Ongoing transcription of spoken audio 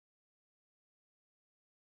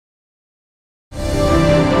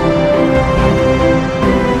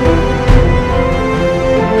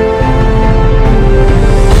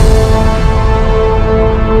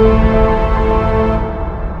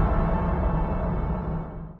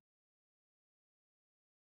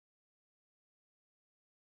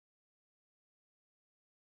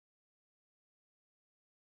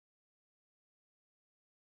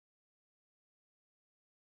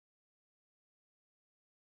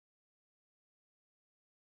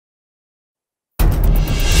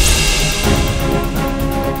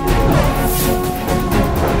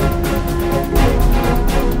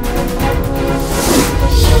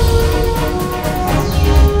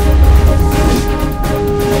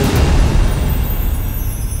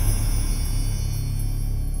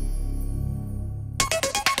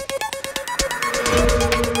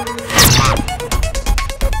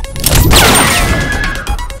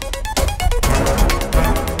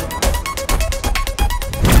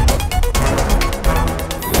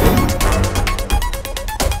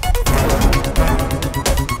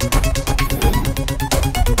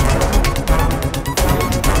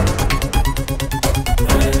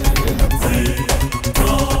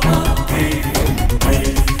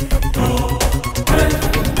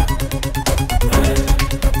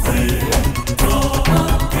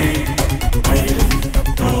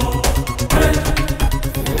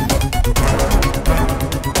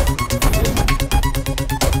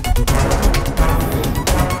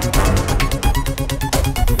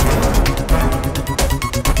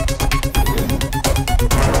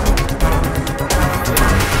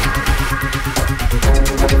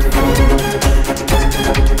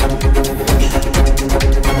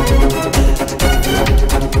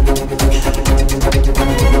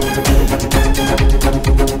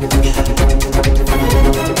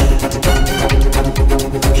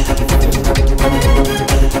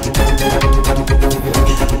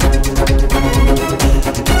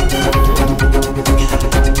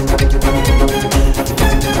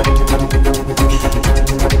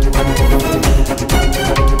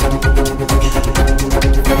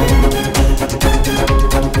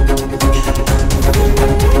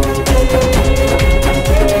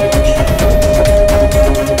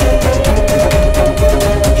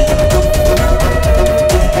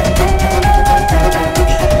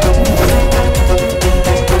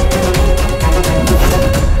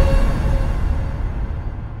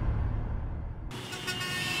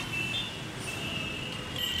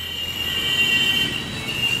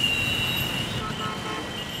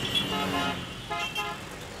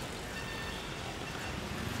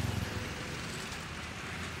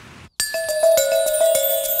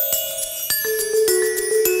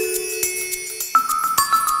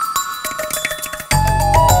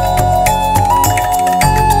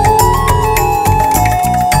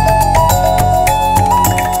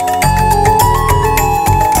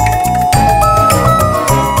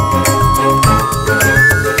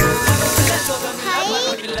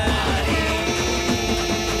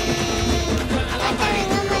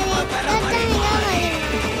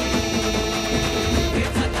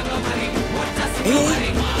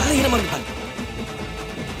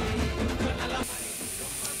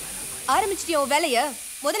ஆரம்பிச்சிட்டியா உன் வேலைய?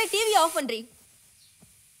 முதல்ல டிவி ஆஃப் பண்றீ.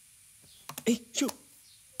 ஏய் ஷூ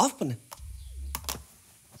ஆஃப் பண்ணு.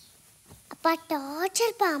 அப்பா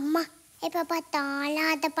டார்ச்சர் பா அம்மா. எப்ப பார்த்தாலும்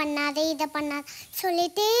அதை பண்ணாதே இதை பண்ணாத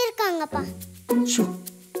சொல்லிட்டே இருக்காங்கப்பா. ஷூ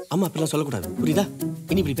அம்மா அப்படிலாம் சொல்லக்கூடாது புரியுதா?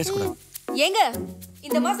 இனி இப்படி பேசக்கூடாது. ஏங்க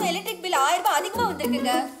இந்த மாசம் எலக்ட்ரிக் பில் 1000 ரூபாய் அதிகமா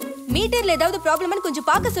வந்திருக்குங்க. மீட்டர்ல ஏதாவது ப்ராப்ளம்னு கொஞ்சம்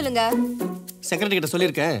பார்க்க சொல்லுங்க. செக்ரட்டரி கிட்ட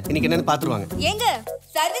சொல்லிருக்கேன், இன்னைக்கு என்னன்னு பாத்துருவாங்க. ஏங்க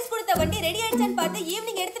சர்வீஸ் கொடுத்த வண்டி ரெடி ஆயிடுச்சான்னு பார்த்து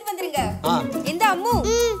ஈவினிங் எடுத்துட்டு வந்துருங்க. இந்த அம்மு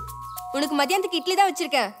உனக்கு மத்தியானத்துக்கு இட்லி தான்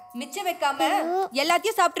வச்சிருக்கேன். மிச்சம் வைக்காம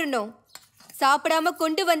எல்லாத்தையும் சாப்பிட்டுறணும். சாப்பிடாம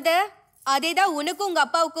கொண்டு வந்த அதேதான் உனக்கும் உங்க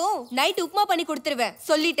அப்பாவுக்கும் நைட் உப்புமா பண்ணி கொடுத்துருவேன்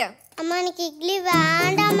சொல்லிட்டேன். அம்மா எனக்கு இட்லி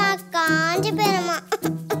வேண்டாமா, காஞ்சி போயிருமா.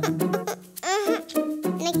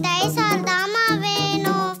 எனக்கு தயிர் சாதம் தாமா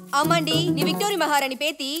வேணும். ஆமாண்டி, நீ விக்டோரி மகாராணி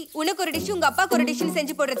பேத்தி. உனக்கு ஒரு டிஷ் உங்க அப்பாக்கு ஒரு டிஷ்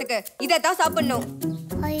செஞ்சு போடுறதுக்கு இதான் சாப்பிடணும்.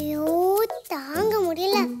 ஐயோ தாங்க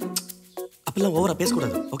முடியல. அப்பெல்லாம் ஓவரா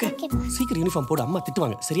பேசக்கூடாது. ஓகே சீக்கிரம் யூனிஃபார்ம் போடு, அம்மா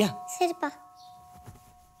திட்டுவாங்க. சரியா? சரிப்பா.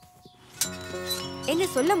 எங்க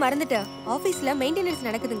சொல்ல மறந்துட்டேன், ஆபீஸ்ல மெயின்டெனன்ஸ்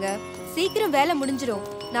நடக்குதுங்க. சீக்கிரம் வேலை முடிஞ்சிரும்.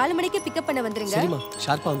 4 மணிக்கு பிக்கப் பண்ண வந்துருங்க. சரிமா,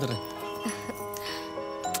 ஷார்ப்பா வந்துறேன்.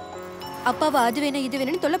 அப்பாவை அது வேணும் இது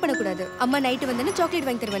வேணும்னு தொல்லை பண்ணக்கூடாது. அம்மா நைட்டு வந்தேன்னு சாக்லேட்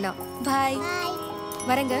வாங்கி தருவேனா. பாய்.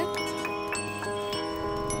 வரேங்க.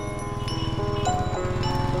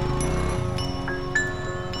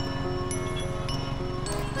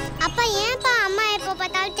 அப்பா ஏன்பா அம்மா எப்போ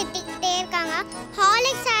பார்த்தாலும் திட்டிக்கிட்டே இருக்காங்க?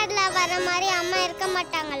 ஹாலிக்ஸ் ஆட்ல வர மாதிரி அம்மா இருக்க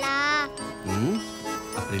மாட்டாங்களா?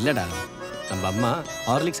 அப்படி இல்லடா, நம்ம அம்மா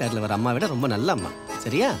ஹார்லிக்ஸ் ஆட்ல வர அம்மா விட ரொம்ப நல்ல அம்மா.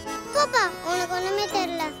 சரியா? பாப்பா உனக்கு ஒண்ணுமே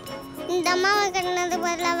தெரியல. இந்த அம்மாவை கட்டினது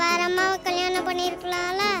பதிலா வேற அம்மாவை கல்யாணம்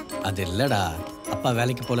பண்ணிருக்கலாம்ல. அது இல்லடா, அப்பா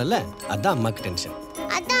வேலைக்கு போகல, அதான் அம்மாக்கு டென்ஷன்.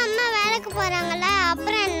 அதான் அம்மா வேலைக்கு போறாங்கல்ல,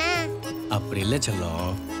 அப்புறம் என்ன? அப்படி இல்லை செல்லம்,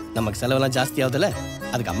 நமக்கு செலவெல்லாம் ஜாஸ்தி ஆகுதுல்ல,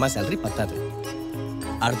 அதுக்கு அம்மா சேலரி பத்தாது.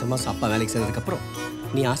 அடுத்த மாதம் அப்பா வேலைக்கு சேர்ந்ததுக்கு அப்புறம்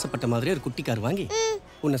நீ ஆசைப்பட்ட மாதிரி ஒரு குட்டி கார் வாங்கி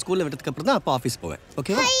உன்னை ஸ்கூல்ல விட்டதுக்கு அப்புறம் தான் அப்பா ஆஃபீஸ் போவேன்.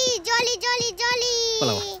 ஓகேவா? Jolly jolly jolly.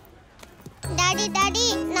 Daddy daddy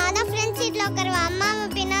நான் தான் ஃப்ரண்ட் சீட்ல உட்காருவேன், அம்மாவை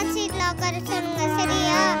பின்னாடி சீட்ல உட்கார சொல்லுங்க.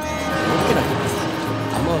 சரியா? ஓகேடா,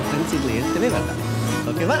 அம்மா ஃப்ரண்ட் சீட்ல ஏற்றவே வேண்டாம்.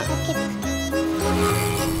 ஓகேவா?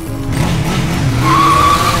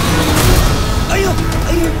 ஐயோ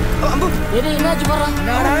ஐயோ அம்மா, என்னாச்சு போறா?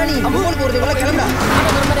 நாடா நீ அம்மா போறது இவ்வளவு கிளம்புடா.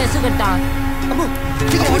 நான் ரொம்ப ரெஸ் கட்டா. அம்மா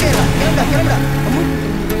சீக்கிரம் ஓடிடா. கிளம்புடா. அம்மா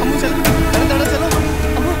அம்மா செல்லம் கடந்தடா செல்லம்.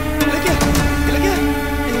 அம்மா இலக்கியா இலக்கியா.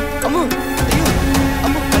 அம்மா ஐயோ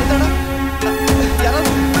அம்மா கடந்தடா.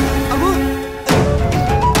 யாராவது அம்மா.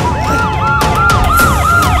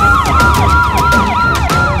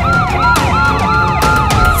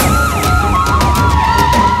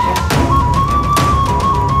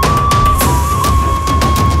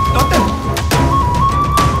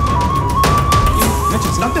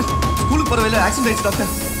 ஆக்சிடென்ட் ஆயிடுச்சு டாக்டர்.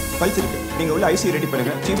 பல்ஸ் இருக்கு. நீங்க உள்ள ஐசி ரெடி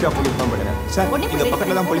பண்ணுங்க. சீஃப் டாக்டர் இன்ஃபார்ம் பண்ணுங்க. சார் இங்க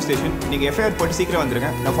பக்கத்துல தான் போலீஸ் ஸ்டேஷன். நீங்க எஃப்ஐஆர் போட்டு சீக்கிரம் வந்துருங்க.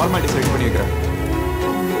 நான் ஃபார்மாலிட்டிஸ் ரெடி பண்ணி வைக்கிறேன்.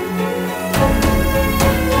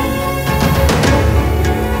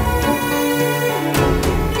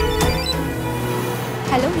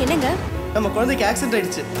 ஹலோ என்னங்க? நம்ம குழந்தைக்கு ஆக்சிடென்ட்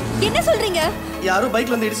ஆயிடுச்சு. என்ன சொல்றீங்க? யாரோ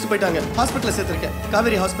பைக்ல வந்து இடிச்சிட்டு போயிட்டாங்க. ஹாஸ்பிடல்ல சேர்த்திருக்கேன்,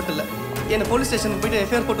 காவேரி ஹாஸ்பிடல்ல. என்ன போலீஸ் ஸ்டேஷனுக்கு போயிட்டு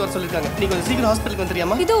எஃப்ஐஆர் போட்டு வர சொல்லிருக்காங்க. நீ கொஞ்சம் சீக்கிரம் ஹாஸ்பிடலுக்கு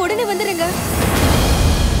வந்துறியாமா? இதோ உடனே வந்துருங்க.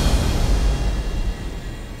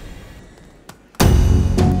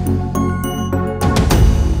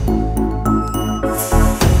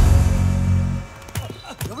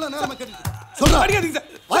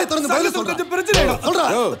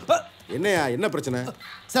 என்னையா என்ன பிரச்சனை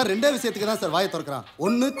சார்? ரெண்டே விஷயத்துக்கு தான் சார் வாயை திறக்கிறான்.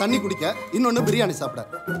 ஒன்னு தண்ணி குடிக்க, இன்னொன்னு பிரியாணி சாப்பிட.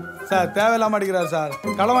 சார் தேவையில்லாம அடிக்கிறார் சார்.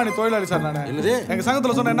 களவாணி தொழிலாளி சார். நானு என்னது? எங்க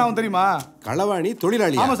சங்கத்துல சொன்ன என்ன ஆகும் தெரியுமா? களவாணி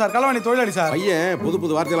தொழிலாளி? ஆமா சார், களவாணி தொழிலாளி சார். பையன் புது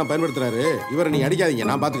புது வார்த்தையெல்லாம் பயன்படுத்துறாரு. இவரை நீங்க அடிக்காதீங்க,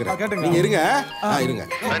 நான் பாத்துக்கிறேன். நீங்க இருங்க. இருங்க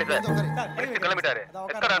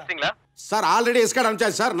சார். Already escort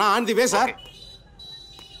அனுப்பிச்சாச்சு sir. நான் on the way sir.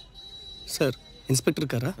 Sir inspector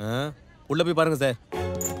இருக்காரா? உள்ள போய் பாருங்க sir.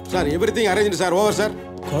 Sir everything arrange sir. Over sir.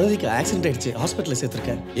 குழந்தைக்கு ஆக்சிடென்ட் ஆயிடுச்சு, ஹாஸ்பிட்டல்ல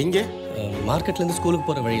சேர்த்திருக்கேன். எங்க? மார்க்கெட்ல இருந்து ஸ்கூலுக்கு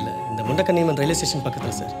போற வழியில இந்த முண்டக்கண்ணியம்மன் ரயில்வே ஸ்டேஷன்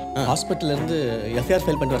பக்கத்துல சார். ஹாஸ்பிட்டல்ல இருந்து எஃப்ஐஆர்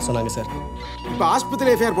ஃபைல் பண்ணிட்டு வர சொன்னாங்க சார். இப்போ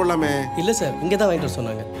ஹாஸ்பிட்டல் எஃப்ஐஆர் போடலாமே? இல்ல சார், இங்க தான் வாங்கிட்டு வர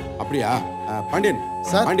சொன்னாங்க. அப்படியா? பாண்டியன்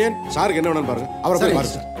சார். பாண்டியன் சாருக்கு என்ன வேணும்னு பாருங்க. அவரை போய்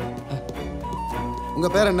பாருங்க சார். உங்க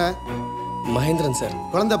பேர் என்ன? மகேந்திரன் சார்.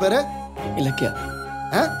 குழந்தை பேரு? இலக்கியா.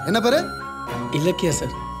 என்ன பேரு? இலக்கியா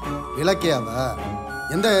சார். இலக்கியாவா?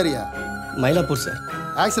 எந்த ஏரியா? மயிலாப்பூர் சார்.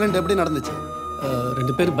 ஆக்சிடென்ட் எப்படி நடந்துச்சு?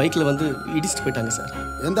 2 பேர் பைக்ல வந்து இடிச்சிட்டு போயிட்டாங்க சார்.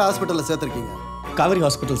 எந்த ஹாஸ்பிட்டல்ல சேர்த்திருக்கீங்க? Kaveri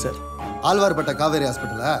hospital sir. ஆழ்வார்பேட்டை காவேரி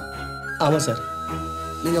ஹாஸ்பிட்டலா? ஆமா சார்.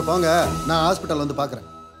 நீங்க போங்க, நான் ஹாஸ்பிட்டல் வந்து பார்க்குறேன்.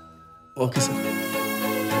 Okay sir.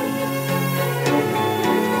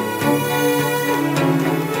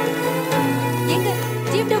 எங்க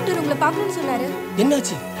சீஃப் டாக்டர் உங்களை பார்க்கணும்னு சொன்னாரு.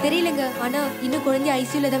 என்னாச்சு? தெரியலங்க. ஆனா இன்னும் குழந்தை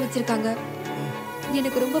ஐசியூல தான் வச்சிருக்காங்க.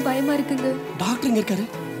 எனக்கு ரொம்ப பயமா இருக்குங்க. டாக்டர் எங்க இருக்காரு?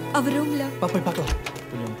 அவர் ரூம்ல. போய் பார்க்கலாம்.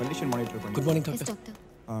 கொஞ்சம் கண்டிஷன் மானிட்டர் பண்ணுங்க. Good morning doctor.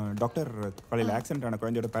 டாக்டர் காலையில் ஆக்சிடென்ட் ஆன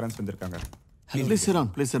குழந்தையோட பேரண்ட்ஸ் வந்திருக்காங்க. Please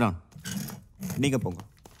sit down. நீங்க போங்க.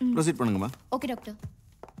 ப்ரொசீட் பண்ணுங்கம்மா. Okay doctor.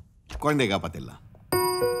 குழந்தையை காப்பாத்திடலாம்.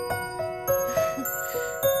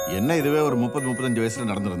 என்ன இதுவே ஒரு 30-35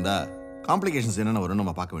 வயசுல நடந்திருந்தா காம்ப்ளிகேஷன்ஸ் என்னென்ன வரும்னு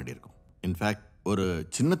நம்ம பார்க்க வேண்டியிருக்கும். இன்ஃபேக்ட் ஒரு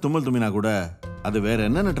சின்ன தும்மல் தும்மினா கூட அது வேற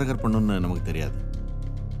என்னென்ன ட்ரிகர் பண்ணணும்னு நமக்கு தெரியாது.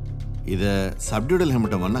 இதை சப்டியூடல்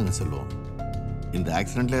ஹெமட்டோமான்னு நாங்கள் சொல்லுவோம். இந்த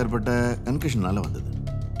ஆக்சிடென்ட்ல ஏற்பட்ட கன்கஷனால வந்தது.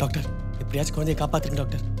 டாக்டர் எப்படியாச்சும் குழந்தையை காப்பாத்துங்க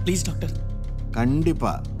டாக்டர். Please doctor.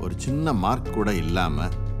 கண்டிப்பா ஒரு சின்ன மார்க் கூட இல்லாம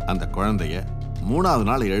அந்த குழந்தைய 3வது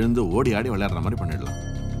நாள் எழுந்து ஓடி ஆடி விளையாடுற மாதிரி பண்ணிடலாம்.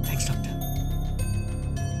 Thanks doctor.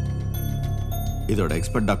 இதோட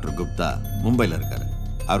எக்ஸ்பர்ட் டாக்டர் குப்தா மும்பையில் இருக்காரு.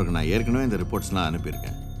 அவருக்கு நான் ஏற்கனவே இந்த ரிப்போர்ட்ஸ்லாம்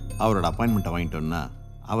அனுப்பியிருக்கேன். அவரோட அப்பாயின்மெண்ட்டை வாங்கிட்டோம்னா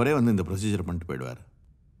அவரே வந்து இந்த ப்ரொசீஜர் பண்ணிட்டு போயிடுவார்.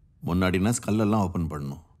 முன்னாடினா ஸ்கல்லெல்லாம் ஓப்பன்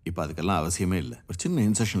பண்ணணும். இப்போ அதுக்கெல்லாம் அவசியமே இல்லை. ஒரு சின்ன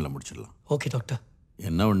இன்செஷனில் முடிச்சிடலாம். Okay doctor.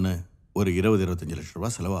 என்ன ஒன்று, ஒரு 20-25 லட்சம் ரூபா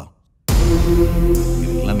செலவா.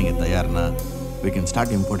 இதுக்கெல்லாம் நீங்கள் தயார்னா we can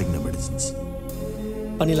start importing the medicines.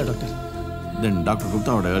 பண்ணிடலாம் டாக்டர். தென் டாக்டர்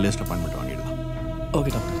குப்தாவோட ஏர்லியஸ்ட் அப்பாயின்மெண்ட் வாங்கிடலாம்.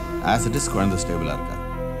 Okay doctor. As it is குழந்தை ஸ்டேபிளாக இருக்கா.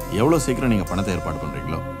 எவ்வளோ சீக்கிரம் நீங்கள் பணத்தை ஏற்பாடு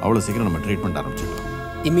பண்ணுறீங்களோ அவ்வளோ சீக்கிரம் நம்ம ட்ரீட்மெண்ட் ஆரம்பிச்சிடலாம்.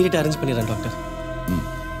 இம்மீடியட்டாக அரேஞ்ச் பண்ணிடுறேன் டாக்டர்.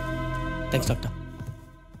 Thanks doctor.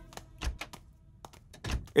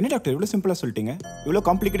 என்ன டாக்டர் இவ்வளோ சிம்பிளாக சொல்லிட்டீங்க? இவ்வளோ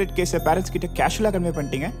காம்ப்ளிகேட்டட் கேஸை பேரண்ட்ஸ் கிட்ட கேஷுவலாக கன்வே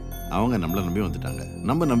பண்ணிட்டீங்க. அவங்க நம்மளை நம்பி வந்துட்டாங்க.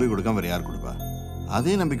 நம்ம நம்பி கொடுக்காம வேறு யார் கொடுப்பா?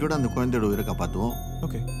 அதே நம்பிக்கையோட அந்த குழந்தையோட உயிரை காப்பாற்றுவோம்.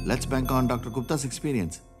 Okay, let's bank on doctor Guptas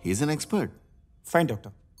experience. He is an expert. Fine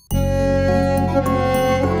doctor.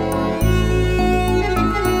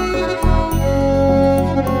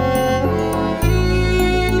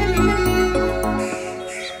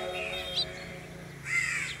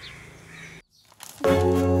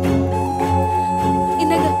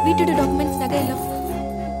 இந்தாங்க வீட்டோட டாக்குமெண்ட்ஸ் நகை எல்லாம்.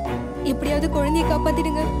 எப்படியாவது குழந்தையை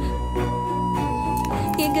காப்பாத்திடுங்க.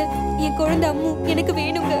 எங்க என் குழந்தை அம்மு எனக்கு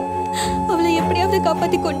வேணுங்க. அவளை எப்படியாவது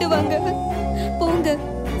காப்பாத்தி கொண்டு வாங்க. போங்க,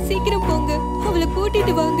 சீக்கிரம் போங்க. அவளை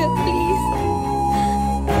கூட்டிட்டு வாங்க ப்ளீஸ்.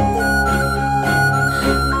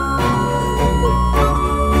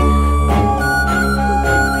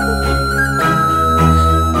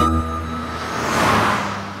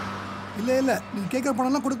 இல்ல நீ கேட்குற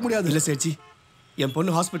பணம்லாம் கொடுக்க முடியாது. இல்லை சேச்சி, என்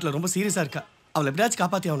பொண்ணு ஹாஸ்பிட்டலில் ரொம்ப சீரியஸாக இருக்கா. அவளை எப்படியாச்சும்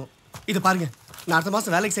காப்பாற்றி ஆகணும். இது பாருங்க, நான் அடுத்த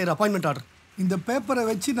மாதம் வேலைக்கு செய்கிற அப்பாயின்மெண்ட் ஆர்டர். இந்த பேப்பரை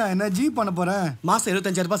வச்சு நான் என்ன ஜி பண்ண போகிறேன்? மாதம்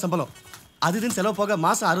 75,000 ரூபாய் சம்பளம். அதுன்னு செலவு போக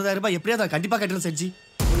மாதம் 60,000 ரூபாய் எப்படியாவது நான் கண்டிப்பாக கட்டணும் சேச்சி.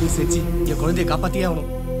 ப்ளீஸ் சேச்சி, என் குழந்தைய காப்பாற்றியே ஆகணும்.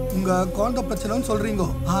 உங்கள் குழந்தை பிரச்சனைன்னு சொல்கிறீங்க.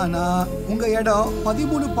 ஆனால் உங்கள் இடம்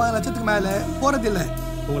 13-14 லட்சத்துக்கு மேலே போகிறதில்ல.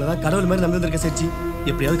 உங்களை தான் கடவுள் மாதிரி நம்பி வந்திருக்கேன் சேச்சி.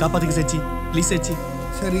 எப்படியாவது காப்பாற்றுங்க சேச்சி. ப்ளீஸ் சேச்சி.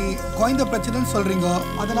 சரி, குழந்தை பிரச்சனைன்னு சொல்கிறீங்க,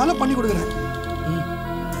 அதனால் பண்ணி கொடுக்குறேன்.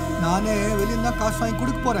 நானே வெளியிருந்தா காசு வாங்கி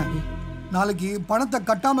கொடுக்க போகிறேன். நாளைக்கு பணத்தை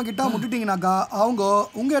கட்டாமல் கிட்டா முட்டுட்டீங்கனாக்கா அவங்க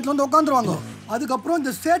உங்கள் இடத்துல வந்து உட்காந்துருவாங்க. அதுக்கப்புறம்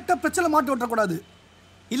இந்த சேட்டை பிரச்சனை மாட்டி விட்டுறக்கூடாது.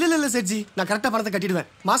 இல்லை சேச்சி, நான் கரெக்டாக பணத்தை கட்டிடுவேன்.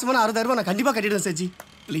 மாதமான 60,000 ரூபாய் நான் கண்டிப்பாக கட்டிடுவேன் சேச்சி.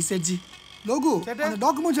 ப்ளீஸ் சேச்சி. லோகு, அந்த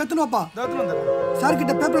டாக்குமெண்ட்ஸ் எடுத்துன்னு வாப்பா. சார்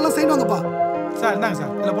கிட்ட பேப்பர்லாம் சைன் வாங்கப்பா. சார் இந்தாங்க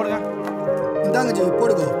சார், இல்லை போடுங்க. இந்தாங்க ஜி,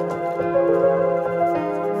 போடுங்க.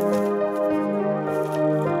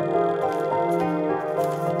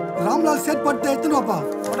 ராம்லால் சேட் பட்டு எடுத்துன்னு வாப்பா.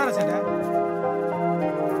 போடாத சேட்டை.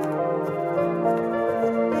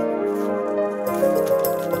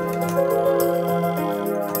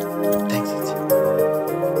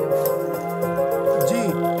 ஜி,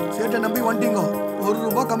 சேட்டை நம்பி வந்துட்டீங்க.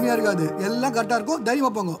 ₹1 கம்மியா இருக்காது. எல்லாம் கரெக்டா இருக்கும்.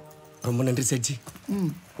 தைரியமா போங்க. ரொம்ப நன்றி சேச்சி.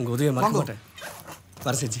 உங்க உதவியை மறக்க மாட்டேன்.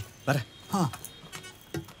 வர சேச்சி, வரேன்.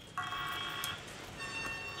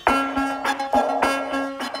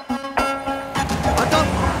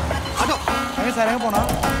 எங்க சார், எங்க போனோம்?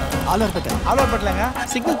 ஆலூர்பேட்லைங்க.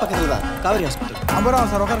 சிக்னல் பக்கத்தில் தான், காவேரி ஹாஸ்பிட்டல். 50 ரூபா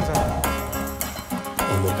சார், உட்காருங்க சார்.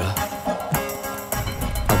 முருகா,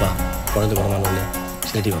 அப்பா குழந்தை குணமான ஒன்று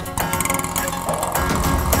செடி வரும்.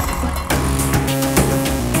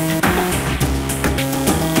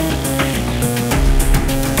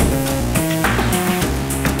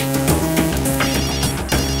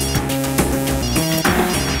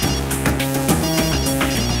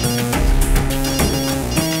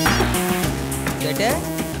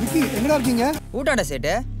 விக்கி, எங்கடா இருக்கீங்க? ஊட்டாண்டா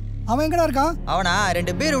சேட்டு. அவன் எங்கடா இருக்கான்? அவனா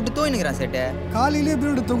 2 பேர் விட்டு தூங்கினுக்கிறான் சேட்டு. காலையிலே பேர்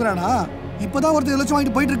விட்டு தூங்குறானா? இப்பதான் ஒருத்தர் லட்சம்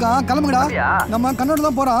வாங்கிட்டு போயிட்டு இருக்கான். கிளம்புங்கடா, நம்ம கண்ணோட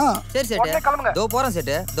தான் போறான். சரி சேட்டு, தோ போறான்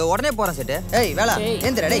சேட்டு. தோ உடனே போறான் சேட்டு. ஏய் வேளா,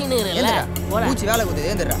 ஏந்திரா டேய், ஏந்திரா. பூச்சி வேலை குது,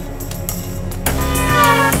 ஏந்திரா.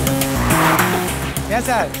 ஏன்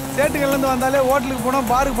சார், சேட்டுகள்லேருந்து வந்தாலே ஹோட்டலுக்கு போனோம்,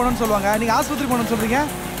 பாருக்கு போனோம்னு சொல்லுவாங்க. நீங்கள் ஆஸ்பத்திரி போகணும்னு சொல்கிறீங்க.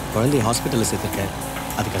 குழந்தைய ஹாஸ்பிட்டலில் சேர்த்துருக்கேன்.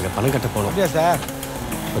 அதுக்கு அங்கே பணம் கட்ட போகணும். அப்படியா சார்?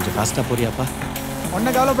 கொஞ்சம் ஃபாஸ்ட்டாக போறியாப்பா?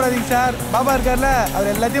 ஒன்றும் கவலைப்படாதீங்க சார். பாபா இருக்கார்ல,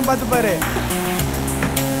 அவர் எல்லாத்தையும் பார்த்துப்பாரு.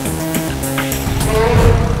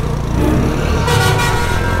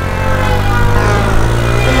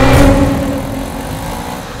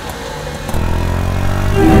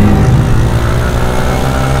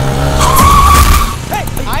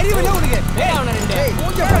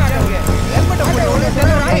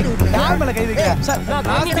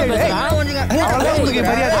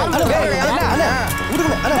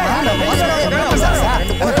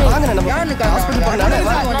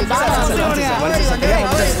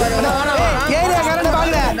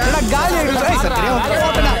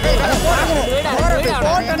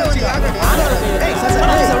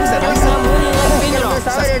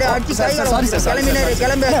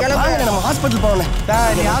 ஹாஸ்பிட்டல் போகல.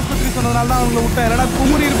 நீ ஆஸ்பத்திரி சொன்னதுனால தான் அவங்களை விட்டேன். இல்லைன்னா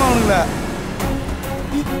குமுறி இருப்பான் அவனுங்கள.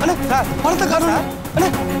 பணத்தை காணும்.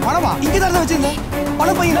 பணமா இங்கதான் வச்சிருந்தேன்.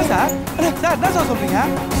 பணம் பையன் சார். சார் என்ன சார் சொல்றீங்க?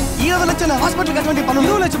 20 லட்சம் ஹாஸ்பிட்டல் கட்ட வேண்டிய பணம்.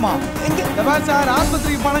 20 லட்சமா? எங்க சார்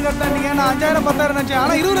ஆஸ்பத்திரிக்கு பணம் கட்டினீங்க? நான் 5000 10,000 நினைச்சேன்.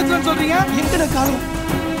 ஆனா 20 லட்சம் சொல்றீங்க. எங்க காலம்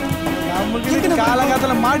நம்மளுக்கு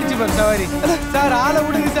காலங்காலத்துல மாடிச்சு பாரு சவாரி. சார் ஆளை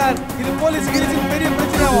விடுங்க சார். இது போலீஸ் பெரிய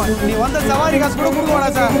பிரச்சனை ஆகும். நீ வந்த சவாரி காசு கூட கொடுக்க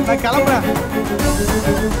வேணாம் சார். நான் கிளம்புறேன்.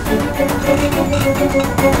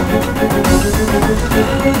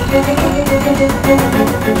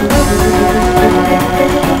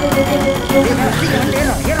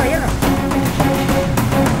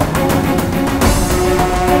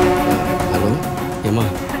 ஹலோ ஏமா,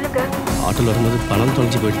 ஆட்டோல வரும்போது பணம்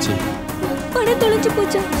தொலைஞ்சு போயிடுச்சு. பணம் தொலைஞ்சு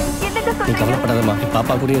போச்சா? நீ கவலைப்படாதம்மா. நீ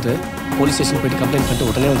பாப்பா கூட இரு. போலீஸ் ஸ்டேஷன் போயிட்டு கம்ப்ளைண்ட் பண்ணிட்டு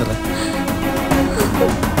உடனே வந்துடுறேன்.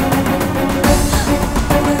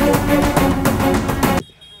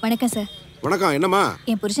 வணக்கம் சார். வணக்கம். என்னம்மா?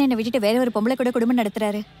 என் புருஷன் என்னை விட்டுட்டு வேற ஒரு பொம்பளை கூட குடும்பம்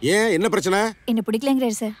நடத்துறாரு. ஏன், என்ன பிரச்சனை? என்ன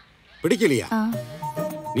பிடிக்கலங்கிறாரு சார். பிடிக்கலையா?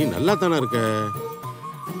 நீ நல்லா தானே இருக்க.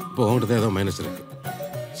 இப்போ உங்ககிட்ட ஏதோ மைனஸ் இருக்கு.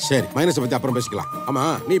 சரி, மைனஸை பத்தி அப்புறம் பேசிக்கலாம். ஆமா,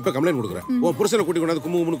 நீ இப்ப கம்ப்ளைண்ட் கொடுக்குற. உன் புருஷனை கூட்டி கொண்டாந்து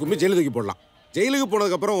கும்மி ஜெயிலுக்கு போடலாம். ஜெயிலுக்கு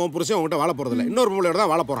போனதுக்கு அப்புறம் உன் புருஷன் உங்ககிட்ட வாழ போறதில்ல, இன்னொரு பொம்பளையோட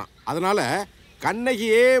தான் வாழ போறான். அதனால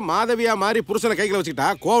கண்ணகியே மாதவியா மாதிரி புருஷனை கைகளை வச்சுக்கிட்டா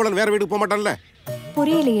கோவலன் வேற வீட்டுக்கு போக மாட்டான்ல.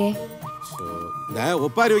 புரியலையே. இந்த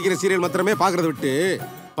ஒப்பாரி வைக்கிற சீரியல் மாத்திரமே பாக்குறத விட்டு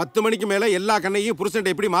 10 மணிக்கு மேல எல்லா கண்ணையும்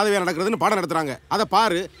புருஷன் எப்படி மாதவியா நடக்கிறதுன்னு பாடம் நடத்துறாங்க. அதை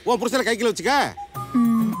பாரு. உன் புருஷனை கைகளை வச்சுக்க.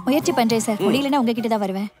 முயற்சி பண்றேன் சார். முடியலன்னா உங்ககிட்ட தான்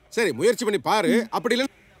வருவேன். சரி, முயற்சி பண்ணி பாரு. அப்படி இல்ல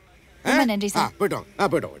ரொம்ப நன்றி சார். போயிட்டோம்.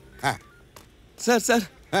 சார் சார்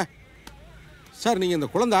சார், நீங்க இந்த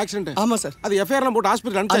குழந்தை ஆக்சிடென்ட்? ஆமா சார். அது எஃப்ஐஆர்லாம் போட்டு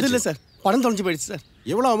ஹாஸ்பிட்டல் அனுப்பிச்சு. இல்ல சார், பணம் தொலைஞ்சு போயிடுச்சு சார்.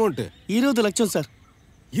 எவ்வளவு அமௌண்ட்? 20 லட்சம் சார்.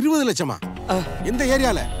 20 லட்சமா? எந்த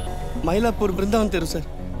ஏரியால? மயிலாப்பூர் பிருந்தாவன் தெரு சார்.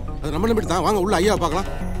 அது நம்ம நம்பிட்டு தான். வாங்க உள்ள ஐயா பார்க்கலாம்.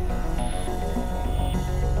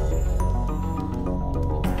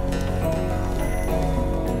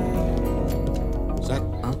 சார்,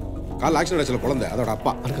 கால் ஆக்சிடென்ட் ஆச்சுல குழந்தை, அதோட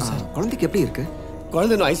அப்பா. குழந்தைக்கு எப்படி இருக்கு?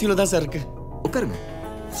 குழந்தை இன்னும் ஐசியூல தான் சார் இருக்கு. உட்காருங்க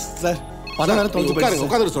சார். பணம் வேற தொலைஞ்சு போயிடுச்சு.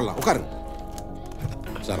 உட்கார்ந்து சொல்லலாம். உட்காருங்க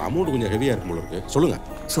சார். அமௌண்ட் கொஞ்சம் ஹெவியா இருக்கும் போல இருக்கு. சொல்லுங்க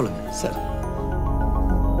சார்.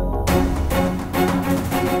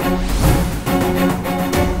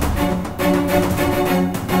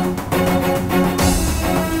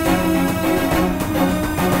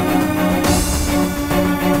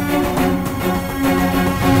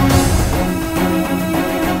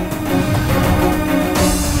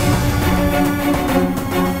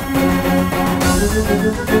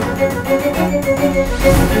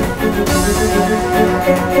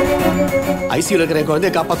 ஐசியூல இருக்கிற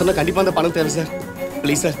குழந்தைய காப்பாத்தணும். கண்டிப்பா அந்த பணம் தேவை சார்.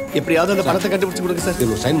 ப்ளீஸ் சார், எப்படியாவது அந்த பணத்தை கண்டுபிடிச்சு கொடுங்க சார்.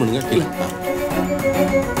 இதுல சைன் பண்ணுங்க.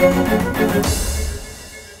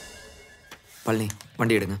 பழனி,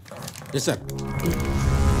 வண்டி எடுங்க. Yes sir.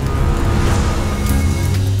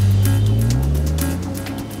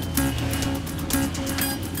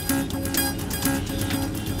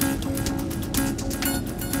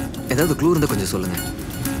 ஏதாவது க்ளூ இருந்தா கொஞ்சம் சொல்லுங்க.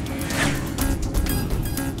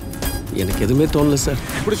 எனக்கு எதுவுமே தோணல சார்.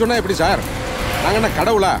 இப்படி சொன்னா எப்படி சார்? நாங்க என்ன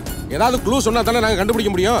கடவுளா? ஏதாவது க்ளூ சொன்னா தானே நாங்க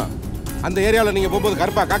கண்டுபிடிக்க முடியும். அந்த ஏரியாவில் நீங்க போகும்போது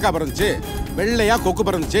கருப்பா காக்கா பறந்துச்சு, வெள்ளையா கொக்கு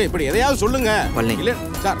பறந்துச்சு, இப்படி எதையாவது சொல்லுங்க. இல்ல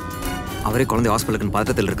சார், அவரே குழந்தை ஹாஸ்பிட்டலுக்கு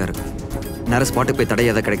பதட்டத்தில் இருக்காரு. நேர ஸ்பாட்டுக்கு போய் தடை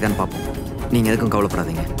எதாவது கிடைக்குதான்னு பார்ப்போம். நீங்க எதுக்கும்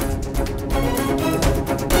கவலைப்படாதீங்க.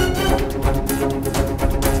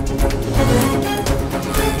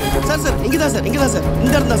 சார் சார், இங்கதான் சார், இங்கதான் சார்,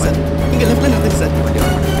 இந்த இடத்துல சார். இங்க லெஃப்ட்ல நிறுத்துங்க சார்.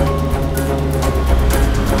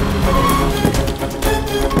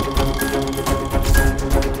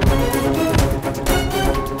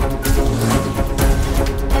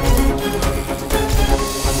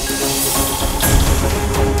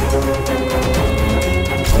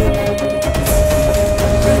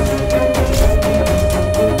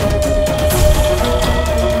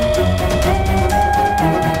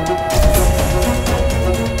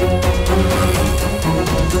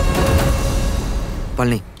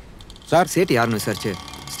 பழனி, சார் சேட்டு யாருன்னு விசாரிச்சு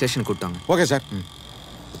ஸ்டேஷன் கூப்பிட்டாங்க. Okay sir.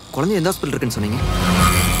 குழந்தை எந்த ஹாஸ்பிட்டல் இருக்குன்னு சொன்னீங்க?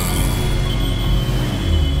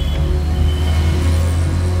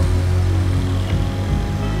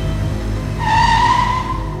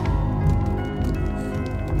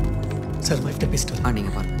 சார் வைஃப்ட்ட பேசிட்டு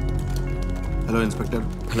நீங்கள் பாருங்க. Hello inspector.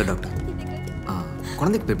 Hello doctor.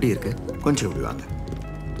 குழந்தைக்கு இப்போ எப்படி இருக்கு? கொஞ்சம் இப்படி வாங்க.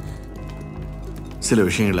 சில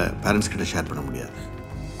விஷயங்களை பேரண்ட்ஸ் கிட்ட ஷேர் பண்ண முடியாது.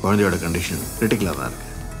 குழந்தையோட கண்டிஷன் கிரிட்டிக்கலாக தான் இருக்கு.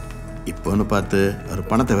 இப்போன்னு பார்த்து ஒரு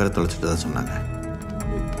பணத்தை வேற தொலைச்சிட்டு தான் சொன்னாங்க.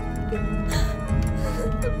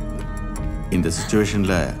 இந்த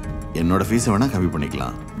சுச்சுவேஷனில் என்னோட ஃபீஸை வேணால் கம்மி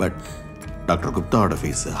பண்ணிக்கலாம். But doctor குப்தாவோட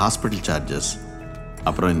fees, hospital charges,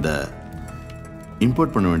 அப்புறம் இந்த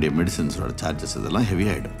இம்போர்ட் பண்ண வேண்டிய மெடிசன்ஸோட சார்ஜஸ் இதெல்லாம் ஹெவி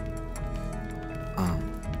ஆகிடும்.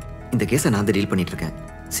 இந்த கேஸை நான் தான் டீல் பண்ணிட்டு இருக்கேன்.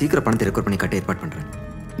 சீக்கிரம் பணத்தை ரெக்கார்ட் பண்ணி கட்ட ஏற்பாடு பண்ணுறேன்.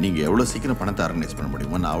 நீங்கள் எவ்வளோ சீக்கிரம் பணத்தை ஆர்கனைஸ் பண்ண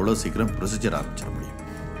முடியுமோ நான் அவ்வளோ சீக்கிரம் ப்ரொசீஜர் ஆரம்பிச்சிட முடியும்.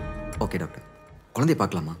 Okay doctor. குழந்தைய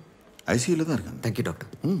பார்க்கலாமா? ஐசியூவில் தான் இருக்காங்க. Thank you doctor.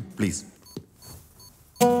 ப்ளீஸ்.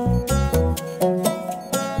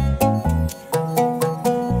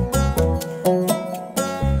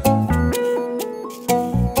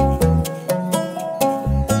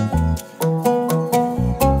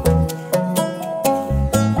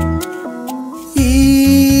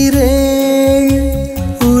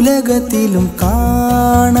 உலகத்திலும்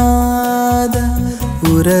காணாத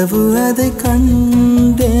உறவு அதை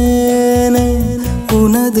கண்டேனே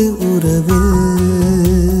உனது உறவில்.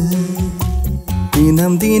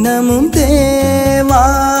 தினம் தினமும்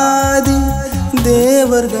தேவாதி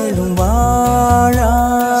தேவர்களும்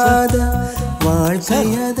வாழாத வாழ்க்கை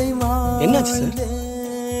அதை என்னாச்சு சார்?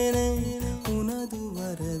 உனது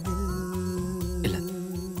வரவில். இல்லை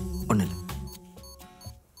ஒன்றும் இல்லை.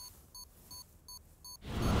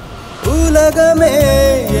 உலகமே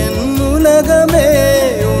என் உலகமே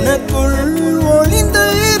உனக்குள் ஒளிந்து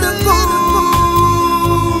இருக்கும்.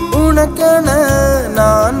 உனக்கென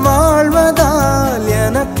நான் வாழ்வதால்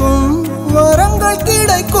எனக்கும் வரங்கள்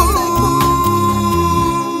கிடைக்கும்.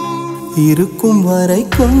 இருக்கும்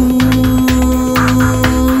வரைக்கும்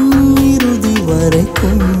இறுதி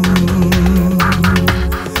வரைக்கும்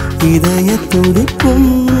இதய துடிக்கும்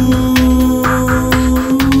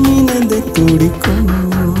இணைந்து துடிக்கும்.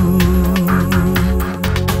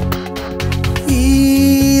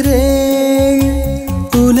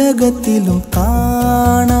 உலகத்திலும்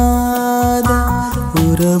காணாத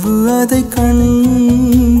உறவு அதை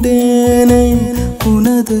கண்டேனே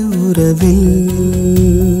உனது உறவில்.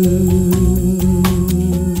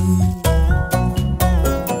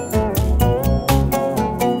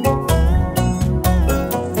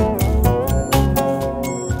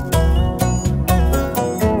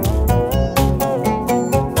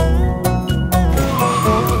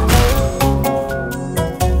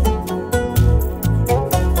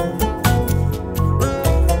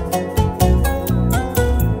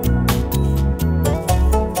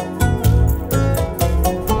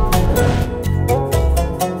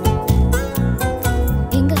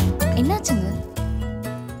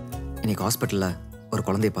 ஹாஸ்பிட்டலில் ஒரு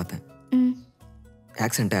குழந்தைய பார்த்தேன்.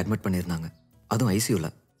 ஆக்சிடென்ட்டை அட்மிட் பண்ணியிருந்தாங்க, அதுவும் ஐசியூவில்.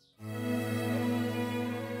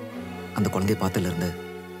 அந்த குழந்தைய பார்த்ததுலேருந்து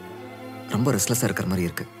ரொம்ப ரெஸ்ட்லெஸ்ஸாக இருக்கிற மாதிரி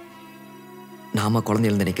இருக்கு. நாம குழந்தை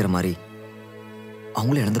எழுந்து நிற்கிற மாதிரி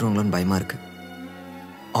அவங்களும் இழந்துருவாங்களோன்னு பயமாக இருக்கு.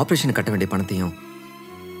 ஆப்ரேஷனுக்கு கட்ட வேண்டிய பணத்தையும்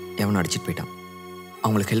எவனும் அடிச்சிட்டு போயிட்டான்.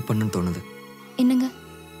 அவங்களுக்கு ஹெல்ப் பண்ணணும்னு தோணுது. என்னங்க,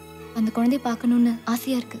 அந்த குழந்தைய பார்க்கணும்னு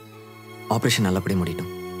ஆசையா இருக்கு. ஆப்ரேஷன் நல்லபடியாக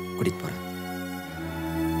முடியட்டும், கூட்டிகிட்டு போகிறேன்.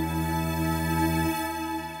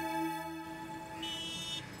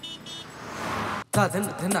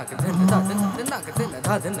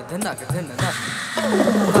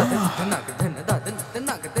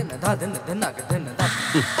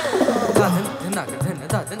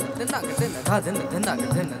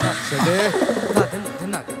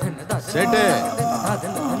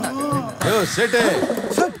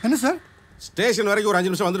 என்ன சார்? ஸ்டேஷன் வரைக்கும் ஒரு 5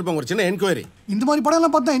 நிமிஷம் வந்துட்டு போங்க, ஒரு சின்ன என்கொயரி. இந்த மாதிரி படம்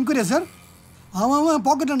எல்லாம் பார்த்தா என்கொயரியா சார்? அவன்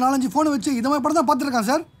பாக்கெட்ல 4-5 போன் வச்சு இந்த மாதிரி படம் தான் பார்த்துருக்கான்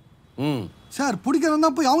சார். சார் பிடிக்கிறதா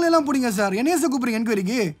போய் அவங்களெல்லாம் பிடிங்க சார். என்னையே சார் கூப்பிடுங்க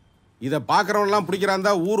என்கொயரிக்கு? இதை பார்க்குறவங்களாம்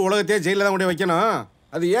பிடிக்கிறாந்தா ஊர் உலகத்தையே ஜெயிலில் தான் கொண்டு வைக்கணும்.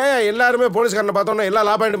 அது ஏன் எல்லாருமே போலீஸ்காரனை பார்த்தோன்னா எல்லா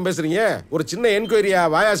லாபாயிட்டும் பேசுறீங்க? ஒரு சின்ன என்கொயரியா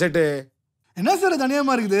வாயா செட்டு? என்ன சார்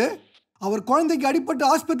தனியமாக இருக்குது? அவர் குழந்தைக்கு அடிப்பட்டு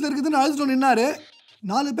ஹாஸ்பிட்டல் இருக்குதுன்னு அழைச்சிட்டு நின்னாரு.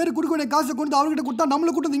 4 பேர் கொடுக்க வேண்டிய காசை கொண்டு அவர்கிட்ட கொடுத்தா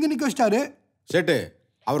நம்மளை கூட்டு இங்கே நிற்க வச்சிட்டாரு. செட்டு,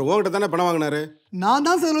 அவர் உங்ககிட்ட தானே பணம் வாங்கினாரு? நான்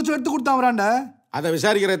தான் சார் வச்சு எடுத்து கொடுத்தேன் அவராண்ட. அதை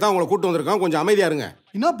விசாரிக்கிறது தான் உங்களை கூட்டு வந்திருக்கோம், கொஞ்சம் அமைதியா இருங்க.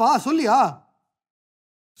 என்னப்பா சொல்லியா?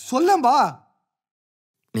 சொல்லேன்பா.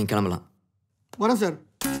 நீங்க கிளம்பலாம். வரேன் சார்.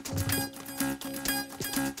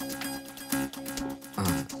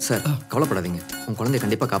 சார் கவலைப்படாதீங்க, உங்க குழந்தைய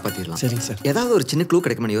கண்டிப்பா காப்பாத்திடலாம். சரிங்க சார். ஏதாவது ஒரு சின்ன க்ளூ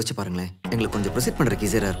கிடைக்குமான்னு யோசிச்சு பாருங்களேன். எங்களுக்கு கொஞ்சம் ப்ரொசீட் பண்றதுக்கு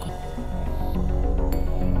ஈஸியா இருக்கும்.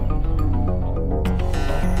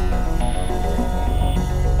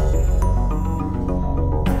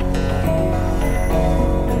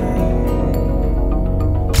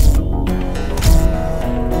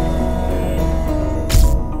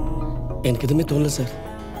 எனக்கு எதுவுமே தோணல சார்.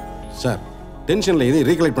 சார் டென்ஷனில் எதையும்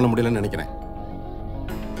ரீகலெக்ட் பண்ண முடியலன்னு நினைக்கிறேன்.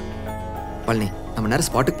 பழனி நம்ம நேரம்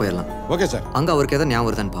ஸ்பாட்டுக்கு போயிடலாம். Okay sir. அங்கே அவருக்கு எதாவது ஞாபகம்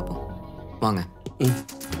வருதான்னு பார்ப்போம். வாங்க.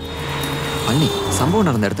 பழனி சம்பவம்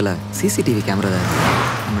நடந்த இடத்துல சிசிடிவி கேமரா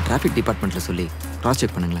நம்ம டிராஃபிக் டிபார்ட்மெண்ட்டில் சொல்லி கிராஸ்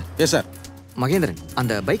செக் பண்ணுங்களேன். Yes sir. மகேந்திரன்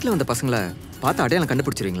அந்த பைக்கில் வந்த பசங்களை பார்த்து அடையாளம்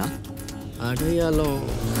கண்டுபிடிச்சிருவீங்களா? அடையாளம்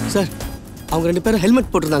சார் அவங்க 2 பேரும்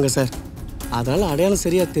ஹெல்மெட் போட்டிருந்தாங்க சார். அதனால அடையாளம்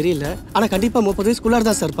சரியா தெரியல. ஆனால் கண்டிப்பாக 30 வயசுக்குள்ளார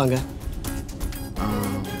தான் சார் இருப்பாங்க.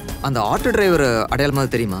 அந்த ஆட்டோ டிரைவர் அடையாளமாக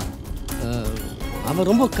தெரியுமா? அவன்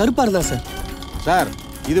ரொம்ப கருப்பாக இருந்தான் சார். சார்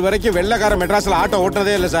இது வரைக்கும் வெள்ளைக்கார மெட்ராஸில் ஆட்டோ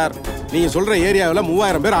ஓட்டுறதே இல்லை சார். நீங்கள் சொல்கிற ஏரியாவில்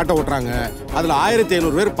 3000 பேர் ஆட்டோ ஓட்டுறாங்க. அதில்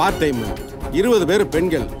 1500 பேர் பார்ட் டைம், 20 பேர்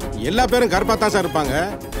பெண்கள். எல்லா பேரும் கருப்பாக தான் சார் இருப்பாங்க.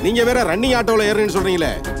 நீங்கள் வேற ரன்னிங் ஆட்டோவில் ஏறுறேன்னு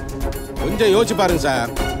சொல்கிறீங்களே, கொஞ்சம் யோசிச்சு பாருங்க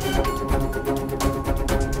சார்.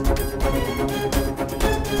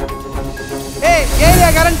 ஏய்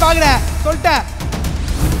ஏரியா கரண்ட் பாக்குறேன் சொல்லிட்டேன்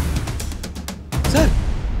சார்.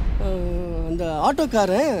 அந்த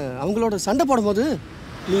ஆட்டோக்காரன் அவங்களோட சண்டை போடும்போது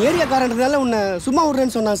நீ ஏரியாக்காரன்றதால உன்னை சும்மா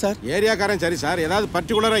விடுறேன்னு சொன்னான் சார். ஏரியாக்காரன் சரி சார், ஏதாவது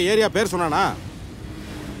பர்டிகுலராக ஏரியா பேர் சொன்னானா?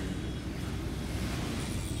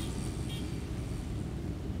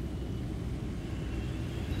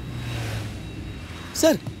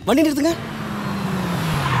 சார் வண்டி நிறுத்துங்க.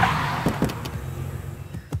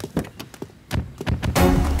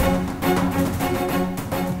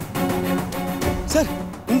 சார்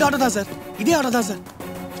இந்த ஆட்டோ தான் சார். இதே ஆட்டோ தான் சார்.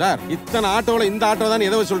 சார் இத்தனை ஆட்டோவில் இந்த ஆட்டோ தான்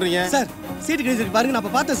எதை சொல்றீங்க சார்? சீட்டு கிழிச்சிருக்கு பாருங்க.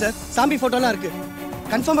 நான் பார்த்தேன் சார். சாமி போட்டோலாம் இருக்கு.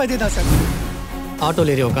 கன்ஃபார்மாக இதே தான் சார்.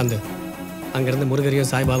 ஆட்டோவில் ஏறி உட்காந்து அங்கேருந்து முருகரையும்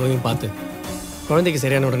சாய்பாபாவையும் பார்த்து குழந்தைக்கு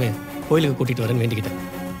சரியான உடனே கோயிலுக்கு கூட்டிகிட்டு வரேன்னு வேண்டிக்கிட்டேன்.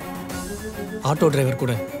 ஆட்டோ டிரைவர்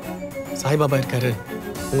கூட சாய்பாபா இருக்காரு,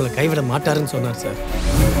 உங்களை கைவிட மாட்டாருன்னு சொன்னார் சார்.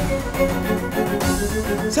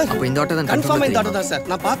 சார் அப்போ இந்த ஆட்டோ தான் கன்ஃபார்மாக இந்த ஆட்டோ தான் சார்.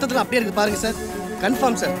 நான் பார்த்ததுல அப்படியே இருக்கு பாருங்க சார்.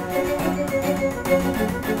 Confirm sir.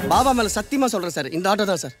 பாபா மேலே சத்தியமாக சொல்கிறேன் சார், இந்த ஆட்டோ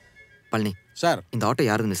தான் சார். பழனி சார் இந்த ஆட்டோ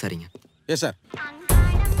யாருன்னு விசாரிங்க. Yes sir.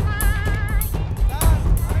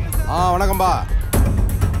 வணக்கம்பா.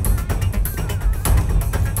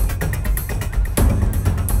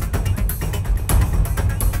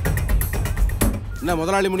 என்ன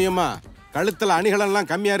முதலாளி முனியம்மா, கழுத்தில் அணிகளெல்லாம்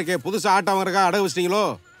கம்மியா இருக்கே, புதுசா ஆட்டோ வாங்குறக்கா அடகு வச்சிட்டீங்களோ?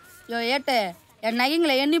 யோ ஏட்டு என்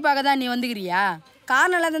நகைங்களை எண்ணி பார்க்க தான் நீ வந்துக்கிறியா?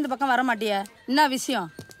 கார் நல்லா இந்த பக்கம் வர மாட்டியா? என்ன விஷயம்?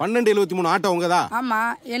 1273 ஆட்டோ உங்கதா? ஆமா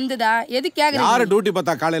எந்ததா? எது கேக்குறீங்க? யாரு டியூட்டி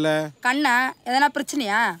பார்த்தா காலையில? கண்ணா எதனா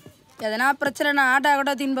பிரச்சனையா? எதனா பிரச்சனைனா ஆட்டோ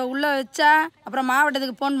கூட தின்ப உள்ள வச்சா அப்புறம்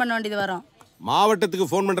மாவட்டத்துக்கு ஃபோன் பண்ண வேண்டியது வரும். மாவட்டத்துக்கு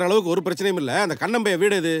ஃபோன் பண்ற அளவுக்கு ஒரு பிரச்சனையும் இல்ல. அந்த கண்ணம்பைய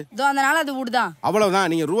வீடு எது? இதோ அந்த நாள் அது வீடுதான். அவ்வளவுதான்.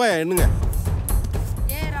 நீங்க ரூபாய் எண்ணுங்க.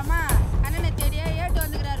 ஏ ரமா அண்ணனை தேடியே ஏட்டு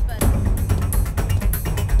வந்துக்கிறாரு பாரு.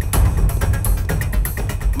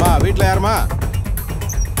 மா வீட்ல யாருமா?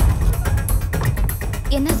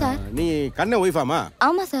 என்ன சார்? நீ கண்ண ஒய்ஃபாமா?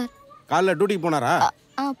 ஆமா சார். காலைல டியூட்டிக்கு போனாரா?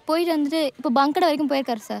 போயிட்டு வந்துட்டு இப்போ பங்கடை வரைக்கும்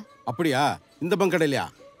போயிருக்காரு சார். அப்படியா? இந்த பங்கடை இல்லையா?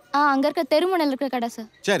 அங்க இருக்க தெருமுனையில் இருக்கிற கடை சார்.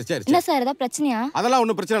 சரி சரி. என்ன சார் ஏதாவது பிரச்சனையா? அதெல்லாம்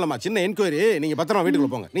ஒன்றும் பிரச்சனை இல்லைம்மா, சின்ன என்கொயரி. நீங்க பத்திரமா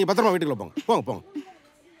வீட்டுக்குள்ள போங்க. நீங்க பத்திரமா வீட்டுக்குள்ள போங்க. போங்க போங்க.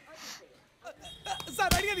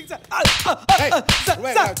 சார் அடிக்காதீங்க சார்.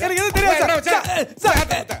 சார் எனக்கு எதுவும் தெரியாது சார். சார்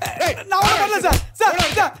நான் ஒன்றும் பண்ணல சார். சார்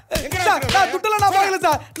சார் நான் துட்டெல்லாம் நான் பார்க்கல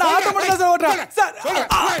சார். நான் ஆட்டோ மட்டும் தான் சார் ஓட்டுறேன். சார்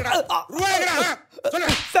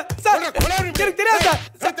எனக்கு தெரியாது சார்.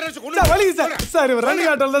 Sir வலிங்க sir. சார் இவர் ரன்னிங்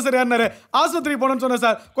ஆட்டோல தான் சார் ஏறினாரு. ஆஸ்பத்திரி போகணும்னு சொன்னேன்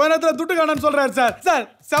சார். கொஞ்ச நேரத்தில் துட்டு காணான்னு சொல்றாரு சார். சார்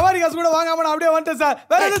சவாரி காசு கூட வாங்காம நான் அப்படியே வந்துட்டேன் சார்.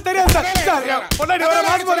 வேற எதுவும் தெரியாது சார். சார் பொன்னாடி வர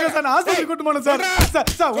மாசம் போறேன் சார். நான் ஆஸ்பத்திரி கூட்டு போகணும் சார். சார்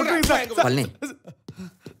சார் விட்டுருங்க சார். பழனி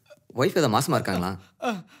ஒய்ஃப் ஏதாவது மாசமா இருக்காங்களா?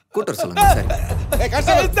 கூட்டர் சொல்லுங்க சார்.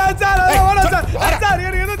 சார் சார் சார் வேணாம் சார். சார்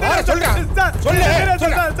எனக்கு எதுவும் தெரியாது. சொல்றேன் சார்.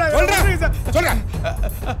 சொல்றேன்.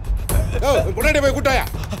 பொன்னாடி போய் கூட்டாயா?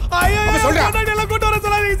 ஐயோ பொன்னாடி எல்லாம் கூட்டு வர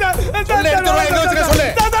சொல்லாதீங்க சார். சொல்லு எடுத்து வா. எங்க வச்சிருக்க சொல்லு.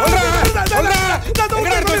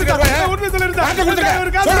 உண்மை சொல்லுங்க சார். நான் கொடுத்துருக்கேன்.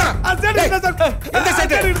 சொல்றேன். எந்த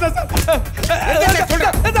செட்?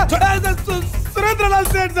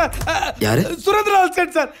 சுரேந்திரலால் set sir. யாரு? சுரேந்திரலால்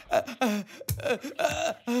செட் சார்.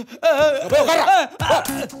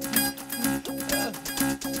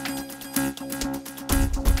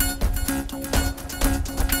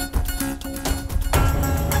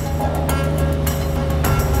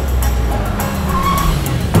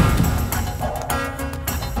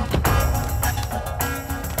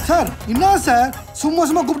 சார் என்ன சார் சும்மா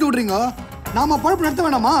சும்மா கூப்பிட்டு விடுறீங்க? நாம பழப்பு நடத்த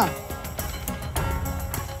வேணாமா?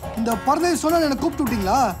 இந்த பரதை சொன்ன எனக்கு கூப்பிட்டு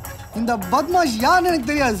விட்டீங்களா? இந்த பத்மாஷ் யாருன்னு எனக்கு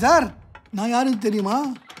தெரியாது சார். நான் யாருன்னு தெரியுமா?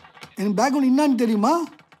 எனக்கு பேக்ரவுண்ட் என்னான்னு தெரியுமா?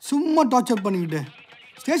 சும்மா டார்ச்சர் பண்ணிக்கிட்டு.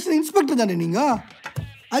 ஸ்டேஷன் இன்ஸ்பெக்டர் தானே நீங்கள்?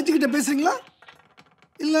 ஐஜிக்கிட்ட பேசுகிறீங்களா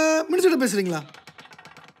இல்லை மினிஸ்டர்கிட்ட பேசுகிறீங்களா?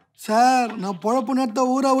 சார் நான் பொழப்பு நேரத்தை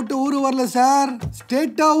ஊரை விட்டு ஊர் வரல சார்.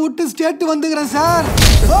 ஸ்டேட்டாக விட்டு ஸ்டேட்டு வந்துக்கிறேன் சார்.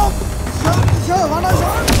 சார் வேணாம்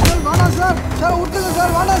சார் வேணாம் சார் சார் விட்டுருங்க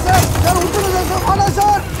சார் வேணாம் சார் சார் விட்டுருங்க சார் வேணாம்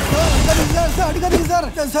சார் சார் அடிக்காதீங்க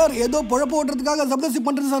சார் சார் ஏதோ பொழப்பு ஓட்டுறதுக்காக சப்தசி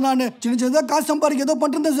பண்ணுறேன் சார் நான் சின்ன சின்னதாக காசு சம்பாதிக்க ஏதோ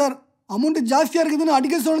பண்ணுறேன் சார் அமௌண்ட்டு ஜாஸ்தியாக இருக்குதுன்னு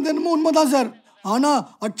அடிக்க சொன்னது என்னமோ உண்மைதான் சார் ஆனால்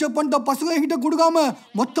அக்செப்ட் பண்ணிட்ட பசங்க என்கிட்ட கொடுக்காம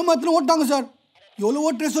மொத்தமாக எத்தனை ஓட்டாங்க சார்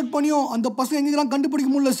எவ்வளவோ ட்ரெஸ் அவுட் பண்ணியும் அந்த பசங்க எங்கெல்லாம்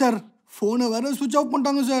கண்டுபிடிக்க முடியல சார் ஃபோனை வேற சுவிட்ச் ஆஃப்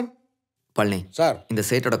பண்ணிட்டாங்க சார் பழனி சார் இந்த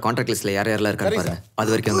சேட்டோட கான்ட்ராக்ட் லிஸ்ட்ல யார் யாரெல்லாம் இருக்காரு பாருங்க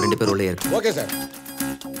அது வரைக்கும் அவங்க 2 பேர் உள்ளே இருக்கு ஓகே சார்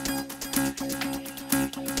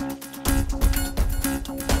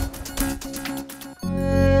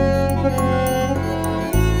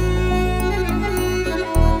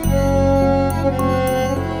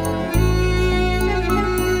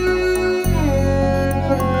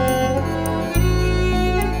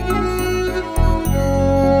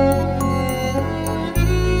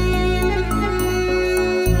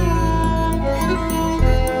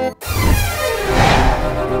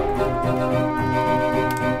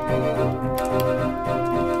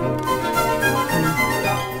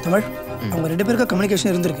அவங்க 2 பேருக்கு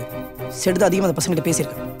கம்யூனிகேஷன் இருந்திருக்கு செடுத்து அதிகமாக அந்த பசங்கிட்ட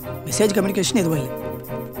பேசியிருக்கேன் மெசேஜ் கம்யூனிகேஷன் எதுவும் இல்லை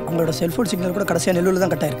அவங்களோட செல்ஃபோன் சிக்னல் கூட கடைசியாக நெல்லூரில்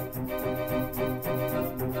தான் கட்டாயிருக்கு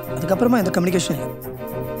அதுக்கப்புறமா எந்த கம்யூனிகேஷன் இல்லை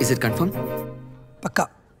இஸ் இட் கன்ஃபார்ம் பக்கா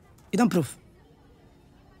இதான் ப்ரூஃப்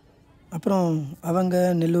அப்புறம் அவங்க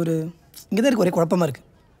நெல்லூர் இங்கே தான் இருக்கு ஒரே குழப்பமாக இருக்குது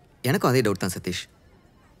எனக்கும் அதே டவுட் தான் சதீஷ்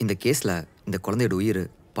இந்த கேஸில் இந்த குழந்தையோட உயிர்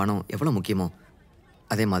பணம் எவ்வளோ முக்கியமோ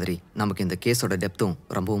அதே மாதிரி நமக்கு இந்த கேஸோட டெப்த்தும்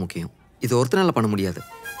ரொம்பவும் முக்கியம் இது ஒருத்தனால பண்ண முடியாது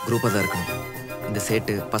குரூப்பாக தான் இருக்கணும் இந்த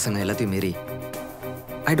சேட்டு பசங்க எல்லாத்தையும் மீறி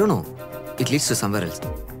I don't know it leads to somewhere else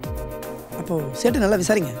அப்போது சேட்டு நல்லா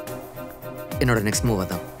விசாரிங்க என்னோட நெக்ஸ்ட் மூவ்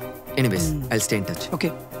அதான் anyways I stay in touch okay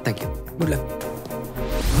thank you good luck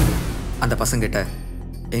அந்த பசங்கிட்ட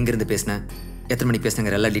எங்கேருந்து பேசினேன் எத்தனை மணிக்கு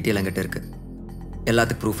பேசினங்கிற எல்லா டீட்டெயில் என்கிட்ட இருக்குது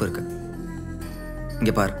எல்லாத்துக்கும் ப்ரூஃப் இருக்குது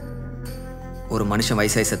இங்கே பார் ஒரு மனுஷன்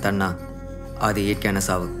வயசாகி செத்தான்னா அது இயற்கையான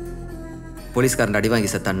சாவு போலீஸ்காரன் அடி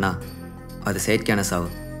வாங்கி செத்தான்னா அது செயற்கையான சாவு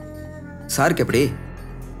சாருக்கு எப்படி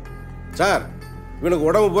சார் இவனுக்கு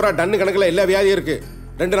உடம்பு பூரா டன்னு கணக்கில் எல்லா வியாதியும் இருக்கு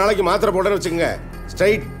 2 நாளைக்கு மாத்திரை போட்டேன்னு வச்சுக்கோங்க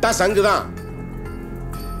ஸ்ட்ரைட்டாக சங்கு தான்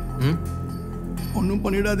ஒன்றும்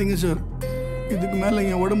பண்ணிடாதீங்க சார் இதுக்கு மேலே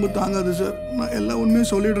என் உடம்பு தாங்காது சார் நான் எல்லா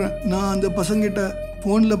உண்மையும் சொல்லிடுறேன் நான் அந்த பசங்கிட்ட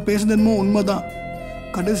ஃபோனில் பேசுனதுமோ உண்மைதான்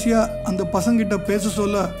கடைசியாக அந்த பசங்கிட்ட பேச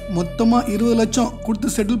சொல்ல மொத்தமாக 20 லட்சம்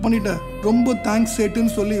கொடுத்து செட்டில் பண்ணிட்டேன் ரொம்ப தேங்க்ஸ்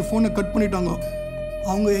சேட்டுன்னு சொல்லி ஃபோனை கட் பண்ணிட்டாங்க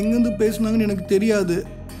அவங்க எங்கேருந்து பேசுனாங்கன்னு எனக்கு தெரியாது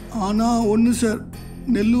ஆனால் ஒன்று சார்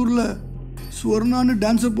நெல்லூரில் ஸ்வர்ணான்னு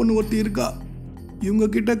டான்ஸர் பொண்ணு ஒருத்தி இருக்கா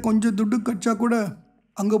இவங்கக்கிட்ட கொஞ்சம் துட்டு கச்சா கூட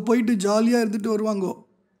அங்கே போயிட்டு ஜாலியாக இருந்துட்டு வருவாங்க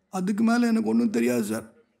அதுக்கு மேலே எனக்கு ஒன்றும் தெரியாது சார்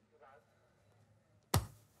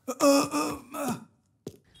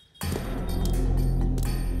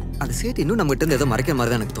அது சேட்டு இன்னும் நம்மகிட்ட இருந்து ஏதோ மறைக்கிற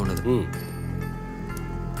மாதிரி தான் எனக்கு தோணுது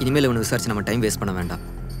இனிமேல் இவனை விசாரிச்சு நம்ம டைம் வேஸ்ட் பண்ண வேண்டாம்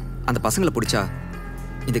அந்த பசங்களை பிடிச்சா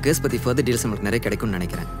இந்த கேஸ் பற்றி ஃபர்தர் டீல்ஸ் நமக்கு நிறைய கிடைக்கும்னு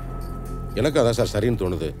நினைக்கிறேன் எனக்கு அதான் சார் சரின்னு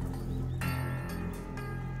தோணுது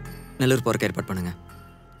நெல்லூர் போகிறக்கு ஏற்பாடு பண்ணுங்க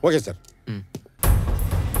ஓகே சார்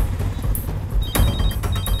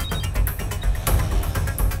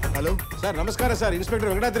హలో సార్ నమస్కారం సార్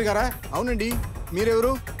ఇన్స్పెక్టర్ వెంకటాద్రి గారా అవునండి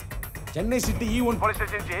మీరెవరు Chennai city E1 police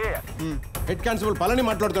station నుంచి హెడ్ కానిస్టేబుల్ పళని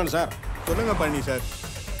మాట్లాడుతున్నాను సార్ சொல்லுங்க பழனி சார்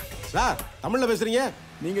சார் தமிழ்ல பேசுறீங்க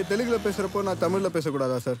நீங்க தெலுங்குல பேசுறப்போ நான் தமிழ்ல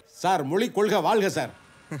பேசக்கூடாதா சார் சார் மொழி கொள்கை வாழ்க சார்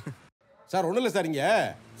சார் ஒண்ணும் இல்ல சார் இங்க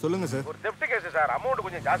சொல்லுங்க சார் ஒரு தெஃப்ட் கேஸ் சார் அமௌண்ட்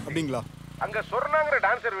கொஞ்சம் ஜாஸ்தி அப்படிங்களா அங்க சொர்ணாங்கற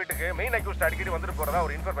டான்சர் வீட்டுக்கு மெயின் அக்யூஸ்ட் அடிக்கடி வந்துட்டு போறதா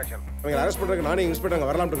ஒரு இன்ஃபர்மேஷன் அவங்க அரெஸ்ட் பண்றதுக்கு நானே இன்ஸ்பெக்டர் அங்க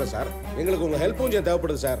வரலாம்னு இருக்கேன் சார் எங்களுக்கு உங்க ஹெல்ப் கொஞ்சம்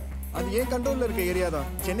தேவைப்படுது சார் அது ஏன் கண்ட்ரோல்ல இருக்க ஏரியா தான்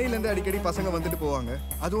சென்னையில இருந்து அடிக்கடி பசங்க வந்துட்டு போவாங்க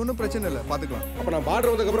அது ஒன்றும் பிரச்சனை இல்லை பாத்துக்கலாம் அப்ப நான்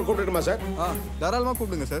பார்டர் வந்ததுக்கு அப்புறம் கூப்பிட்டுமா சார் தாராளமா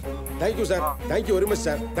கூப்பிடுங்க sir thank you sir thank you very much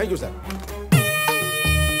sir thank you sir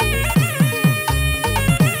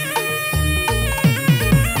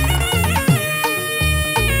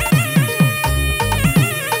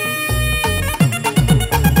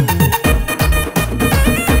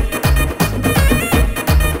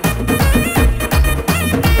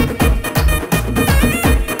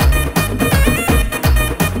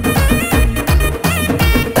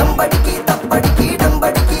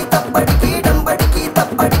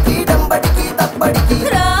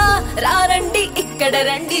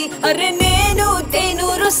రండి అరే నేను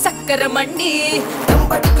తేనూరు సక్కర మండి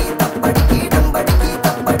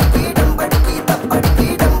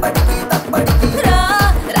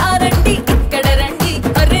రండి ఇక్కడ రండి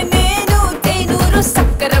అరే నేను తేనూరు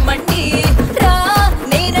సక్కర మండి రా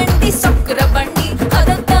నేనండి సక్కర బండి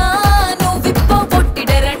అదంతా నువ్వు విప్ప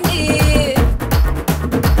కొట్టిడరండి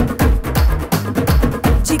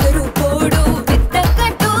చిగరు పోడు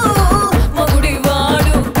విత్తకట్టు మగుడి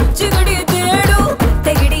వాడు చిగడి தேடு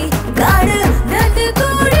தெகிடி காடு நந்து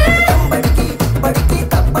கூடு படுக்கி படுக்கி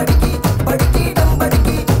தப்படி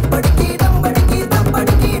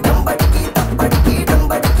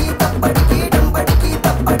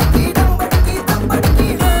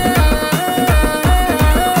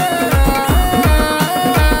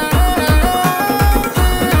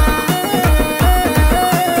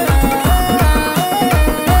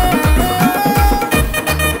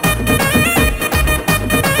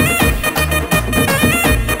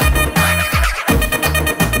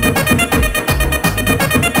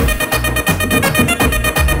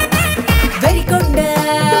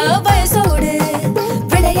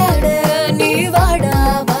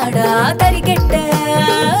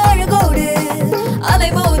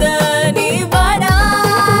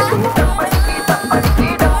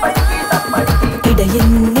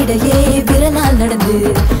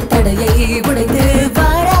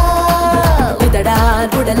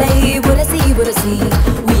பேசி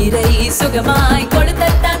உயிரை சுகமாய்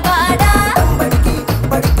கொடுத்தான் பாடா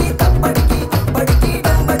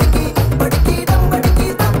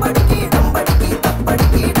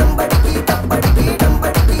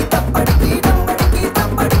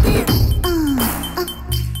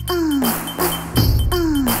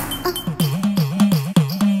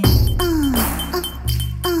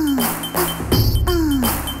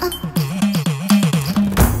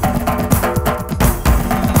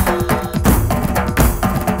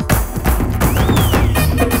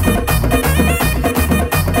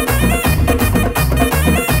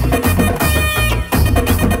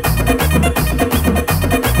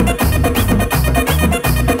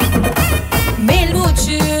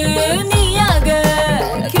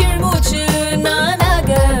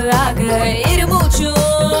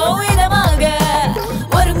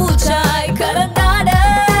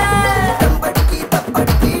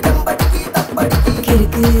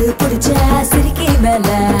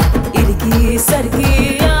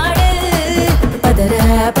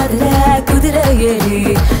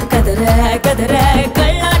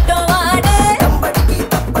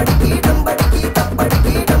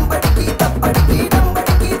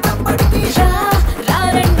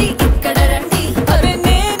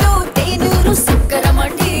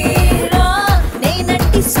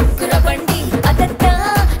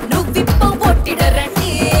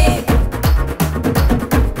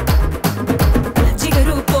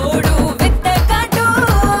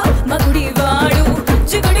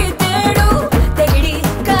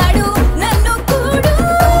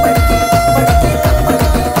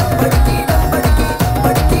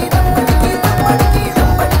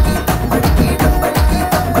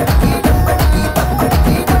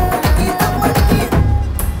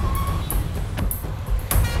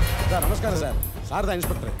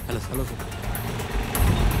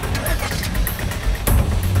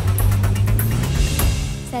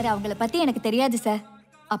அவங்கள பத்தி எனக்கு தெரியாது சார்.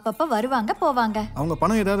 அப்பப்ப வருவாங்க போவாங்க. அவங்க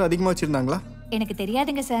பணம் ஏதாவது அதிகமா வச்சிருந்தாங்களா? எனக்கு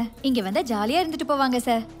தெரியாதுங்க சார். இங்க வந்தா ஜாலியா இருந்துட்டு போவாங்க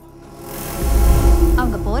சார்.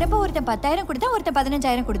 அவங்க போறப்ப ஒருத்தன் 10,000 கொடுத்தா, ஒருத்தன்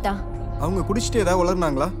 15,000 கொடுத்தா. அவங்க குடிச்சிட்டு ஏதாவது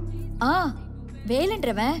உளர்னாங்களா?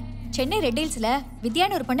 வேலுன்றவன் சென்னை ரெட் ஹில்ஸ்ல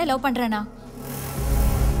வித்யான்னு ஒரு பொண்ணை லவ் பண்றானா.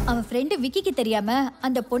 அவன் ஃப்ரெண்டு விக்கிக்கு தெரியாம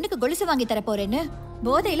அந்த பொண்ணுக்கு கொலுசு வாங்கி தர போறேன்னு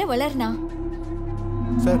போதையில வளர்னா.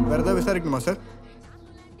 சார் வேற ஏதாவது விசாரிக்கணுமா சார்?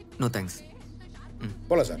 No thanks.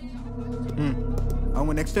 போலாம் சார்.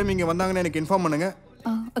 அவங்க நெக்ஸ்ட் டைம் இங்க வந்தாங்கன்னு எனக்கு இன்ஃபார்ம் பண்ணுங்க.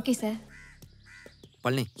 Okay sir.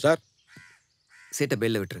 பழனி சார், சேட்டை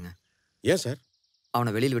பெயில்ல விட்டுருங்க. ஏன் சார்?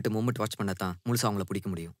 அவனை வெளியில் விட்டு மூமெண்ட் வாட்ச் பண்ணா தான் முழுசா அவங்கள பிடிக்க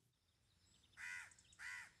முடியும்.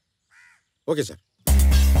 Okay sir.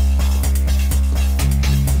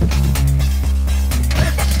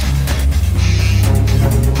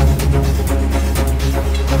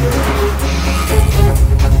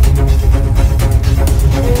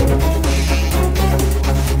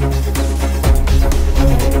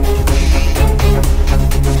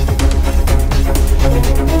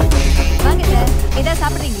 வாங்க சார். ஏதாவது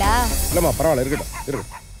சாப்பிடுறீங்களா? இல்லம்மா, பரவாயில்ல, இருக்கட்டும்.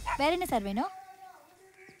 வேற என்ன சார் வேணும்?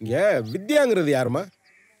 இங்க வித்யாங்கிறது யாருமா?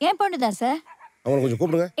 ஏன் பொண்ணுதான் சார். அவங்களை கொஞ்சம்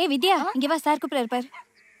கூப்பிடுங்க. வித்யா, இங்க வா, சார் கூப்பிடுறாரு பாரு.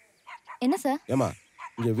 என்ன சார்? ஏமா,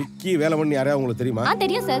 இங்க விக்கி வேலை பண்ணி யாரையா உங்களுக்கு தெரியுமா?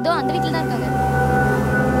 தெரியும் சார். தோ அந்த வீட்ல தான் இருக்காங்க.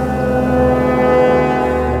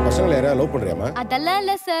 பசங்களை யாரையா லவ் பண்றியாமா? அதெல்லாம்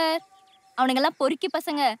இல்ல சார். அவனுங்க எல்லாம் பொறுக்கி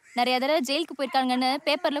பசங்க. நிறைய தடவை ஜெயிலுக்கு போயிருக்காங்கன்னு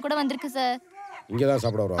பேப்பர்ல கூட வந்திருக்கு சார். இங்க தான்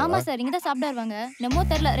சாப்பிட வருவாங்க. ஆமா சார், இங்க தான் சாப்பிட வருவாங்க. என்னமோ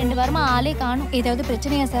தெரியல, 2 வாரமா ஆளே காணும். ஏதாவது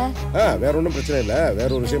பிரச்சனையா சார்? வேற ஒன்றும் பிரச்சனை இல்லை. வேற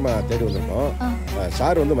ஒரு விஷயமா தேடி வந்திருக்கோம்.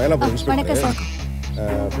 சார் வந்து மயிலாப்பூர் இன்ஸ்பெக்டர்.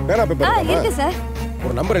 பேனா பேப்பர் இருக்கு சார்.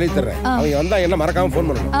 ஒரு நம்பர் எழுதி தர்றேன். அவங்க வந்தா என்ன மறக்காம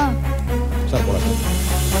ஃபோன் பண்ணணும். சார் போலாம் சார்.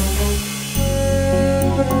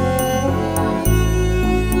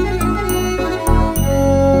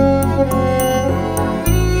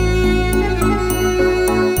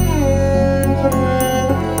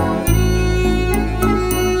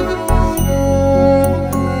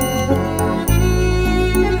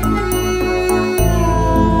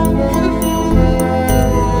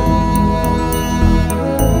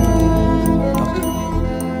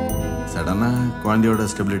 குழந்தையோட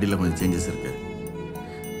ஸ்டெபிலிட்டியில் கொஞ்சம் சேஞ்சஸ் இருக்குது.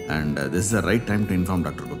 And this is the right time to inform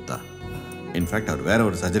doctor Gupta. In fact அவர் வேற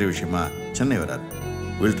ஒரு சர்ஜரி விஷயமா சென்னை வராரு.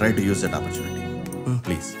 Will try to use that opportunity.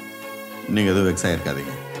 Please நீங்கள் எதுவும் வெக்ஸ்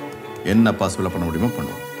ஆகிருக்காதீங்க. என்ன பாசிபிளாக பண்ண முடியுமோ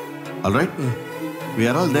பண்ணுவோம். All right, we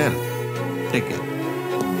are all there. Take care.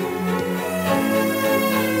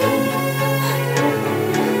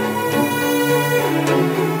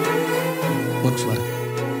 Works வர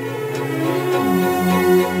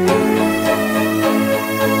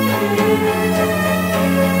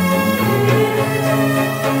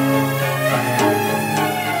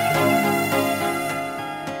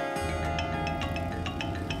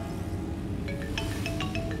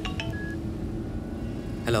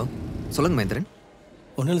சொல்லுங்க மகேந்திரன்.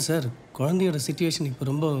 ஒன்றும் இல்லை சார், குழந்தையோட சிச்சுவேஷன் இப்போ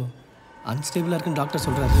ரொம்ப அன்ஸ்டேபிளாக இருக்குன்னு டாக்டர்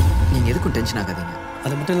சொல்கிறாரு. நீங்கள் எதுக்கும் டென்ஷன் ஆகாதீங்க.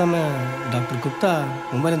 அது மட்டும் இல்லாமல் டாக்டர் குப்தா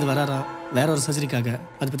மும்பைலேருந்து வராராம் வேற ஒரு சர்ஜரிக்காக.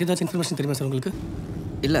 அதை பற்றி ஏதாச்சும் இன்ஃபர்மேஷன் தெரியுமா சார் உங்களுக்கு?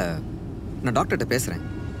 இல்லை, நான் டாக்டர்கிட்ட பேசுகிறேன்.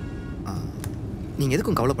 நீங்கள்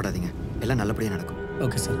எதுக்கும் கவலைப்படாதீங்க, எல்லாம் நல்லபடியாக நடக்கும்.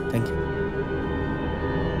 Okay sir, thank you.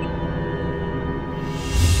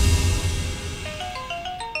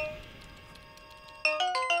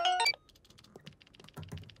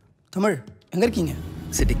 தமிழ் எங்கே இருக்கீங்க?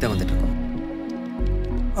 சிட்டிக்கு தான் வந்துட்டு இருக்கோம்.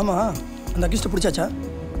 ஆமாம், அந்த அக்யூஸ்ட்டை பிடிச்சாச்சா?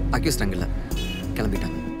 அக்யூஸ்ட் அங்கே இல்லை,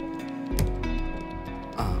 கிளம்பிட்டாங்க.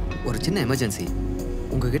 ஒரு சின்ன எமர்ஜென்சி.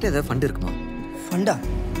 உங்ககிட்ட ஏதாவது ஃபண்ட் இருக்குமா? ஃபண்டா?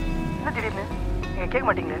 என்ன திடீர்னு நீங்கள் கேட்க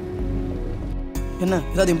மாட்டீங்களே. என்ன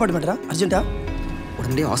ஏதாவது இம்பார்ட்டன்ட் மேட்டரா? அர்ஜென்ட்டா?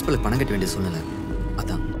 உடனே ஹாஸ்பிட்டலுக்கு பணம் கட்ட வேண்டிய சூழ்நிலை,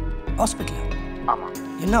 அதான். ஹாஸ்பிட்டலா? ஆமாம்.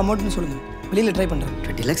 என்ன அமௌண்ட்னு சொல்லுங்கள், வெளியில் ட்ரை பண்ணுறேன்.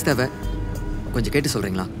 20 lakhs தேவை, கொஞ்சம் கேட்டு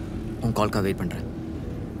சொல்கிறீங்களா? உங்கள் கால்க்காக வெயிட் பண்ணுறேன்.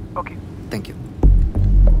 Okay, thank you.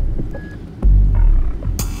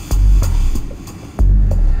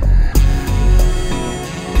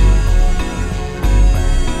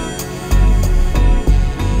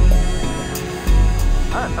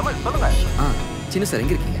 தமிழ் சொல்லுங்க. சின்ன சார்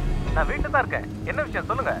எங்கே இருக்கீங்க? நான் வீட்டில் தான் இருக்கேன். என்ன விஷயம்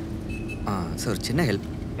சொல்லுங்க. சார் சின்ன ஹெல்ப்.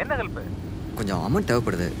 என்ன ஹெல்ப்? கொஞ்சம் அமௌண்ட்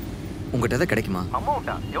தேவைப்படுது, உங்கள்கிட்ட எதாவது கிடைக்குமா?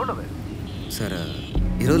 அமௌண்ட்டா? எவ்வளவு? சார்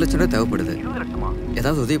 20 லட்சம் ரூபா தேவைப்படுது. 20 லட்சமா?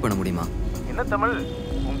 ஏதாவது உதவி பண்ண முடியுமா? என்ன தமிழ்,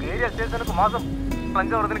 உங்க ஏரியா ஸ்டேஷனுக்கு மாதம்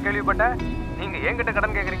லஞ்சம் வருதுன்னு கேள்விப்பட்டேன். நீங்க என்கிட்ட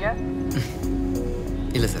கடன் கேட்குறீங்க?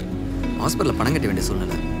 இல்லை சார், ஹாஸ்பிட்டலில் பணம் கட்ட வேண்டிய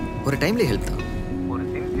சூழ்நிலை, ஒரு டைம்லி ஹெல்ப் தான். ஒரு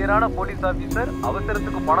சின்சியரான போலீஸ் ஆஃபீஸர்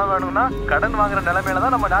அவசரத்துக்கு பணம் வேணும்னா கடன் வாங்குற நிலைமையில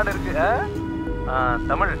தான் நம்ம நாடு இருக்கு.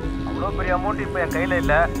 தமிழ், அவ்வளோ பெரிய அமௌண்ட் இப்போ என் கையில்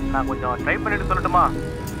இல்லை. நான் கொஞ்சம் ட்ரை பண்ணிட்டு சொல்லட்டுமா?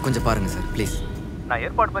 கொஞ்சம் பாருங்க சார் ப்ளீஸ். நான்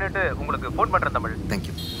ஏற்பாடு பண்ணிட்டு உங்களுக்கு ஃபோன் பண்ணுறேன் தமிழ்.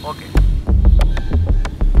 தேங்க்யூ. ஓகே.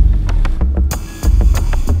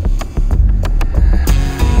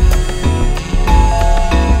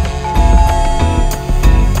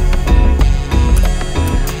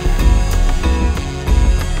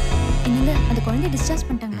 என்னங்க அந்த குழந்தைய டிஸ்சார்ஜ்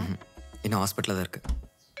பண்ணிட்டாங்களா? இன்னும் ஹாஸ்பிட்டலில் தான் இருக்கு.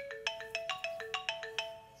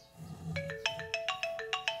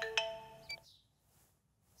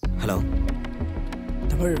 ஹலோ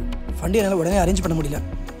தமிழ், ஃபண்டு என்னால் உடனே அரேஞ்ச் பண்ண முடியல,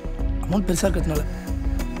 அமௌண்ட் பெருசாக இருக்கிறதுனால.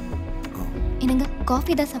 என்னங்க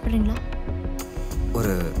காஃபி தான் சாப்பிட்றீங்களா?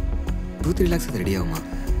 ஒரு 2-3 lakhs அது ரெடி ஆகுமா?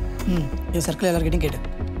 என் சர்க்கிள் எல்லாருக்கிட்டையும் கேட்டேன்.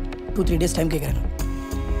 2-3 days டைம் கேட்குறாங்க.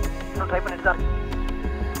 இன்னும் ட்ரை பண்ணிட்டு தான் இருக்கேன்.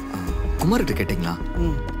 குமார்கிட்ட கேட்டிங்களா?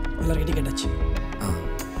 எல்லாருக்கிட்டையும் கேட்டாச்சு.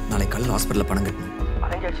 நாளைக்கு காலையில் ஹாஸ்பிட்டலில் பணம் கட்டணும்.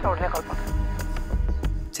 அரேஞ்ச் ஆயிடுச்சுன்னா உடனே கால் பண்ணுறேன்.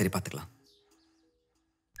 சரி, பார்த்துக்கலாம்.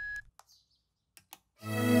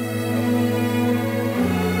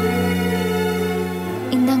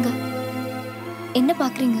 இந்தாங்க. என்ன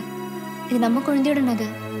பார்க்குறீங்க? இது நம்ம குழந்தையோட நகை.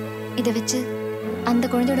 இதை வச்சு அந்த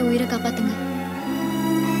குழந்தையோட உயிரை காப்பாத்துங்க.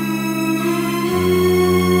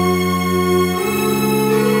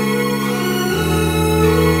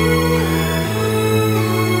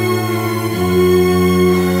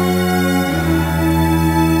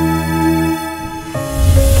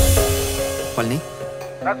 பழனி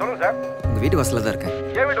சார் சொல்லுங்க சார். உங்கள் வீட்டு வாசலில் தான் இருக்கேன்.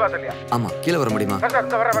 ஏன் வீட்டு வாசல்லையா? ஆமாம், கீழே வர முடியுமா? சார்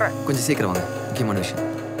இந்த வரேன். கொஞ்சம் சீக்கிரம் வாங்க, முக்கியமான விஷயம்.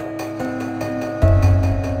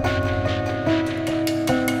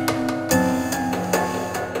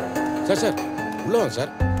 சார் சார் உள்ள வாங்க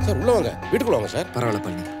சார். சார் உள்ள வாங்க, வீட்டுக்குள்ள வாங்க சார். பரவாயில்ல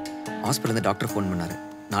பழனி, ஹாஸ்பிட்டலேருந்து டாக்டர் ஃபோன் பண்ணாரு,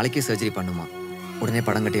 நாளைக்கே சர்ஜரி பண்ணுமா, உடனே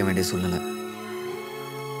படம் கட்டிய வேண்டிய சூழ்நிலை.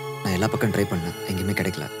 நான் எல்லா பக்கம் ட்ரை பண்ணேன், எங்கேயுமே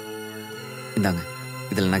கிடைக்கல. இந்தாங்க,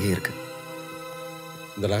 இதில் நகை இருக்கு.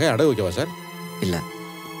 இந்த நகை அடகு வைக்கவா சார்? இல்லை,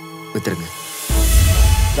 வித்துருங்க.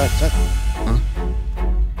 சார் சார்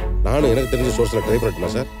நானும் எனக்கு தெரிஞ்ச சோர்ஸில் ட்ரை பண்ணட்டுமா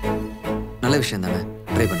சார்? நல்ல விஷயம் தானே,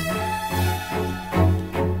 ட்ரை பண்ணுங்க.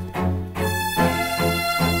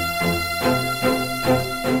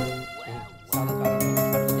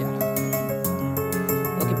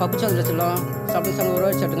 ஓகே, பப்பு சாதம் வச்சிடலாம். சாப்பிடுங்க, ஒரு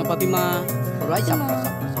ரூபாய் சாப்பிடுங்க. பப்பிமா ஒரு ரூபாய் சாப்பிட்றோம்.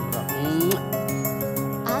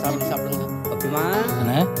 சாப்பிடுங்க பப்பிமா.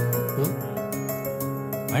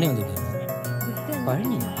 பழனி வந்து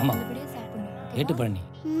பழனி? ஆமாம், கேட்டு பழனி.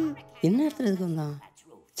 என்ன இடத்துல எதுக்கு வந்தான்?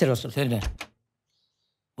 சரி வர சரிண்ணே,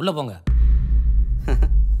 உள்ளே போங்க.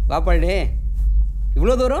 வா பழனி,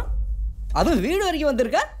 இவ்வளோ தூரம், அதுவும் வீடு வரைக்கும்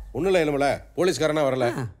வந்திருக்கா? ஒன்றும் இல்லை, இல்லைமல போலீஸ்காரனா வரல,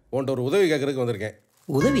 உன்ட்ட ஒரு உதவி கேட்கறதுக்கு வந்திருக்கேன்.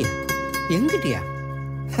 உதவியா? எங்கிட்டியா?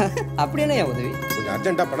 அப்படியே உதவி? கொஞ்சம்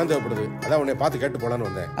அர்ஜென்ட்டாக பணம் தேவைப்படுது, அதான் உன்னை பார்த்து கேட்டு போகலான்னு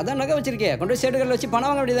வந்தேன். அதான் நகை வச்சிருக்கேன், கொண்டு போய் சேட்டுகளில் வச்சு பணம்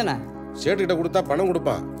வாங்க வேண்டியதானே? சேட்டுக்கிட்ட கொடுத்தா பணம்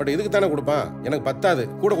கொடுப்பான், பட் இதுக்கு தானே கொடுப்பான். எனக்கு பத்தாது,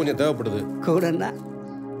 கூட கொஞ்சம் தேவைப்படுது. கூடன்னா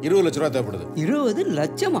 20 லட்ச ரூபா தேவைப்படுது. 20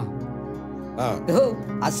 லட்சமா? ஓ,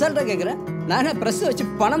 அசால்ட்டா கேட்குறேன். நானே ப்ரெஸ் வச்சு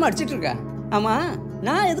பணமாக அடிச்சிட்டு இருக்கேன். ஆமாம்,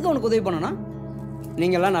 நான் எதுக்கு உனக்கு உதவி பண்ணணும்?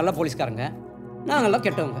 நீங்கள்லாம் நல்ல போலீஸ்காரங்க, நாங்கெல்லாம்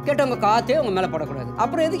கெட்டவங்க காத்தே உங்க மேலே படக்கூடாது.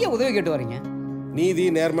 அப்புறம் எதுக்கே உதவி கேட்டு வரீங்க? நீதி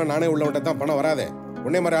நேர்மை நானே உள்ளவன்ட்ட தான் பணம் வராதே,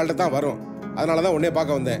 உன்னே மாதிரி ஆள்கிட்ட தான் வரும். அதனால தான் உன்னே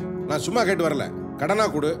பார்க்க வந்தேன். நான் சும்மா கேட்டு வரல. கடனா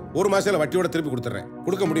கொடு, 1 மாசத்துல வட்டியோட திருப்பி கொடுத்துட்றேன்.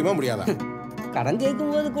 கொடுக்க முடியுமா முடியாதா? கடன்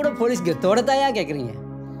கேட்கும்போது கூட போலீஸ் கெத்தோட தாயா கேட்குறீங்க.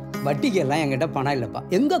 வட்டிக்கு எல்லாம் என்கிட்ட பணம் இல்லைப்பா.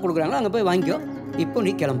 எங்கே கொடுக்குறாங்களோ அங்கே போய் வாங்கிக்கோ. இப்போ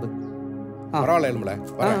நீ கிளம்பு. பரவாயில்ல எழுமல.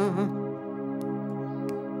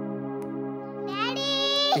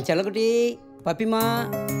 செல்லக்குட்டி, பப்பிமா,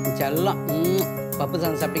 செல்லம். பப்பு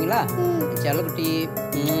தான் சாப்பிட்டீங்களா? செல்லக்குட்டி,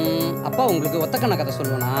 அப்பா உங்களுக்கு ஒத்தக்கண்ண கதை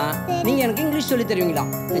சொல்லுவேனா? நீங்கள் எனக்கு இங்கிலீஷ் சொல்லி தருவீங்களா?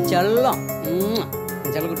 செல்லம்.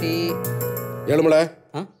 செல்லக்குட்டி. எழுமல,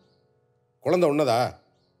 குழந்தை ஒன்னதா?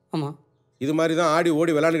 ஆமாம். இது மாதிரி தான் ஆடி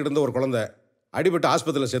ஓடி விளையாண்டுக்கிட்டு இருந்த ஒரு குழந்தை அடிபட்டு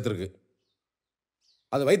ஆஸ்பத்திரியில் சேர்த்துருக்கு.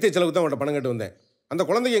 அது வைத்திய செலவுக்கு தான் அவன்கிட்ட பணம் கேட்டு வந்தேன். அந்த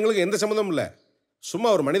குழந்தைக்கு எங்களுக்கு எந்த சம்மந்தமும் இல்லை, சும்மா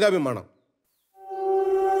ஒரு மனிதாபிமானம்.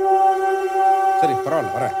 சரி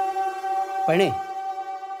பரவாயில்ல, வரேன். பழனி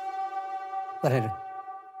வராரு.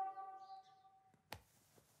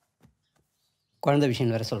 குழந்தை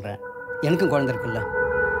விஷயம் வேறு சொல்கிறேன். எனக்கும் குழந்தை இருக்குல்ல,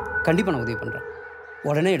 கண்டிப்பாக நான் உதவி பண்ணுறேன்.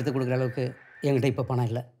 உடனே எடுத்து கொடுக்குற அளவுக்கு என்கிட்ட இப்போ பணம்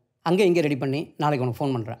இல்லை. அங்கே இங்கே ரெடி பண்ணி நாளைக்கு உனக்கு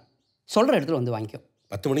ஃபோன் பண்ணுறேன். சொல்கிற இடத்துல வந்து வாங்கிக்கோ.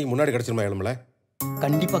 10 மணிக்கு முன்னாடி கிடச்சிருமா எழுமல?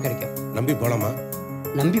 கண்டிப்பாக கிடைக்கும். நம்பி போகலாமா?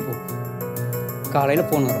 நம்பி போ. காலையில்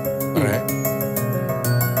ஃபோன் வரும். வரேன்.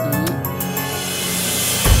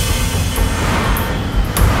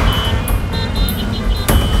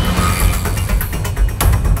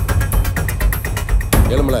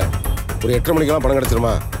 எழுமல, ஒரு 8:30 மணிக்கெல்லாம் பணம்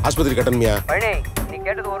கிடச்சிருமா? ஆஸ்பத்திரி கட்டணுமியா? பழனி, நீ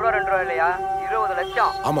கேட்டது 1 ரூபா 2 ரூபா இல்லையா? 20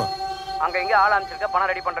 லட்சம். ஆமா. அங்க எங்க ஆள் அமைச்சிருக்க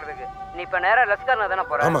பணம் ரெடி பண்றதுக்கு. நீ இப்ப நேரா லஸ்கர்ல தானே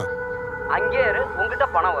போற? ஆமா. அங்கே இரு, உங்ககிட்ட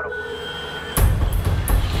பணம் வரும்.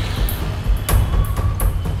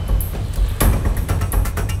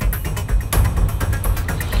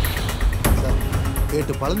 சார்,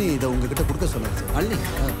 கேட்டு பழனி இதை உங்ககிட்ட கொடுக்க சொன்னாங்க sir. Palani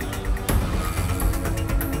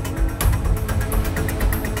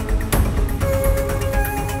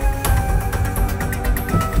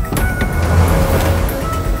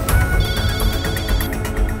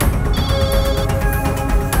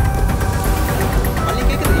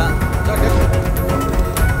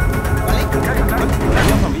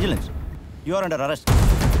You are under arrest.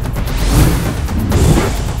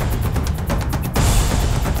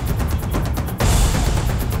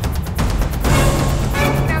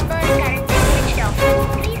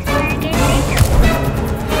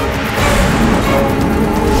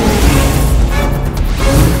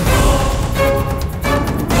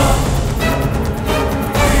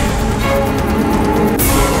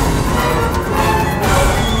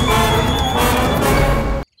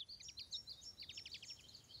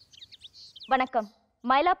 வணக்கம்.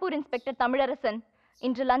 மயிலாப்பூர் இன்ஸ்பெக்டர் தமிழரசன்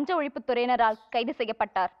இன்று லஞ்ச ஒழிப்புத்துறையினரால் கைது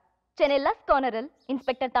செய்யப்பட்டார். சென்னை லஸ் கார்னரில்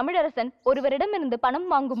இன்ஸ்பெக்டர் தமிழரசன் ஒருவரிடமிருந்து பணம்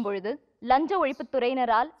வாங்கும் பொழுது லஞ்ச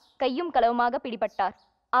ஒழிப்புத்துறையினரால் கையும் களவுமாக பிடிபட்டார்.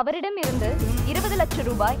 அவரிடம் இருந்து 20 லட்சம்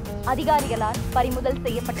ரூபாய் அதிகாரிகளால் பறிமுதல்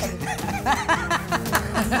செய்யப்பட்டது.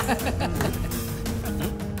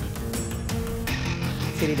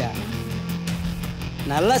 சரிடா,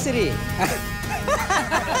 நல்லா சரி.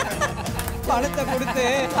 பணத்தை கொடுத்து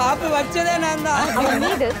காப்பு வச்சதே நான் தான். அவர்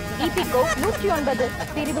மீது இபிகோ 109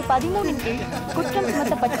 பிரிவு 13 கீழ் குற்றம்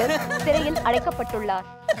சுமத்தப்பட்டு சிறையில் அடைக்கப்பட்டுள்ளார்.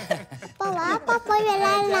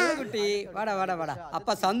 குட்டி, வாடா வாடா வாடா.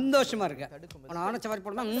 அப்பா சந்தோஷமா இருக்க. உன ஆன சவாரி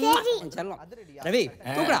போடலாம். செல்லம் ரவி,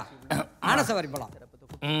 தூக்குடா. ஆன சவாரி போலாம்.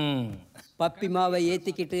 பப்பி மாவை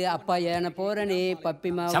ஏத்திக்கிட்டு அப்பா ஏன போறனே.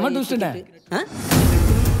 பப்பி மாவை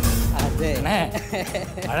அது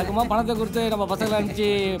வழக்கமா பணத்தை கொடுத்து நம்ம பசங்களை அனுப்பிச்சு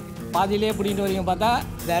பாதியிலே பிடிக்கிட்டு வரீங்க. பார்த்தா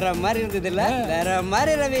வேற மாதிரி இருந்தது இல்ல? வேற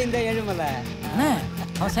மாதிரி ரவி இந்த எழுமலை.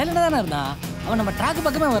 அவன் சைலண்டா தானே இருந்தான். அவன் நம்ம ட்ராக்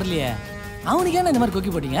பக்கமே வரலையே. அவனுக்கு ஏன்னா இந்த மாதிரி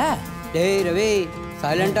கொக்கி போட்டீங்க? டேய் ரவி,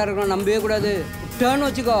 சைலண்டா இருக்கணும், நம்பவே கூடாது. விட்டான்னு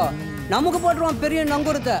வச்சுக்கோ, நமக்கு போட்டுருவான் பெரிய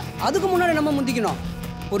நங்கூரத்தை. அதுக்கு முன்னாடி நம்ம முந்திக்கணும்,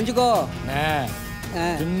 புரிஞ்சுக்கோ.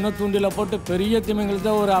 சின்ன தூண்டில போட்டு பெரிய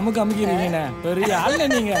திமிங்கலத்தை ஒரு அமுக்கு அமுக்கிறீங்க. பெரிய ஆள்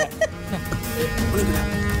நீங்க.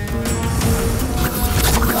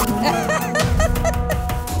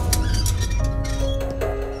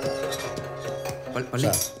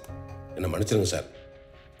 என்ன மன்னிச்சிருங்க சார்.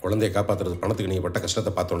 குழந்தையை காப்பாற்றுறது பணத்துக்கு நீங்கள் பட்ட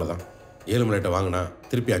கஷ்டத்தை பார்த்தோன்னு தான் ஏழுமலைகிட்ட வாங்கினா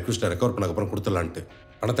திருப்பி அக்யூஸ்டை ரெக்கவர் பண்ணக்கப்புறம் கொடுத்துடலான்ட்டு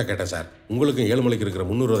பணத்தை கேட்டேன் சார். உங்களுக்கும் ஏழுமலைக்கு இருக்கிற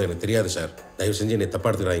முன்னுரிமை எனக்கு தெரியாது சார். தயவு செஞ்சு என்னை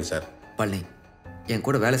தப்பாக எடுத்துக்கிறாங்க சார். பழனி, என்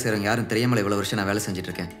கூட வேலை செய்கிறவங்க யாரும் தெரியாமல் இவ்வளோ வருஷம் நான் வேலை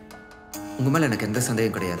செஞ்சுட்ருக்கேன். உங்கள் மேலே எனக்கு எந்த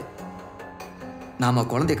சந்தேகம் கிடையாது. நாம்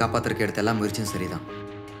குழந்தையை காப்பாற்றுறதுக்கு எடுத்த எல்லா முயற்சியும் சரிதான்.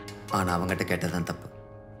 ஆனால் அவங்ககிட்ட கேட்டது தான் தப்பு.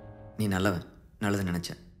 நீ நல்லவன், நல்லது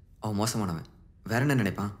நினச்சேன். அவன் மோசமானவன், வேற என்ன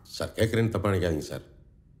நினைப்பான்? சார் கேட்குறேன்னு தப்பாக நினைக்காதீங்க சார்.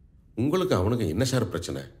 உங்களுக்கு அவனுக்கு என்ன சார்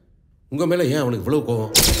பிரச்சனை? உங்கள் மேலே ஏன் அவனுக்கு இவ்வளோ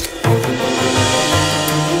கோவம்?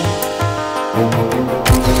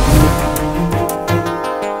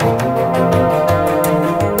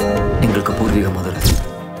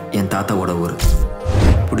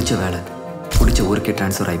 பிடிச்ச வேலை பிடிச்ச ஊருக்கே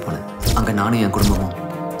ட்ரான்ஸ்ஃபர் ஆகி போனேன். அங்கே நானும் என் குடும்பமும்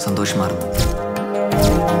சந்தோஷமாக இருந்தோம்.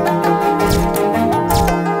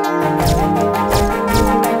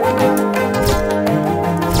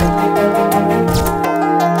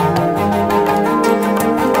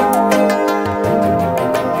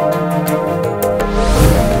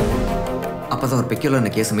 அப்போ தான் ஒரு பெக்யூலர்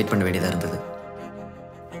அந்த கேஸை மீட் பண்ண வேண்டியதாக இருந்தது.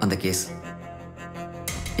 அந்த கேஸ்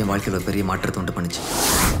என் வாழ்க்கையில் ஒரு பெரிய மாற்றத்தை உண்டு பண்ணுச்சு.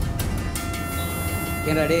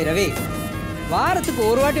 ஏன்டா டேய் ரவி, வாரத்துக்கு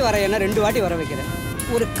ஒரு வாட்டி வர என்ன 2 வாட்டி வர வைக்கிறேன்.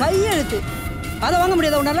 ஒரு கையெழுத்து அதை வாங்க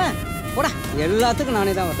முடியாதா உன்னால? போடா, எல்லாத்துக்கும்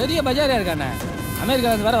நானே தான். பெரிய பஜாரியா இருக்கானே,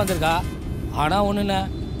 அமெரிக்காவிலேருந்து வேற வந்திருக்கா. ஆனால் ஒன்றுண்ணே,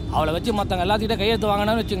 அவளை வச்சு மற்றவங்க எல்லாத்துக்கிட்ட கையெழுத்து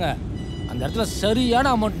வாங்கினான்னு வச்சுங்க, அந்த இடத்துல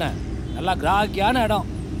சரியான அமௌண்ட்ண்ணே, நல்லா கிராக்கியான இடம்.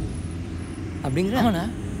 அப்படிங்கிற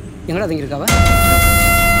எங்கடா தங்கியிருக்காவ?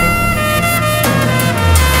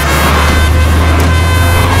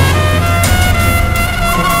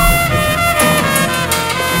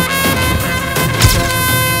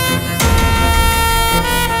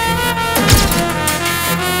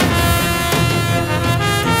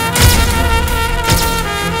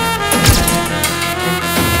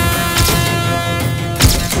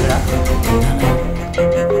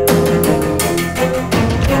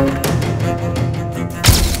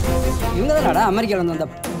 அமெரிக்காவில் வந்த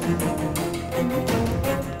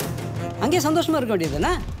அங்கேயே சந்தோஷமா இருக்க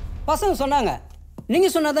வேண்டியதுதானே? பசங்க சொன்னாங்க, நீங்க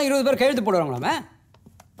சொன்னாதான் 20 பேர் கையெழுத்து போடுவாங்களாமே.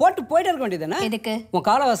 போயிட்டே இருக்க வேண்டியதுதானே? எதுக்கு? உன்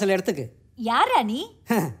காலவாசல் இடத்துக்கு. யாரா நீ?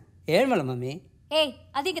 ஏழ்மலை மம்மி. ஏய்,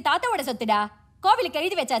 அது எங்க தாத்தாவோட சொத்துடா. கோவிலுக்கு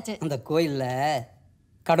எழுதி வச்சாச்சு. அந்த கோயில்ல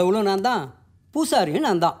கடவுளும் நான் தான், பூசாரியும்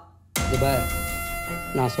நான் தான்.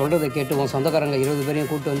 நான் சொல்றதை கேட்டு உன் சொந்தக்காரங்க 20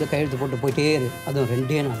 பேரையும் கூப்பிட்டு வந்து கையெழுத்து போட்டு போயிட்டே இரு. அதுவும்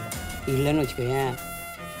 2 நாள் இல்லைன்னு வச்சுக்கோயேன்,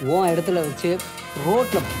 உன் இடத்துல வச்சு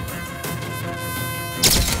ரோட்டில்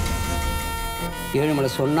ஏழுமலை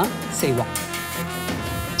சொன்னா செய்வான்.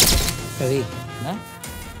 ரவி,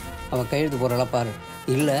 அவன் கையெழுத்து போறல பாரு.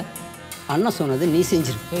 இல்லை அண்ணன் சொன்னது நீ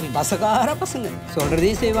செஞ்சிரு. பசக்கார பசங்க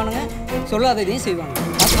சொல்றதையும் செய்வானுங்க, சொல்லாததையும் செய்வானுங்க.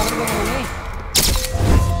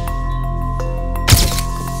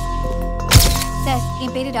 சார்,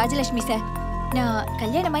 என் பேரு ராஜலட்சுமி சார். நான்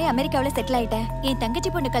கல்யாணமாயி அமெரிக்காவில் செட்டில் ஆயிட்டேன். என் தங்கச்சி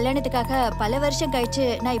பொண்ணு கல்யாணத்துக்காக பல வருஷம் கழிச்சு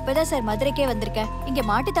நான் இப்பதான் சார் மதுரைக்கே வந்திருக்கேன். இங்க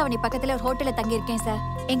மாட்டுத்தாவணி பக்கத்துல ஒரு ஹோட்டல்ல தங்கியிருக்கேன் சார்.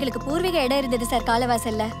 எங்களுக்கு பூர்வீக இடம் இருந்தது சார்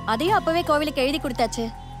காலவாசல்ல. அதையும் அப்பவே கோவிலுக்கு எழுதி கொடுத்தாச்சு.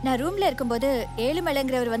 நான் ரூம்ல இருக்கும்போது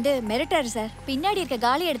ஏழுமலைங்கிறவர் வந்து மிரட்டாரு சார். பின்னாடி இருக்க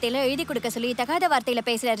காலி இடத்தையில எழுதி கொடுக்க சொல்லி தகாத வார்த்தையில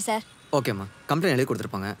பேசுறாரு சார். ஓகேம்மா, கம்ப்ளைண்ட் எழுதி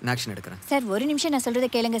கொடுத்துருப்பாங்க, நான் ஆக்ஷன் எடுக்கிறேன். சார், ஒரு நிமிஷம் நான்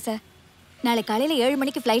சொல்றதை கேளுங்க சார். நாளை காலையில 7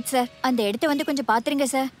 மணிக்கு ஃப்ளைட் சார். அந்த இடத்த வந்து கொஞ்சம் பாத்துருங்க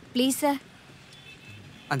சார், ப்ளீஸ் சார்.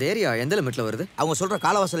 அந்த ஏரியா எந்த லிமிட்ல வருது? அவங்க சொல்ற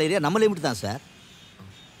காலவாசல் ஏரியா நம்ம லிமிட் தான் சார்.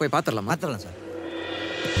 போய் பார்த்துடலாம். சார்.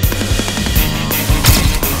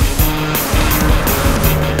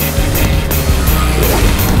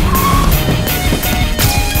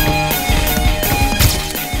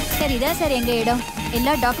 சார், இதான் சார் எங்க இடம்.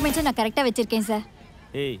 எல்லா டாக்குமெண்ட்ஸும் நான் கரெக்டா வச்சிருக்கேன் சார்.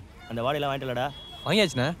 ஏய், அந்த வாடையெல்லாம் வாங்கிட்டலடா?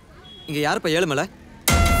 வாங்கியாச்சுண்ணே. இங்க யாருப்பா ஏழுமலை?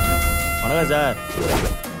 வணக்கம் சார்.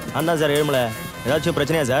 நான் தான் சார் ஏழுமலை. ஏதாச்சும்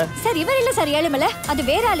பிரச்சனையா சார்? சார், இவர் இல்ல சார் ஏழுமலை, அது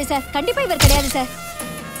வேற ஆளு சார். கண்டிப்பா இவர் கிடையாது சார்.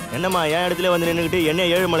 என்னம்மா என் இடத்துல வந்து நின்றுக்கிட்டு என்ன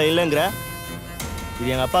ஏழுமலை இல்லைங்கிற? இது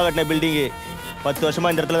எங்கள் அப்பா கட்டின பில்டிங்கு. 10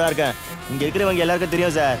 வருஷமா இந்த இடத்துல தான் இருக்கேன். இங்கே இருக்கிறவங்க எல்லாருக்கும்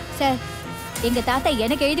தெரியும் சார். சார், எங்க தாத்தா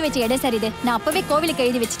எனக்கு எழுதி வச்ச இடம் சார் இது. நான் அப்பவே கோவிலுக்கு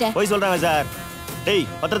எழுதி வச்சிட்டேன். போய் சொல்றாங்க சார். டேய்,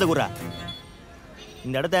 பத்திரத்தை கூறா.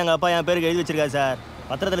 இந்த இடத்த எங்கள் அப்பா என் பேருக்கு எழுதி வச்சிருக்காரு சார்.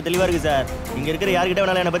 பத்திரத்தில் தெளிவாக இருக்குது சார். இங்கே இருக்கிற யார்கிட்ட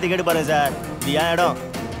வேணாலும் என்னை பற்றி கேட்டு பாருங்க சார். இது என் இடம்.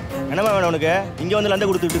 என்னம்மா வேணும் உனக்கு? இங்கே வந்து லந்த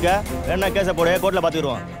கொடுத்துட்டு இருக்க? வேணா கேஸை போட, கோர்ட்டில்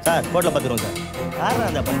பார்த்துக்குருவோம் சார். கோர்ட்டில் பார்த்துருவோம் சார். யாரும்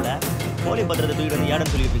அந்த பொம்பளை போலி பத்திரத்தை தூக்கிட்டு வந்து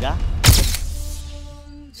ஏடன்னு சொல்லிட்டு இருக்கா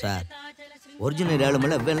சார்? ஒரிஜினல்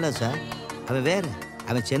ஏழுமலை வெள்ளம் சார். அவன் வேற.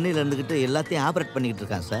 அவன் சென்னையில் இருந்துக்கிட்டு எல்லாத்தையும் ஆப்ரேட் பண்ணிக்கிட்டு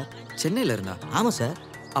இருக்கான் சார். சென்னையில் இருந்தா? ஆமாம் சார்.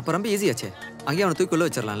 அப்போ ரொம்ப ஈஸியாச்சே. அங்கேயே அவனை தூக்கி உள்ள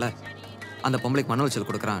வச்சிடலாம்ல. அந்த பொம்பளைக்கு மன உளைச்சல்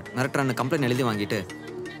கொடுக்குறான், மிரட்டுறான்னு கம்ப்ளைண்ட் எழுதி வாங்கிட்டு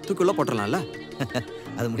தூக்கி உள்ள போட்டுடலாம்ல.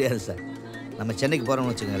 அது முடியாது சார். நம்ம சென்னைக்கு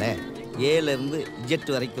போகிறோம்னு வச்சுக்கோங்களேன், ஏலேருந்து ஜெட்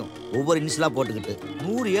வரைக்கும் ஒவ்வொரு இன்ஸ்லாக போட்டுக்கிட்டு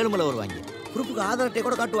 100 ஏழுமலை வருவாங்க. குரூப்புக்கு ஆதார் அட்டையை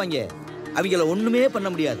கூட காட்டுவாங்க. அவங்கள ஒன்றுமே பண்ண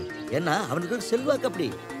முடியாது. ஏன்னா அவனுக்கு செல்வாக்கு அப்படி.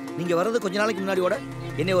 நீங்கள் வர்றது கொஞ்ச நாளைக்கு முன்னாடியோட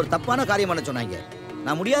என்னை ஒரு தப்பான காரியம் பண்ண சொன்னாங்க.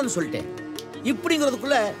 நான் முடியாதுன்னு சொல்லிட்டேன்.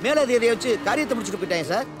 இப்படிங்கிறதுக்குள்ள மேலதிகாரியை வச்சு காரியத்தை முடிச்சுட்டு போயிட்டாங்க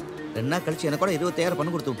சார். 2 நாள் கழிச்சு எனக்கு கூட 25,000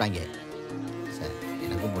 பண்ணி கொடுத்து விட்டாங்க சார்.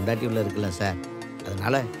 எனக்கும் பொண்டாட்டி உள்ள இருக்குல்ல சார்,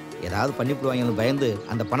 அதனால ஏதாவது பண்ணிவிடுவாங்கன்னு பயந்து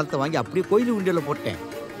அந்த பணத்தை வாங்கி அப்படியே கோயில் உண்டியில் போட்டேன்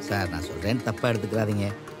சார். நான் சொல்கிறேன்னு தப்பாக எடுத்துக்கிறாதீங்க.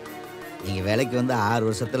 நீங்கள் வேலைக்கு வந்து 6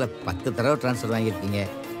 வருஷத்தில் 10 தடவை ட்ரான்ஸ்ஃபர் வாங்கியிருக்கீங்க.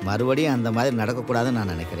 மறுபடியும் அந்த மாதிரி நடக்கக்கூடாதுன்னு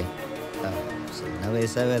நான் நினைக்கிறேன். சின்ன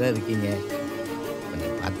வயசாக வேற இருக்கீங்க,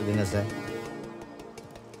 கொஞ்சம் பார்த்துக்குங்க சார்.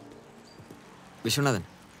 விஸ்வநாதன்,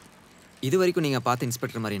 இது வரைக்கும் நீங்கள் பார்த்த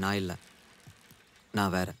இன்ஸ்பெக்டர் மாதிரி நான் இல்லை.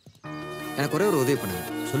 நான் வேற. எனக்கு ஒரே ஒரு உதவி பண்ணுங்க.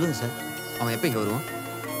 சொல்லுங்கள் சார். அவன் எப்போ இங்கே வருவான்?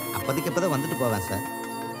 அப்போதைக்கு எப்போ தான் வந்துட்டு போவேன் சார்.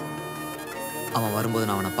 அவன் வரும்போது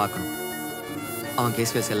நான் அவனை பார்க்கணும். அவன்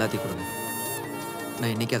கேஸ் ஃபேஸ் எல்லாத்தையும் கொடுங்க.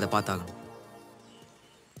 நான் இன்னைக்கு அதை பார்த்தாகணும்.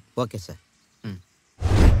 Okay sir.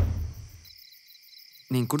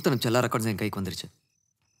 நீங்கள் கொடுத்து அனுப்பிச்ச எல்லா ரெக்கார்ட்ஸும் என் கைக்கு வந்துருச்சு.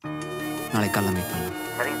 நாளைக்கு காலைல மீட் பண்ணலாம்.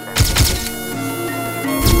 சரிங்க சார்.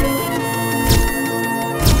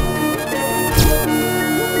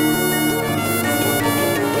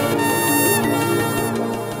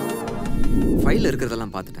 ஃபைலில்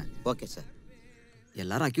இருக்கிறதெல்லாம் பார்த்துட்டேன். Okay sir.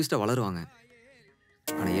 எல்லாரும் அக்யூஸ்டாக வளருவாங்க.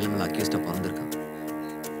 ஆனால் ஏழுமலை அக்யூஸ்டாக பிறந்திருக்கான்.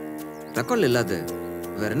 ரெக்கார்டில் இல்லாத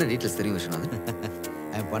வேற என்ன டீட்டெயில்ஸ் தெரியும் விஸ்வநாதன்?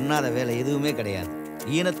 அவன் பண்ணாத வேலை எதுவுமே கிடையாது.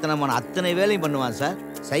 ஈனத்தனமான அத்தனை வேலையும் பண்ணுவான் சார்.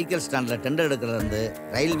 சைக்கிள் ஸ்டாண்டில் டெண்டர் எடுக்கிறதுலேருந்து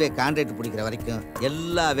ரயில்வே கான்ட்ராக்ட் பிடிக்கிற வரைக்கும்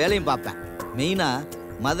எல்லா வேலையும் பார்ப்பேன். மெயினாக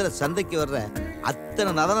மதுரை சந்தைக்கு வர்ற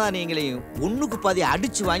அத்தனை நவதானியங்களையும் ஒன்றுக்கு பாதி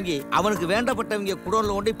அடித்து வாங்கி அவனுக்கு வேண்டப்பட்டவங்க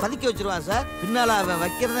குடோனில் கொண்டு பதுக்கி வச்சிருவான் சார். பின்னால் அவன்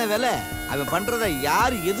வைக்கிறதே வேலை. அவன் பண்ணுறத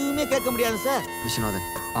யாரும் எதுவுமே கேட்க முடியாது சார். விஸ்வநாதன்,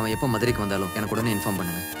 அவன் எப்போ மதுரைக்கு வந்தாலும் எனக்கு உடனே இன்ஃபார்ம்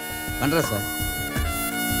பண்ணுங்க. பண்ணுறேன் சார்.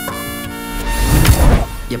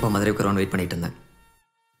 எப்போ மதுரைக்கு வரவன் வெயிட் பண்ணிட்டு இருந்தேன்.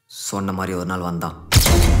 சொன்ன மாதிரி ஒரு நாள் வந்தான்.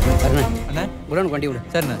 அண்ணா குடோனுக்கு வண்டி விடு.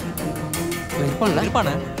 சரிண்ணா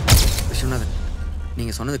இருப்பாண்ணா. விஸ்வநாதன்,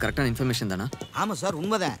 நீங்கள் சொன்னது கரெக்டான இன்ஃபர்மேஷன் தானே? ஆமாம் சார்,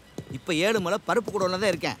 உண்மைதான். இப்போ ஏழுமலை பருப்பு குடோனில்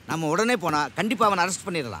தான் இருக்கேன். நம்ம உடனே போனால் கண்டிப்பாக அவனை அரெஸ்ட்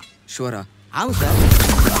பண்ணிடலாம். ஷுவரா? ஆமாம் சார்.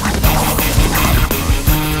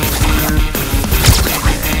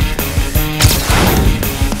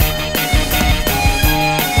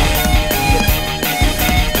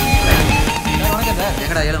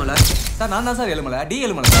 எங்கடா ஏழுமலை? சார் நான் தான் sir Ezhumalai, D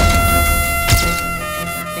Ezhumalai sir.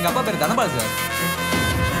 எங்கள் அப்பா பேர் தனபால் சார்.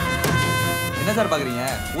 என்ன சார் பார்க்குறீங்க?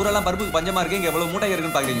 ஊரெல்லாம் பருப்புக்கு பஞ்சமாக இருக்கு, இங்கே எவ்வளோ மூட்டை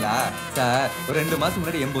இருக்குன்னு பார்க்குறீங்களா? சார் ஒரு 2 மாதத்துக்கு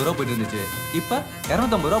முன்னாடி 80 ரூபா போயிட்டு இருந்துச்சு. இப்போ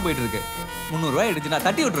 250 ரூபா போயிட்டு இருக்கு. 300 ரூபாய் எடுத்து நான்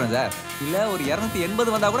தட்டி விட்டுருவேன் சார். இல்லை ஒரு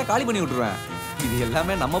 280 வந்தால் கூட காலி பண்ணி விட்டுருவேன். இது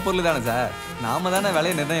எல்லாமே நம்ம பொருள் தானே சார். நாம தானே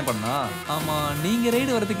விலையை நிர்ணயம் பண்ணோம். ஆமாம், நீங்கள்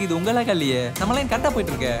ரைடு வரதுக்கு இது உங்களாக இல்லையே. நம்மளாம் கரெக்டாக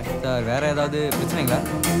போயிட்டு இருக்கேன் சார். வேற ஏதாவது பிரச்சனைங்களா?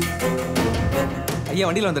 ஐயா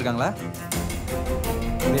வண்டியில் வந்திருக்காங்களா?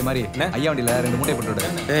 இதே மாதிரி ஐயா வண்டியில் 2 மூட்டை போட்டு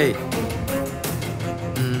விடு. டேய்,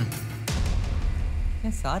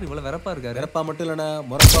 ஏன் சார் இவ்வளோ வெறப்பா இருக்காரு? வெறப்பா மட்டும் இல்லைண்ணா,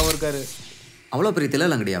 முறப்பாவும் இருக்காரு. அவ்வளோ பெரிய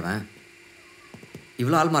தில்லங்கடி அவன்.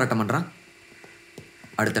 இவ்வளோ ஆள் மாறாட்டம் பண்ணுறான்.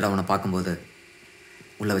 அடுத்த தடவை அவனை பார்க்கும்போது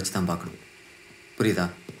உள்ளே வச்சு தான் பார்க்கணும். புரியுதா?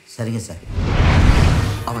 சரிங்க சார்.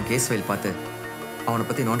 அவன் கேஸ் ஃபைல் பார்த்து அவனை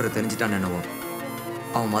பற்றி நோண்டரை தெரிஞ்சுட்டான்னு என்னவோ,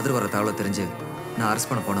 அவன் மதுரை வர தகவலை தெரிஞ்சு நான்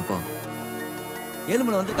அரெஸ்ட் பண்ண போனப்போ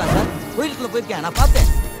ஏழுமலை வந்துருக்கான் சார். கோயிலுக்குள்ள போயிருக்கேன், நான் பார்த்தேன்.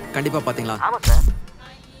 கண்டிப்பாக பார்த்தீங்களா? ஆமாம் சார்.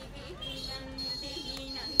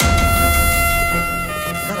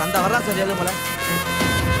 சார் அந்த வர்றான் சார் ஏழுமலை.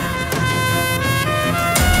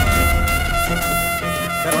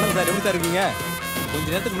 சார் வணக்கம் சார், எப்படி சார் இருக்கீங்க? கொஞ்ச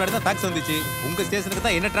நேரத்துக்கு முன்னாடி தான் ஃபேக்ஸ் வந்துச்சு. உங்க ஸ்டேஷனுக்கு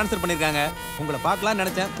தான் என்ன ட்ரான்ஸ்ஃபர் பண்ணிருக்காங்க. உங்களை பார்க்கலாம்னு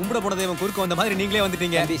நினைச்சேன். கும்பிட போன தெய்வம் குறுக்க வந்த மாதிரி நீங்களே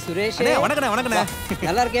வந்துட்டீங்க. சுரேஷ், வணக்கண்ணே. வணக்கண்ணே.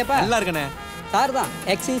 நல்லா இருக்கேப்பா? நல்லா இருக்கண்ணே. சார் தான்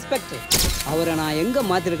எக்ஸ் இன்ஸ்பெக்டர். அவரை நான் எங்கே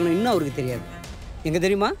மாற்றிருக்கணும் இன்னும் அவருக்கு தெரியாது. எங்கே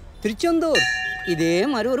தெரியுமா? திருச்செந்தூர். இதே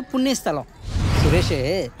மாதிரி ஒரு புண்ணிய ஸ்தலம். சுரேஷ்,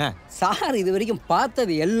 சார் இது வரைக்கும்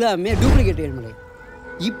பார்த்தது எல்லாமே டூப்ளிகேட் ஏழுமலை.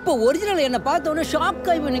 இப்போ ஒரிஜினல் என்னை பார்த்த உடனே ஷாக்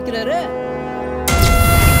ஆகி போய் நிற்கிறாரு.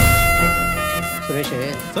 சுரேஷ்,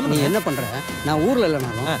 நீ என்ன பண்ற? நான் ஊர்ல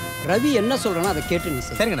இல்லைனாலும் ரவி என்ன சொல்றேனோ அதை கேட்டு நீ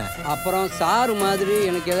சரிங்கண்ணா. அப்புறம் சாரு மாதிரி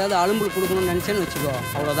எனக்கு ஏதாவது அலும்புல் கொடுக்கணும்னு நினைச்சேன்னு வச்சுக்கோ,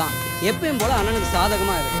 அவ்வளோதான். எப்பயும் போல அண்ணனுக்கு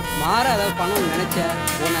சாதகமா இருக்கு. மாற ஏதாவது பண்ணணும்னு நினைச்ச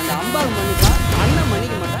உன்னை அந்த அம்பாள் மன்னிப்பா, அண்ணன்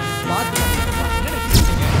மன்னிக்க மாட்டேன். பார்த்து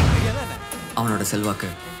அவனோட செல்வாக்கு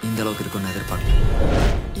இந்த அளவுக்கு இருக்குன்னு எதிர்பார்க்கல.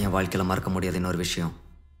 என் வாழ்க்கையில் மறக்க முடியாத இன்னொரு விஷயம்,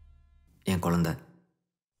 என் குழந்தை.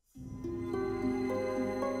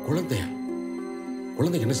 குழந்தையா?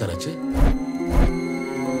 குழந்தைக்கு என்ன சார் ஆச்சு?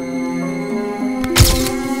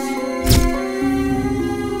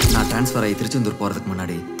 நான் டிரான்ஸ்ஃபர் ஆகி திருச்செந்தூர் போகிறதுக்கு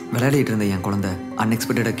முன்னாடி விளையாடிட்டு இருந்த என் குழந்தை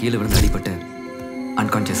அன்எக்ஸ்பெக்டடாக கீழே விழுந்து அடிபட்டு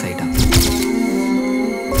அன்கான்ஷியஸ் ஆகிட்டா.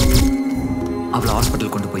 அவளை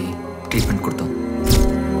ஹாஸ்பிட்டல் கொண்டு போய் ட்ரீட்மெண்ட் கொடுத்தோம்.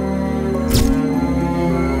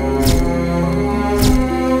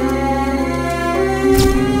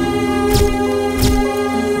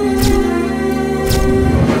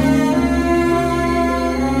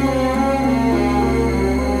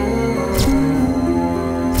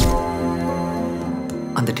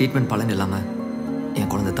 அந்த ட்ரீட்மெண்ட் பலன் இல்லாமல் என்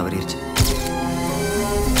குழந்தை தவறிடுச்சு.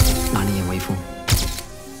 நானும் என் ஒய்ஃபும்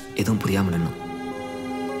எதுவும் புரியாமல் நின்னோம்.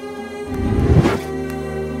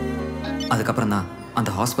 அதுக்கப்புறம் தான் அந்த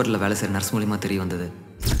ஹாஸ்பிட்டலில் வேலை செய்கிற நர்ஸ் மூலிமா தெரிய வந்தது,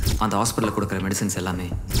 அந்த ஹாஸ்பிட்டலில் கொடுக்குற மெடிசன்ஸ் எல்லாமே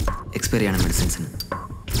எக்ஸ்பைரியான மெடிசன்ஸ்னு.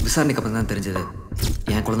 விசாரணைக்கு அப்புறம் தான் தெரிஞ்சது,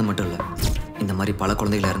 என் குழந்தை மட்டும் இல்லை, இந்த மாதிரி பல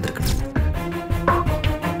குழந்தைகள் இருந்திருக்குன்னு.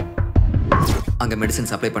 அங்கே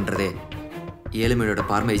மெடிசன்ஸ் அப்ளை பண்ணுறதே ஏழுமலையோட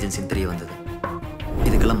பார்மா ஏஜென்சின்னு தெரிய வந்தது.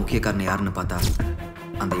 இதுக்கெல்லாம் முக்கிய காரணம் யாருன்னு பார்த்தா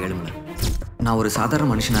அந்த ஏழுமலை. நான் ஒரு சாதாரண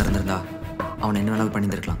மனுஷனாக இருந்திருந்தா அவனை என்ன வேணாலும்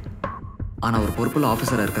பண்ணியிருந்திருக்கலாம். ஆனால் ஒரு பொறுப்புள்ள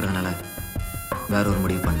ஆஃபீஸராக இருக்கிறதுனால வேற ஒரு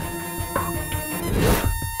முடிவு பண்ணேன்.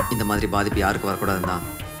 இந்த மாதிரி பாதிப்பு யாருக்கு வரக்கூடாதுன்னு தான்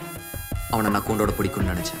அவனை நான் கூண்டோட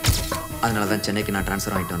பிடிக்கும்னு நினச்சேன். அதனால தான் சென்னைக்கு நான்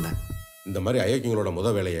ட்ரான்ஸ்ஃபர் ஆகிட்டு வந்தேன். இந்த மாதிரி ஐயக்கிங்களோட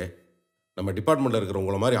முதல் வேலையே நம்ம டிபார்ட்மெண்ட்டில் இருக்கிற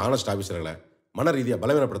உங்களை மாதிரி ஆனஸ்ட் ஆஃபீஸர்களை மன ரீதியாக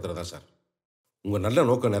பலவீனப்படுத்துறதா சார். உங்கள் நல்ல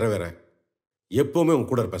நோக்கம் நிறைவேற எப்போவுமே உங்க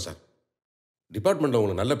கூட இருப்பேன் சார். டிபார்ட்மெண்ட்டில்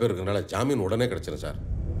உங்களுக்கு நல்ல பேர் இருக்கிறதுனால ஜாமீன் உடனே கிடச்சிடும் சார்.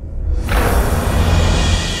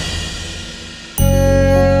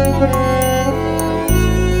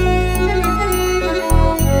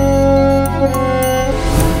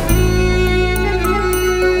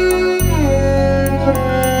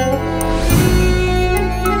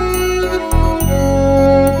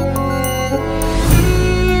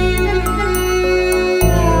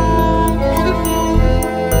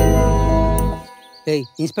 ஏய்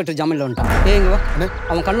இன்ஸ்பெக்டர் ஜாமீனில் வந்துட்டான். ஏய் இங்கே வா,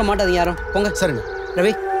 அவன் கண்ணில் மாட்டாதீங்க யாரும். போங்க. சரிண்ணா.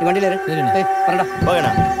 ரவி நீ வண்டியில் இரு. ஏய் வரடா.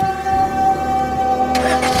 போகண்ணா.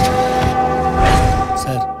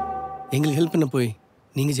 சார், எங்களுக்கு ஹெல்ப் பண்ண போய்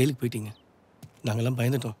நீங்கள் ஜெயிலுக்கு போயிட்டீங்க. நாங்கள்லாம்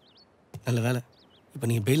பயந்துட்டோம். நல்ல வேலை, இப்போ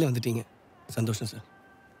நீங்கள் பெயிலில் வந்துட்டீங்க. சந்தோஷம் சார்.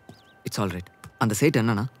 It's all right. அந்த சைட்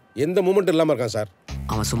என்னன்னா எந்த மூமெண்ட் இல்லாமல் இருக்கான் சார்.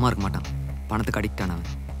 அவன் சும்மா இருக்க மாட்டான், பணத்துக்கு அடிக்ட் ஆனவன்.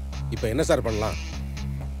 இப்போ என்ன சார் பண்ணலாம்?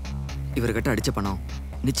 இவர்கிட்ட அடித்த பணம்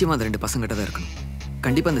நிச்சயமாக அந்த 2 பசங்கிட்ட தான் இருக்கணும்.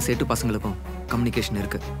 கண்டிப்பாக அந்த சேட்டு பசங்களுக்கும் கம்யூனிகேஷன்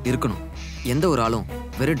இருக்கணும். எந்த ஒரு ஆளும்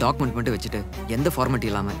வெறும் டாக்குமெண்ட் மட்டும் வச்சுட்டு எந்த ஃபார்மாலிட்டி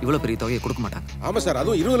இல்லாமல் இவ்வளோ பெரிய தொகையை கொடுக்க மாட்டாங்க. ஆமாம் சார்,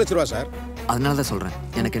 அதுவும் 20 லட்ச ரூபா சார். அதனால தான் சொல்கிறேன்,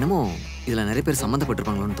 எனக்கு என்னமோ இதில் நிறைய பேர்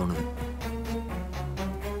சம்மந்தப்பட்டிருப்பாங்களோன்னு தோணுது.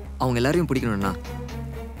 அவங்க எல்லாரையும் பிடிக்கணும்னா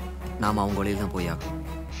நாம் அவங்க வழியில் தான் போய் ஆகும்.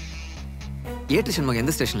 ஏட்டு சண்முகம்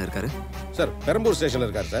எந்த ஸ்டேஷனில் இருக்காரு சார்? பெரம்பூர் ஸ்டேஷனில்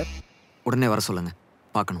இருக்கார் சார். உடனே வர சொல்லுங்கள்,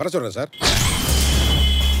 பார்க்கணும். வர சொல்கிறேன் சார்.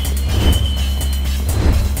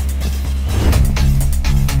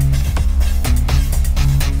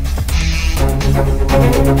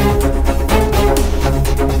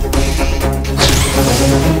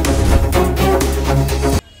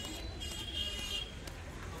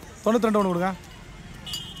 தொண்ணூற்றி 2 ஒன்று கொடுங்க.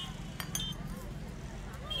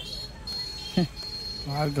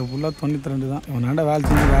 வாழ்க்கை ஃபுல்லாக 92 தான். இவன் நாண்ட வேலை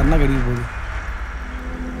செஞ்சு யாருன்னா கடிக்க போகுது.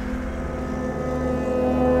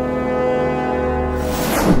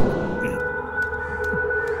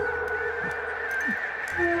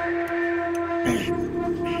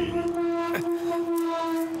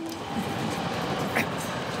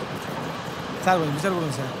 சார் கொஞ்சம் மிச்சர்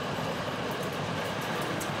கொடுங்க சார்.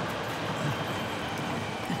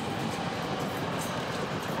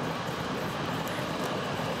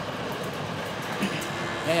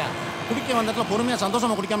 ஏயா குடிக்க வந்ததுல பொறுமையா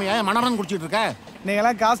சந்தோஷமா குடிக்காம ஏன் மனரன் குடிச்சிட்டு இருக்க?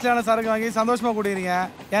 நீங்களாம் காஸ்ட்லியான சரக்கு வாங்கி சந்தோஷமா குடிக்கிறீங்க.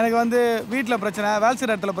 எனக்கு வந்து வீட்டில் பிரச்சனை, வேலை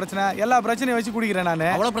செய்கிற இடத்துல பிரச்சனை, எல்லா பிரச்சனையும் வச்சு குடிக்கிறேன் நான்.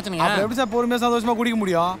 அவ்வளோ பிரச்சனையா? அப்புறம் எப்படி சார் பொறுமையாக சந்தோஷமா குடிக்க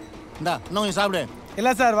முடியும்? இந்தா இன்னும் கொஞ்சம் சாப்பிடு.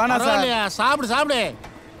 இல்லை சார் வேணாம் சார். சாப்பிடு சாப்பிடு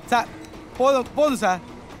சார். போதும் சார்.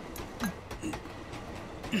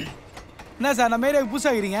 என்ன சார் நம்ம ஏரியாவுக்கு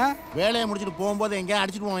புதுசாகிறீங்க? வேலையை முடிச்சுட்டு போகும்போது எங்கேயா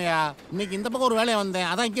அடிச்சுட்டு போவையா? இன்னைக்கு இந்த பக்கம் ஒரு வேலையை வந்தேன்,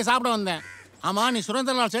 அதான் இங்கே சாப்பிட வந்தேன். ஆமா நீ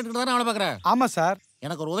சுரேந்திரலால் சேர்த்துக்கிட்டு தானே வேலை பார்க்குற? ஆமாம் சார்.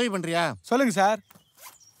 எனக்கு ஒரு உதவி பண்ணுறியா? சொல்லுங்க சார்.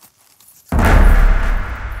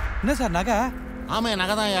 என்ன சார் நகை? ஆமா என்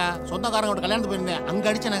நகை தான்யா. சொந்தக்காரங்க கல்யாணத்துக்கு போயிருந்தேன், அங்கே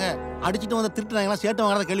அடிச்ச நகை. அடிச்சுட்டு வந்து திருட்டு நாங்களாம் சேட்டு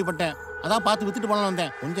வாங்கிறத கேள்விப்பட்டேன். அதான் பார்த்து வித்துட்டு போனலாம்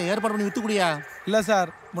வந்தேன். கொஞ்சம் ஏற்பாடு பண்ணி வித்து குடியா? இல்லை சார்,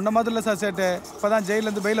 முன்ன மாதிரி இல்லை சார். சேட்டு இப்போ தான்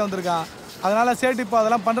ஜெயிலேருந்து பெயில வந்திருக்கான். அதனால சேட்டு இப்போ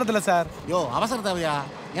அதெல்லாம் பண்ணுறதில்ல சார். யோ அவசர தேவையா?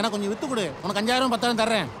 எனக்கு கொஞ்சம் வித்து கொடு, உனக்கு 5000 10,000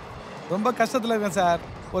 தர்றேன். ரொம்ப கஷ்டத்தில் இருக்கேன் சார்.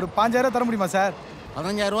 ஒரு 5000 தர முடியுமா சார்?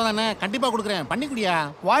 15,000 ரூபா தானே, கண்டிப்பாக கொடுக்குறேன். பண்ணி குடியா?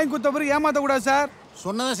 வாங்கி கொடுத்த பிறகு ஏமாற்றக்கூடாது சார்.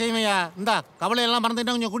 சொன்னதை செய்வையா? இந்தா கவலையெல்லாம்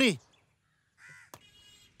மறந்துட்டா கொஞ்சம் குடி.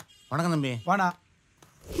 வணக்கம் தம்பி. வாணா,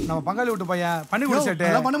 நம்ம பங்காளி விட்டு பையன் பண்ணி கொடு சேட்டு.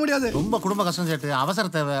 அதெல்லாம் பண்ண முடியாது. ரொம்ப குடும்ப கஷ்டம் சேட்டு, அவசர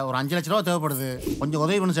தேவை. ஒரு 5 லட்ச ரூபா தேவைப்படுது, கொஞ்சம்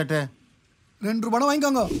உதவி பண்ணு சேட்டு. 2 ரூபாய்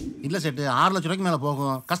வாங்கிக்கோங்க. இல்லை சேட்டு, 6 லட்ச ரூபாய்க்கு மேலே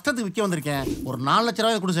போகும். கஷ்டத்துக்கு விற்க வந்திருக்கேன், ஒரு 4 லட்ச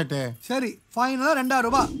ரூபாய் கொடு சேட்டு. சரி ஃபைனலாக 2000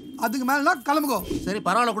 ரூபாய், அதுக்கு மேலே கிளம்புக்கோ. சரி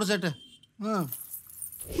பரவாயில்ல கொடு சேட்டு.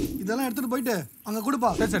 இதெல்லாம் எடுத்துகிட்டு போயிட்டு அங்கே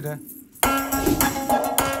கொடுப்பா. சரி சேட்டு.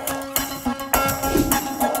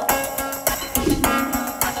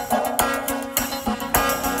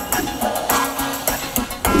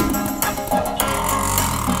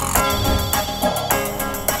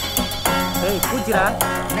 பூச்சிரா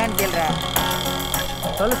என்னன்னு கேள்ற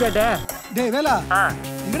சொல்லு சேட்டு. டேய் வேலா,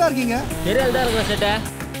 எங்கடா இருக்கீங்க? தெரியாது தான் இருக்கோம் சேட்டு.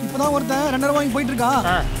 இப்போதான் ஒருத்தன் 2000 வாங்கி போயிட்டு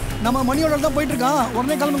இருக்கான். நம்ம மணியோட தான் போயிட்டு இருக்கான்,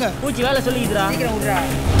 உடனே கிளம்புங்க. பூச்சி வேலை சொல்லிக்கிறா, சீக்கிரம் விடுறா.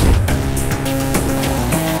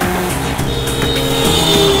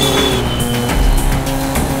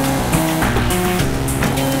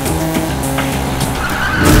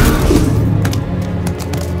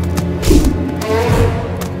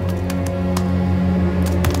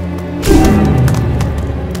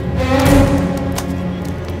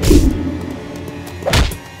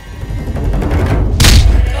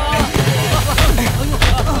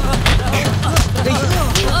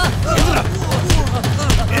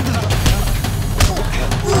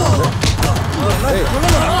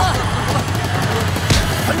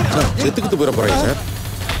 செத்துக்கிட்டு போயிட போறீங்க சார்.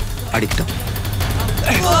 அடிக்கிட்டோம்.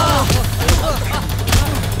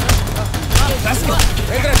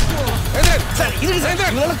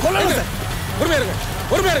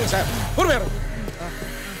 பொறுமையா இருங்க சார்.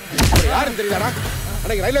 யாருன்னு தெரியுதாடா?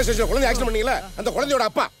 அன்னைக்கு ரயில்வே ஸ்டேஷன் குழந்தை ஆக்சிடென்ட் பண்ணீங்களா, அந்த குழந்தையோட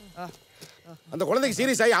அப்பா. அந்த குழந்தைக்கு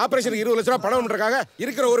சீரியஸ் ஆகி ஆபரேஷனுக்கு 20 லட்சம் ரூபாய் பணம் பண்றதுக்காக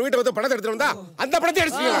இருக்கிற ஒரு வீட்டை வந்து பணத்தை எடுத்துட்டு வந்தா அந்த பணத்தை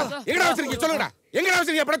அடிச்சிட்டீங்களா? எங்கடா வச்சிருக்கீங்க சொல்லுங்கடா. எங்கடா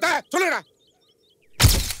வச்சிருக்கீங்க பணத்தை சொல்லுங்கடா.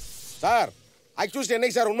 சார் அக்யூஸ்ட்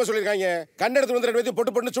என்னைக்கு சார் உண்மை சொல்லிருக்காங்க? கண்ணு எடுத்து வந்து 2 பேத்தையும்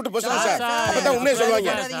போட்டு சுட்டு போச்சு சார். அப்பதான் உண்மையை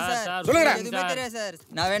சொல்லுவாங்க. சொல்லுங்கடா. எதுவுமே தெரியாது சார்.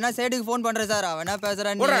 நான் வேணா சைடுக்கு ஃபோன் பண்றேன் சார். அவன் என்ன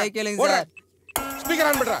பேசுறான்னு நீங்களே கேளுங்க சார். ஸ்பீக்கர்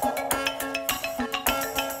ஆன் பண்றா.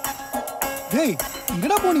 டேய்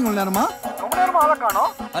எங்கடா போனீங்க இவ்வளவு நேரமா? ரொம்ப நேரமா ஆள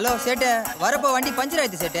காணோம். ஹலோ சேட்டு, வரப்போ வண்டி பஞ்சர்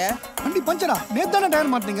ஆயிடுச்சு சேட்டு. வண்டி பஞ்சரா? நேத்தானே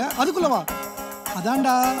டயர் மாட்டீங்க, அதுக்குள்ள வா.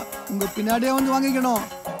 அதான்டா உங்க பின்னாடியே வந்து வாங்கிக்கணும்.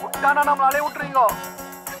 விட்டானா நம்மள அலைய விட்டுறீங்க.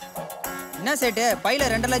 என்ன சேட்டு, பையில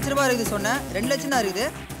 2 லட்சம் ரூபாய் இருக்குது சொன்னேன். 2 லட்சம் தான் இருக்குது.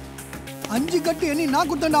 5 கட்டு எண்ணி நான்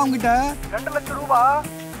குத்தண்டா அவங்கிட்ட. 2 லட்சம் ரூபாய்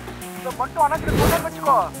இந்த மட்டும் அனக்கு கொண்டு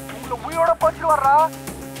வச்சுக்கோ. உங்களை உயிரோட போச்சுட்டு வர்றா.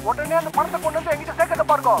 உடனே அந்த பணத்தை கொண்டு வந்து எங்கிட்ட சேர்க்கத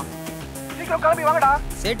பாருங்க. சீக்கிரம் கிளம்பி வாங்கடா.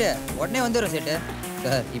 சேட்டு உடனே வந்துரும் சேட்டு.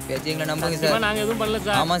 சார் இப்போ எங்களை நம்புங்க சார். நாங்க எதுவும் பண்ணல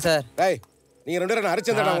சார். ஆமா சார். டேய் நீங்க 2 பேரும்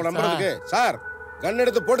அரிச்சந்தடா உங்க நம்பறதுக்கு. சார் கன்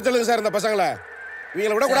எடுத்து போட்டு தள்ளுங்க சார் இந்த பசங்கள.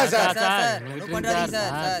 இவங்கள விட கூடாது சார். சார் என்ன பண்றீங்க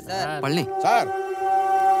சார்? சார் பள்ளி சார்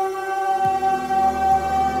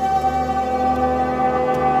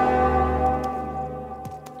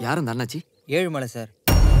யாரும் தானாச்சி? ஏழுமலை சார்.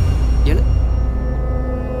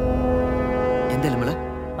 எந்த ஏழுமலை?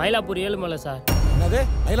 மயிலாப்பூர் ஏழுமலை சார். என்னது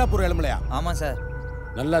மயிலாப்பூர் ஏழுமலையா? ஆமா சார்.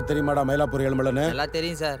 நல்லா தெரியுமாடா மயிலாப்பூர் ஏழுமலைன்னு? நல்லா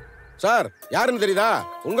தெரியும் சார். சார் யாருன்னு தெரியுதா?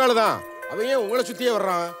 உங்கள தான். அவன் ஏன் உங்களை சுத்தியே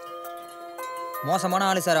வர்றான்? மோசமான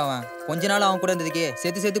ஆளு சார் அவன். கொஞ்ச நாள் அவன் கூட இருந்ததுக்கே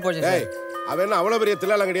செத்து போச்சு சார். அவன் என்ன அவ்வளவு பெரிய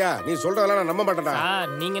தில்லாலங்கடியா? நீ சொல்றதெல்லாம் நான் நம்ப மாட்டேன்டா. சார்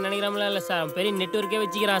நீங்க நினைக்கிறோம்ல இல்ல சார், பெரிய நெட்வொர்க்கே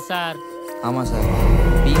வச்சுக்கிறான் சார். ஆமா சார்.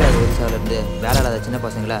 பீகார் ஒரிசால இருந்து வேலை இல்லாத சின்ன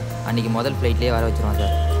பசங்களை அன்னைக்கு முதல் ஃப்ளைட்லேயே வர வச்சிருவான்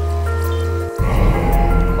சார்.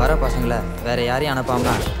 வர பசங்களை வேற யாரையும்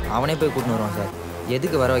அனுப்பாம அவனே போய் கூட்டின்னு வருவான் சார்.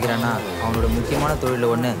 எதுக்கு வர வைக்கிறான்னா அவனோட முக்கியமான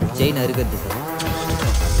தொழிலில் ஒன்று செயின் அறுக்கிறது சார்.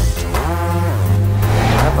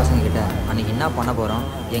 வர பசங்க கிட்ட அன்னைக்கு என்ன பண்ண போகிறோம்,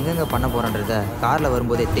 எங்கெங்கே பண்ண போகிறோன்றத காரில்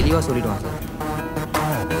வரும்போதே தெளிவாக சொல்லிடுவான் சார்.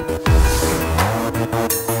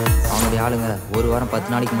 அவனுடைய ஆளுங்க ஒரு வாரம்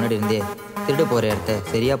 10 நாளைக்கு முன்னாடி இருந்தே திருட போகிற இடத்த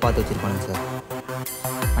சரியாக பார்த்து வச்சுருப்பானுங்க சார்.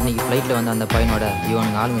 அன்றைக்கி ஃப்ளைட்டில் வந்து அந்த பையனோட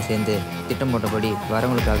இவனுங்க ஆளுங்க சேர்ந்து திட்டம் போட்டபடி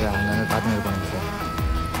வரவங்களுக்காக அங்கங்கே காத்துன்னு இருப்பானுங்க சார்.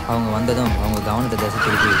 அவங்க வந்ததும் அவங்க கவனத்தை திசை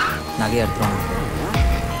திருப்பி நகையை எடுத்துருவாங்க சார்.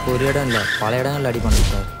 ஒரு இடம் இல்லை பல இடங்களில் அடிப்பானுங்க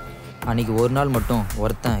சார். அன்றைக்கி ஒரு நாள் மட்டும்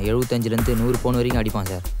ஒருத்தன் 75லேருந்து 100 பவுன் வரைக்கும் அடிப்பான்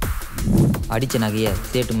சார். அடித்த நகையை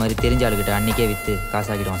சேட்டு மாதிரி தெரிஞ்ச ஆளுக்கிட்ட அன்றைக்கே விற்று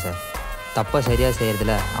காசாக்கிடுவான் சார். தப்பை சரியாக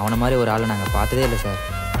செய்கிறதுல அவனை மாதிரி ஒரு ஆளை நாங்கள் பார்த்ததே இல்லை சார்.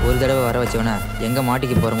 ஒரு தடவை வர வச்சவனை எங்கே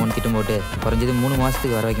மாட்டிக்கு போகிறோமோன்னு திட்டம் போட்டு குறைஞ்சது 3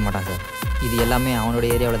 மாதத்துக்கு வர வைக்க மாட்டான் சார். இது எல்லாமே அவனோட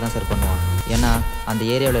ஏரியாவில் தான் சார் பண்ணுவான். ஏன்னா அந்த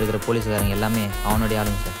ஏரியாவில் இருக்கிற போலீஸ்காரங்க எல்லாமே அவனுடைய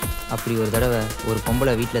ஆளுங்க சார். அப்படி ஒரு தடவை ஒரு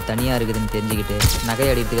பொம்பளை வீட்டில் தனியாக இருக்குதுன்னு தெரிஞ்சுக்கிட்டு நகை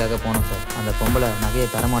அடிக்கிறதுக்காக போனோம் சார். அந்த பொம்பளை நகையை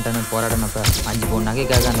தரமாட்டேன்னு போராடினப்ப 5 பவுன்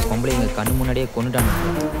நகைக்காக அந்த பொம்பளை எங்கள் கண்ணு முன்னாடியே கொண்டுட்டாங்க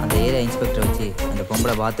சார். அந்த ஏரியா இன்ஸ்பெக்டரை வச்சு அந்த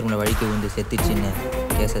பொம்பளை பாத்ரூமில் வழிக்கு விழுந்து செத்துச்சின்னு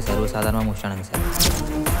கேஸை சர்வசாதாரணமாக முடிச்சானுங்க சார்.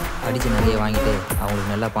 அடித்த நகையை வாங்கிட்டு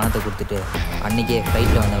அவங்களுக்கு நல்லா பணத்தை கொடுத்துட்டு அன்றைக்கே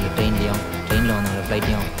ஃப்ளைட்டில் வந்தவங்களை ட்ரெயினில் வந்தவங்களை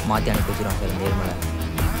ஃப்ளைட்டையும் மாற்றி அனுப்பி வச்சுருவான் சார் இந்த ஏர்மலை.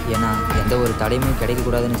 ஏன்னா எந்த ஒரு தடையுமே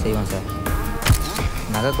கிடைக்கக்கூடாதுன்னு செய்வான் சார்.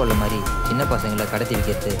 நகை கொள்ள மாதிரி சின்ன பசங்களை கடத்தி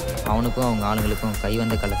வைக்கிறது அவனுக்கும் அவங்க ஆளுங்களுக்கும் கை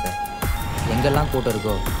வந்த கலை சார். எங்கெல்லாம் கூட்டம்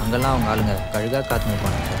இருக்கோ அங்கெல்லாம் அவங்க ஆளுங்க கழுகாக காத்து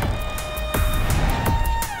நிற்பாங்க சார்.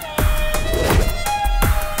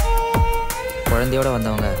 குழந்தையோட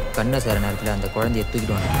வந்தவங்க கண்ணை சேர நேரத்தில் அந்த குழந்தைய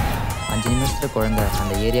தூக்கிடுவாங்க. 5 நிமிஷத்தில் குழந்தை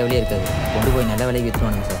அந்த ஏரியாவிலே இருக்காது, கொண்டு போய் நல்ல விலைக்கு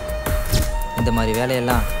விற்றுவானுங்க சார். இந்த மாதிரி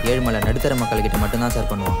வேலையெல்லாம் ஏழுமலை நடுத்தர மக்கள்கிட்ட மட்டும்தான் சார்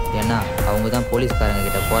பண்ணுவோம். ஏன்னா அவங்க தான் போலீஸ்காரங்க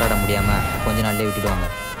கிட்ட போராட முடியாமல் கொஞ்ச நாள்லேயே விட்டுடுவாங்க.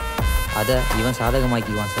 அதை இவன்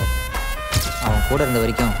சாதகமாக்கிக்குவான் சார். அவன் கூட இருந்த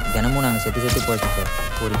வரைக்கும் தினமும் நாங்கள் செத்து போயிட்டோம் சார்.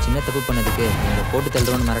 ஒரு சின்ன தப்பு பண்ணதுக்கு எங்களை போட்டு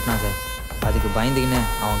தள்ளுறோன்னு மிரட்டினான் சார். அதுக்கு பயந்துக்கின்னு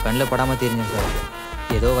அவன் கண்ணில் படாமல் தெரிஞ்சோம் சார்.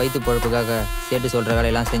 ஏதோ வயிற்று பொழப்புக்காக சேட்டு சொல்கிற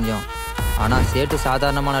வேலையெல்லாம் செஞ்சோம். ஆனால் சேட்டு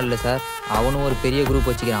சாதாரணமான இல்லை சார், அவனும் ஒரு பெரிய குரூப்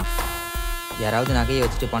வச்சுக்கிறான். யாராவது நகையை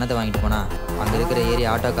வச்சுட்டு பணத்தை வாங்கிட்டு போனால் அங்கே இருக்கிற ஏரியா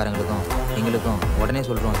ஆட்டோக்காரங்களுக்கும் எங்களுக்கும் உடனே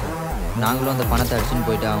சொல்கிறோம் சார். நாங்களும் அந்த பணத்தை அடிச்சுன்னு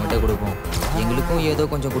போயிட்டு அவங்ககிட்ட கொடுப்போம். எங்களுக்கும் ஏதோ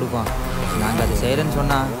கொஞ்சம் கொடுப்பான். நாங்கள் அதை செய்கிறேன்னு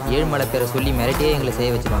சொன்னால் ஏழுமலை பேரை சொல்லி மிரட்டியே எங்களை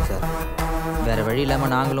செய்ய வச்சுருவோம் சார். வேறு வழி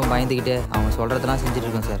இல்லாமல் நாங்களும் பயந்துக்கிட்டு அவன் சொல்கிறதெல்லாம்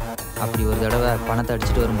செஞ்சுட்ருக்கோம் சார். அப்படி ஒரு தடவை பணத்தை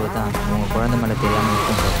அடிச்சுட்டு வரும்போது தான் உங்கள் குழந்தை மேலே தெரியாமல்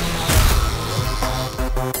இருக்கும் சார்.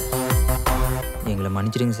 எங்களை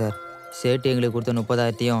மன்னிச்சிடுங்க சார். சேட்டு எங்களுக்கு கொடுத்த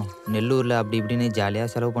 30,000த்தையும் நெல்லூரில் அப்படி இப்படின்னு ஜாலியாக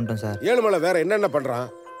செலவு பண்ணிட்டோம் சார். ஏழுமலை வேற என்னென்ன பண்ணுறான்?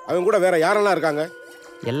 அவன் கூட வேற யாரெல்லாம் இருக்காங்க?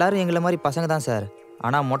 எல்லாரும் எங்களை மாதிரி பசங்க தான் சார்.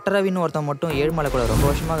 ஆனால் மொட்டை ரவின்னு ஒருத்தன் மட்டும் ஏழுமலை கூட ரொம்ப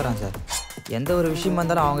வருஷமாக இருக்கிறான் சார். எந்த ஒரு விஷயமா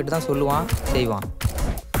இருந்தாலும் அவங்ககிட்ட தான் சொல்லுவான், செய்வான்.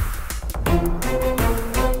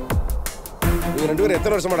 நீங்க 2 பேரும்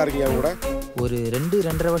எத்தனை வருஷமாடா இருக்கீங்க அவங்க கூட? ஒரு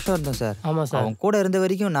 2-2.5 வருஷம் இருந்தோம் சார். ஆமாம் சார். அவன் கூட இருந்த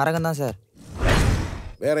வரைக்கும் நரகம் தான் சார்.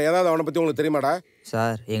 வேற ஏதாவது அவனை பத்தி உங்களுக்கு தெரியுமாடா?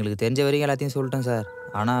 சார் எங்களுக்கு தெரிஞ்ச வரைக்கும் எல்லாத்தையும் சொல்லிட்டோம் சார்.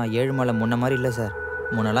 ஆனால் ஏழுமலை முன்ன மாதிரி இல்லை சார்.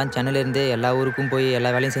 முன்னெல்லாம் சென்னையிலேருந்தே எல்லா ஊருக்கும் போய் எல்லா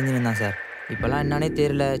வேலையும் செஞ்சுருந்தான் சார். இப்போல்லாம் என்னன்னே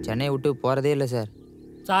தெரியல, சென்னையை விட்டு போகிறதே இல்லை சார்.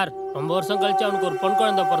 சார் ரொம்ப வருஷம் கழிச்சு அவனுக்கு ஒரு பொன்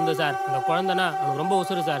குழந்தை பிறந்தது சார். அந்த குழந்தைனா அவனுக்கு ரொம்ப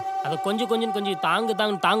உசுறு சார். அதை கொஞ்சம்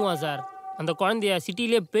தாங்குவான் சார். அந்த குழந்தைய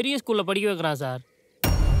சிட்டிலேயே பெரிய ஸ்கூலில் படிக்க வைக்கிறான் சார்.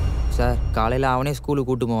 சார் காலையில் அவனே ஸ்கூலுக்கு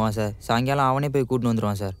கூட்டு போவான் சார். சாயங்காலம் அவனே போய் கூட்டின்னு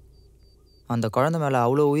வந்துடுவான் சார். அந்த குழந்தை மேலே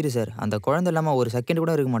அவ்வளோ உயிர் சார். அந்த குழந்தை இல்லாமல் ஒரு செகண்ட்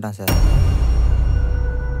கூட இருக்க மாட்டான் சார்.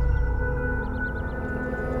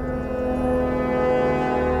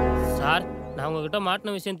 சார் நான் உங்ககிட்ட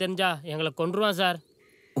மாட்டின விஷயம் தெரிஞ்சா எங்களை கொன்றுவான் சார்.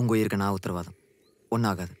 உங்கள் உயிருக்கு நான் உத்தரவாதம்.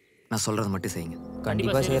 ஒன்றாகாது. நான் சொல்கிறத மட்டும் செய்யுங்க.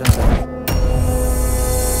 கண்டிப்பாக செய்கிறேன் சார்.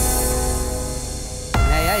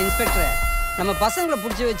 ஏயா இன்ஸ்பெக்டர், நம்ம பசங்களை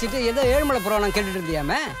பிடிச்சி வச்சுட்டு ஏதோ ஏழுமலை புராணம் கேட்டுட்டு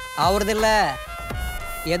இருந்தியாமே, அவரது இல்லை.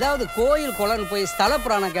 ஏதாவது கோயில் குளம்னு போய் ஸ்தல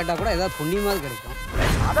புராணம் கேட்டால் கூட ஏதாவது புண்ணியமாவது கிடைக்கும்.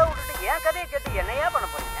 அதை விட்டுட்டு என் கதையை கேட்டு என்னையா பண்ண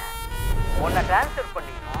போறீங்க? உன்னை டிரான்ஸ்ஃபர்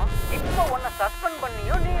பண்ணியும் இப்போ உன்னை சஸ்பெண்ட்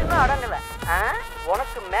பண்ணியும் நீ இன்னும் அடங்கலை.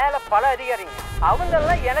 உனக்கு மேலே பல அதிகாரிங்க,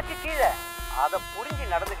 அவங்கெல்லாம் எனக்கு கீழே. அதை புரிஞ்சு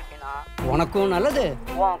நடந்துக்கிட்டீங்கன்னா உனக்கும் நல்லது,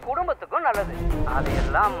 உன் குடும்பத்துக்கும் நல்லது.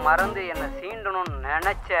 அதையெல்லாம் மறந்து என்னை சீண்டணும்னு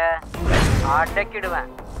நினைச்ச அடக்கிடுவேன்.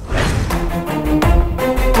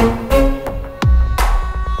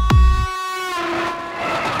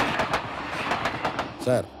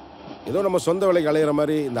 சார் ஏதோ நம்ம சொந்த வேலைக்கு அலையிற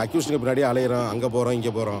மாதிரி இந்த அக்யூஸ்டுக்கு பின்னாடியே அலையிறோம், அங்கே போகிறோம்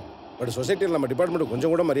இங்கே போகிறோம். பட் சொசைட்டியில் நம்ம டிபார்ட்மெண்ட்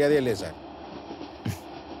கொஞ்சம் கூட மரியாதையே இல்லையே சார்.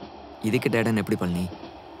 இதுக்கு டேடன் எப்படி பண்ணி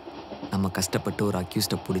நம்ம கஷ்டப்பட்டு ஒரு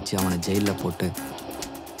அக்யூஸ்டை பிடிச்சி அவனை ஜெயிலில் போட்டு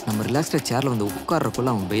நம்ம ரிலாக்ஸ்டாக சேரில் வந்து உட்கார்றக்குள்ள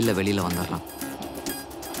அவன் வெயிலில் வெளியில் வந்துடுறான்.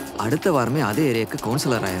 அடுத்த வாரமே அதே ஏரியாவுக்கு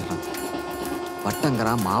கவுன்சிலர் ஆயிடுறான்.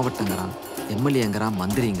 வட்டங்கிறான், மாவட்டங்கிறான், எம்எல்ஏங்கிறான்,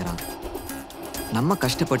 மந்திரிங்கிறான். நம்ம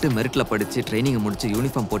கஷ்டப்பட்டு மெரிட்டில் படித்து ட்ரைனிங்கை முடித்து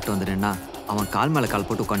யூனிஃபார்ம் போட்டு வந்துடுன்னா அவன் கால் மேலே கால்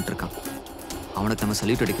போட்டு உட்காந்துருக்கான். அவனுக்கு நம்ம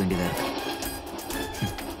சல்யூட் அடிக்க வேண்டியதாக இருக்கு.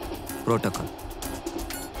 புரோட்டோக்கால்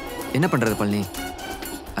என்ன பண்ணுறது பழனி?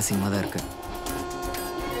 அசிங்கமாக தான் இருக்கு.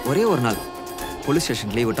 ஒரே ஒரு நாள் போலீஸ்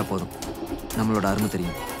ஸ்டேஷன் லீவ் விட்டால் போதும், நம்மளோட அருமை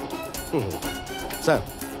தெரியும். சார்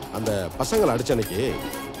அந்த பசங்களை அடிச்ச அன்னைக்கு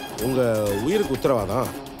உங்கள் உயிருக்கு உத்தரவாதம்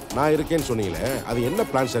நான் இருக்கேன்னு சொன்னீங்களே, அது என்ன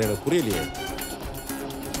பிளான் சார்? எனக்கு புரியலையே.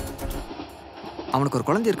 அவனுக்கு ஒரு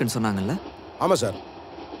குழந்தை இருக்குன்னு சொன்னாங்கல்ல? ஆமாம் சார்.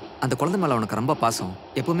 அந்த குழந்தை மேலே அவனுக்கு ரொம்ப பாசம்,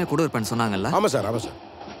 எப்பவுமே கூட இருப்பேன்னு சொன்னாங்கல்ல? ஆமாம் சார், ஆமாம் சார்.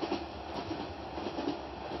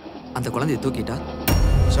 அந்த குழந்தைய தூக்கிட்டா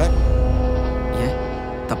சார்? ஏன்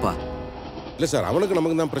தப்பா? இல்லை சார், அவனுக்கு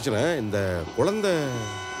நமக்கு தான் பிரச்சனை. இந்த குழந்தை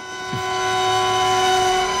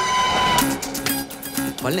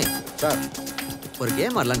பழனி சார் ஒரு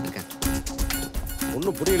கேம் ஆடலான் இருக்கேன்.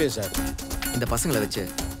 ஒன்றும் புரியலையே சார். இந்த பசங்களை வச்சு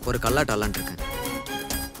ஒரு கல்லாட்டம் ஆடலான் இருக்கேன்.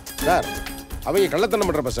 சார் அவங்க கள்ளத்தனம்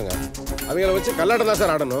பண்ணுற பசங்க, அவங்கள வச்சு கல்லாட்டம் தான்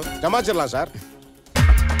சார் ஆடணும். ஜமாச்சிடலாம் சார்.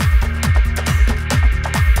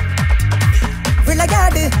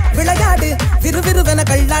 விளையாடு விளையாடு விறுவிறுவென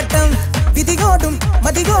கள்ளாட்டம், விதியோடும்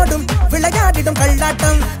மதியோடும் விளையாடிடும்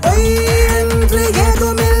கள்ளாட்டம். பொய் என்று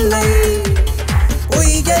ஏதுமில்லை,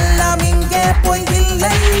 பொய் எல்லாம் இங்கே பொய்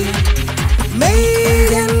இல்லை. மெய்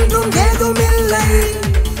என்றும் ஏதுமில்லை,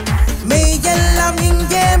 மெய் எல்லாம்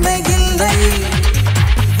இங்கே மெய்யில்லை.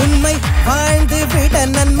 உண்மை வாழ்ந்து விட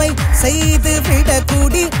நன்மை செய்து விட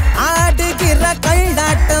கூடி ஆடுகிற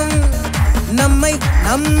கள்ளாட்டம். நம்மை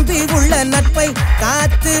நம்பி உள்ள நட்பை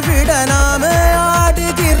காத்து விட நாம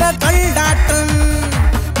ஆடுகிற கள்ளாட்டம்.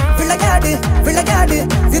 விளையாடு விளையாடு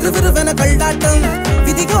விறுவிறுவென கள்ளாட்டம்,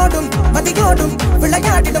 விதியோடும் மதியோடும்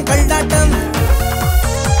விளையாடிடும் கள்ளாட்டம்.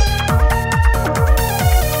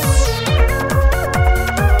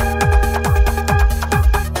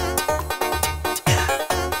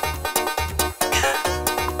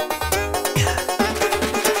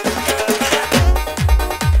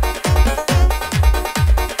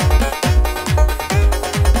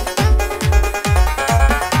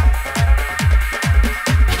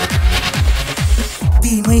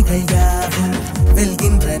 தீமைகள் யாவும்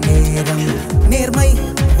வெல்கின்ற நேரம், நேர்மை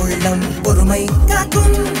உள்ளம் பொறுமை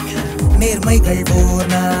காக்கும். நேர்மைகள் ஓர்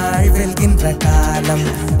நாள் வெல்கின்ற காலம்,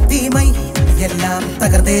 தீமை எல்லாம்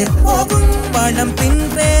தகர்ந்தே போகும். பணம்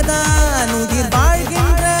பின்றேதான் உயிர்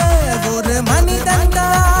வாழ்கின்ற ஒரு மனிதன்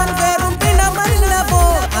தான் வெறும் பிணமல்லவோ.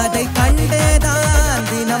 அதை கண்டேதான்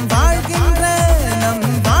தினம் வாழ்கின்ற நம்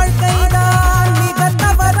வாழ்க்கைதான் மிக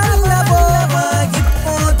தவறல்லவோ.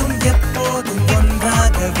 இப்போதும் எப்போதும்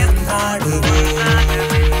ஒன்றாக வென்றாடுவோம்.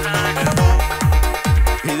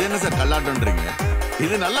 இது என்ன சார் கல்லாட்டம்ன்றீங்க?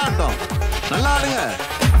 இது நல்லா ஆட்டம், நல்லா ஆடுங்க.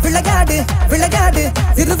 விளையாடு விளையாடு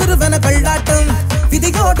விறுவிறுவென கள்ளாட்டம்,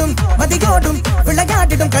 விதியோடும் மதியோடும்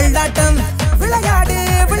விளையாடிடும் கள்ளாட்டம் விளையாடு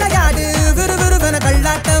விளையாடு விறுவிறுவென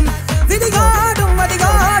கள்ளாட்டம் விதியோடும்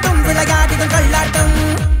மதியோடும் விளையாடிடும் கள்ளாட்டம்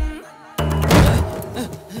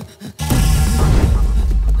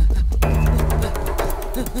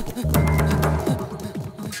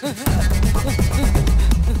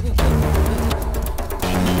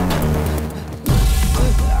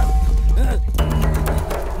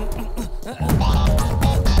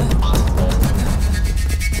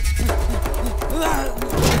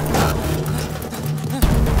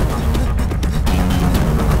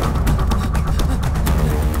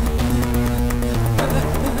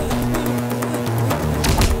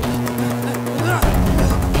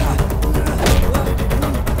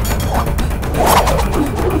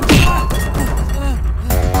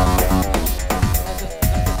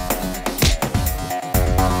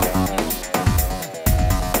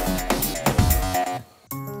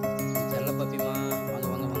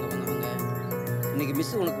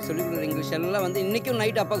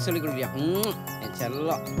அப்பாவுக்கு சொல்லி கொடுக்குறியா என்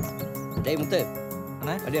செல்லம் டேய் முத்து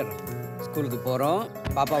அண்ணா அடியாடுறோம் ஸ்கூலுக்கு போகிறோம்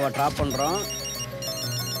பாப்பாவை ட்ராப் பண்ணுறோம்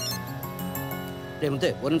டேய் முத்து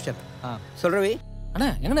ஒரு நிமிஷம் சொல்கிறவி அண்ணா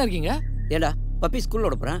எங்கண்ணா இருக்கீங்க ஏடா பப்பி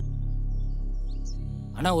ஸ்கூலில் போகிறேன்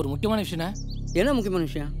அண்ணா ஒரு முக்கியமான விஷயண்ணா என்ன முக்கியமான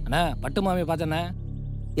விஷயம் அண்ணா பட்டு மாமியை பார்த்தேண்ணே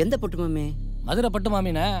எந்த பட்டு மாமி மதுரை பட்டு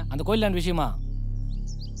மாமிண்ணே அந்த கோயிலான விஷயமா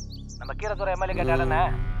நம்ம கீரத்துறை எம்எல்ஏ கேட்டாலண்ணே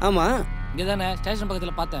ஆமாம் இங்கே தானே ஸ்டேஷன்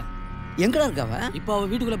பக்கத்தில் பார்த்தேன் எங்கடா இருக்காவ இப்போ அவள்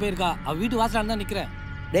வீட்டுக்குள்ளே போயிருக்கா அவள் வீட்டு வாசலான்னு தான் நிற்கிறேன்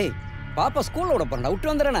டேய் பாப்பா ஸ்கூலில் விட போறேன்டா விட்டு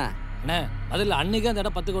வந்துடுறேண்ணே அண்ணே அதில் அன்னைக்கு அந்த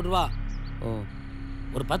இடம் 10 கோடி ரூபா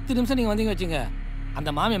ஒரு 10 நிமிஷம் நீங்கள் வந்தீங்க வச்சுங்க அந்த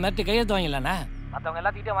மாமியை மிரட்டி கையெழுத்து வாங்கிடலாண்ணே மற்றவங்க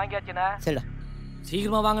எல்லாத்திட்டையும் வாங்கியாச்சுண்ணே சரிடா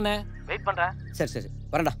சீக்கிரமாக வாங்கண்ணே வெயிட் பண்ணுறேன் சரி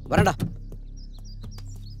வரேன்டா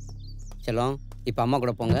செல்லம் இப்போ அம்மா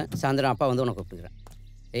கூட போங்க சாயந்தரம் அப்பா வந்து உனக்கு கூப்பிட்டுக்கிறேன்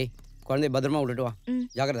ஏய் குழந்தைய பத்திரமா விட்டுட்டு வா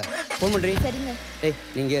ஜாக்கிரதை ஃபோன் பண்ணுறீ ஏய்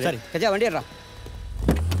நீங்கள் சரி கஜா வண்டிடுறா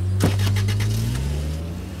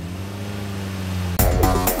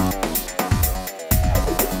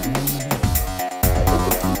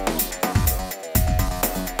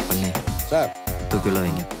சார் தூக்கில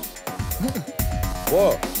வைங்க ஓ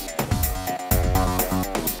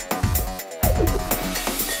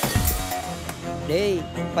டேய்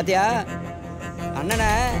பாத்தியா அண்ணனை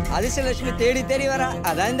அதிர்ஷ்டலட்சுமி தேடி தேடி வரா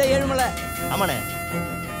அதான் இந்த ஏழுமலை ஆமாண்ணே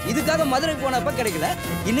இதுக்காக மதுரைக்கு போனப்ப கிடைக்கல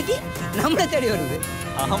இன்னைக்கு நம்மளை தேடி வருது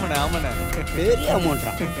ஆமாண்ணே பெரிய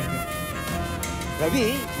அமௌண்ட்ரா ரவி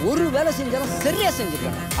ஒரு வேலை செஞ்சாலும் சரியா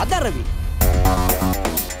செஞ்சிருக்காங்க அதான் ரவி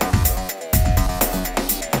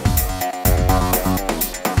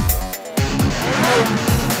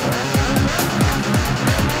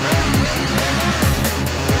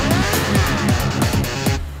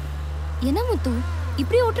என்ன முத்து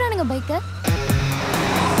இப்படி ஓட்டுறானுங்க பைக்க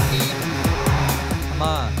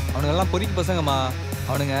அம்மா அவனுங்க எல்லாம் பொறிக்கு பசங்கம்மா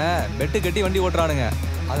அவனுங்க பெட்டு கட்டி வண்டி ஓட்டுறானுங்க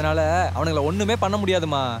அதனால அவனுங்களை ஒண்ணுமே பண்ண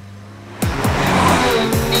முடியாதுமா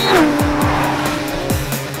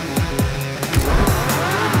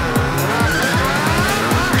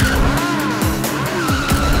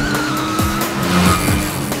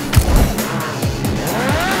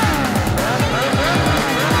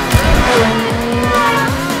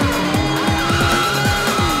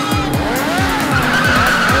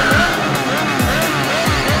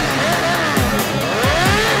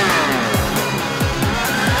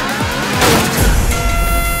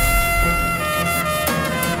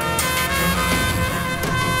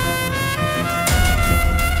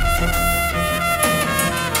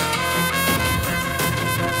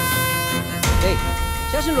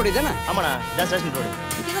ஸ்டேஷன் ரோடு தானே ஆமாண்ணா இதான் ஸ்டேஷன் ரோடு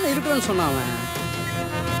இங்கே தானே இருக்கிறேன்னு சொன்னான் அவன்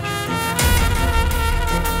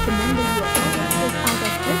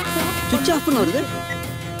சுவிட்ச் ஆஃப்னு வருது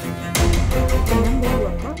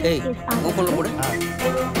ஏய் உன் ஃபோனில் போடு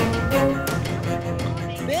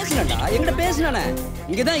பேசுனடா எங்கிட்ட பேசுனானே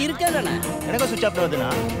இங்கே தான் இருக்கேன்டானே எனக்கும் சுவிட்ச் ஆஃப் வருதுண்ணா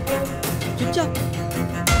சுவிட்ச் ஆஃப்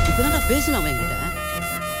இப்போ தான்டா பேசுனா அவன் என்கிட்ட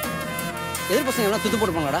எதிர் பசங்க எல்லாம் சுத்து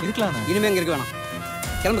போட்டு போங்கடா இருக்கலாம் இனிமே இங்கே இருக்க வேணாம்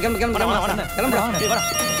கிளம்புடா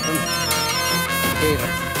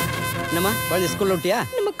என்னம்மா குழந்தை ஸ்கூல்ல விட்டியா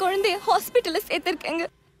நம்ம குழந்தைய ஹாஸ்பிட்டல்ல சேர்த்திருக்கேங்க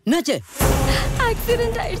என்னாச்சு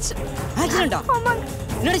ஆக்சிடென்ட் ஆயிடுச்சு ஆக்சிடென்ட்டா ஆமாங்க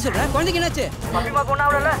என்னடி சொல்ற குழந்தைக்கு என்னாச்சு பப்பிமாக்கு ஒன்றும்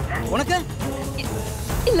ஆகல உனக்கு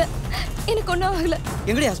இல்ல எனக்கு ஒன்றும் ஆகல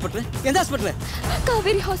எங்கடி ஹாஸ்பிட்டல் எந்த ஹாஸ்பிட்டல்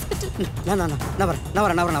காவேரி ஹாஸ்பிட்டல் நான் வரேன்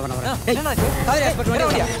காவேரி ஹாஸ்பிட்டல்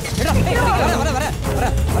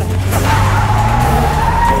வர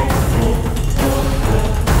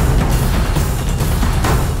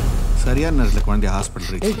சரியான நேரத்தில் குழந்தைய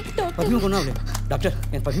ஹாஸ்பிட்டல் பத்மிக்கு ஒன்றும் ஆகல டாக்டர்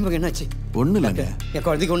என் பத்மிக்கு என்னாச்சு ஒன்றும் இல்லைங்க என்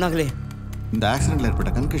குழந்தைக்கு ஒன்றாகலே இந்த ஆக்சிடென்ட்ல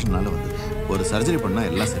ஏற்பட்ட கன்கஷனால வந்து ஒரு சர்ஜரி பண்ணால்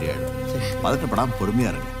எல்லாம் சரியாயிடும் பதட்டப்படாமல்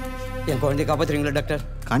பொறுமையாக இருங்க என் குழந்தைய காப்பாத்துறீங்களா டாக்டர்?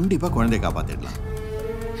 கண்டிப்பா குழந்தைய காப்பாத்திடலாம்.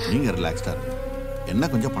 நீங்க ரிலாக்ஸ்டா இருங்க. என்ன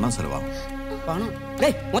கொஞ்சம் பணம் செலவாகும். பணம்?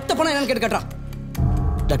 டேய் மொத்த பணம் என்னன்னு கேட்டு கட்டுறான்.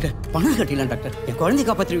 டாக்டர் பணம் கட்டிடலாம் டாக்டர். என் குழந்தைய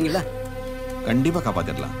காப்பாத்துறீங்களா? கண்டிப்பா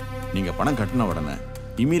காப்பாத்திடலாம். நீங்க பணம் கட்டின உடனே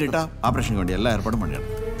இமீடியட்டா ஆபரேஷன் வேண்டிய எல்லா ஏற்பாடும்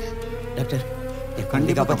பண்ணிடலாம். டாக்டர் என்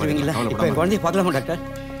குழந்தைய காப்பாத்துறீங்களா? இப்போ என் குழந்தைய பார்க்கலாமா டாக்டர்?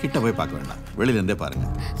 கிட்ட போய் பார்க்க வேண்டாம், வெளியில இருந்தே பாருங்க.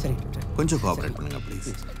 சரி டாக்டர். கொஞ்சம் கோஆபரேட் பண்ணுங்க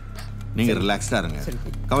ப்ளீஸ். நீங்க ரிலாக்ஸ்டா இருங்க,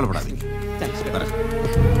 கவலைப்படாதீங்க. வரேன்.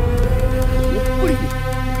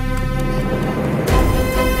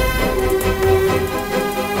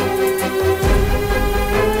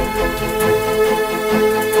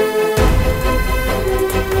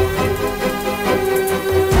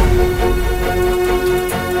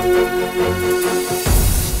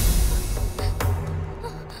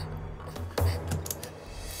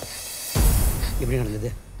 எப்படி நடந்தது?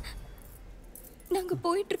 நாங்க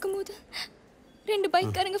போயிட்டு இருக்கும்போது 2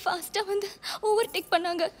 பைக்காரங்க ஃபாஸ்டா வந்து ஓவர்டேக்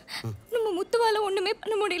பண்ணாங்க. நம்ம முத்துவால ஒண்ணுமே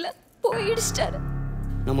பண்ண முடியல, போய் இடிச்சிட்டாரு.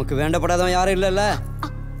 நமக்கு வேண்டப்படாதவன் யாரும் இல்லைல்ல?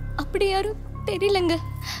 அப்படி யாரும் தெரியலங்க.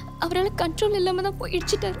 அவரால் கண்ட்ரோல் இல்லாம தான் போய்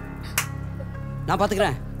இடிச்சிட்டாரு. நான்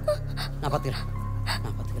பாத்துக்கிறேன்.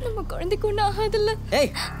 நம்ம குழந்தைக்கு ஒன்றும் ஆகாதுல்ல.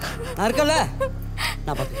 ஏய் நான் இருக்கல,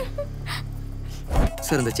 நான் பாத்துக்கிறேன்.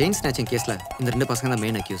 சார், இந்த செயின் ஸ்நாச்சிங் கேஸில் இந்த 2 பசங்க தான்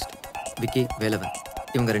மெயின் அக்யூஸ்ட். விக்கி, வேலவன்.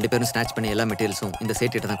 இவங்க 2 பேரும் ஸ்நாச் பண்ணி எல்லா மெட்டீரியல்ஸும் இந்த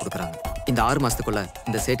சேட் கிட்ட தான் கொடுக்குறாங்க. இந்த 6 மாதத்துக்குள்ள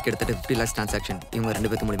இந்த சேட் கிட்டத்தட்ட 50 lakhs டிரான்சாக்ஷன் இவங்க 2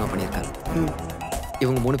 பேர்த்து மூலியமாக பண்ணியிருக்காங்க.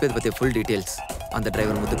 இவங்க 3 பேர் பற்றிய ஃபுல் டீட்டெயில்ஸ் அந்த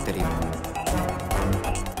டிரைவர் முத்துக்கு தெரியும்.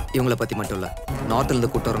 இவங்கள பற்றி மட்டும் இல்லை,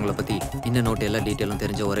 நார்த்லேருந்து கூட்டவங்களை பற்றி இன்னும் நோட்டு எல்லா டீட்டெயிலும்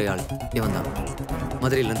தெரிஞ்ச ஒரே ஆள் இவன் தான்.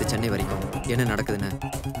 மதுரையிலேருந்து சென்னை வரைக்கும் என்ன நடக்குதுன்னு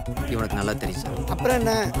இவனுக்கு நல்லா தெரியும் சார். அப்புறம்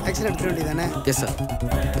என்ன, ஆக்ஷன் எடுத்துட வேண்டியதானே? Yes sir,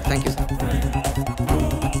 thank you sir.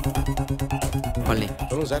 Palani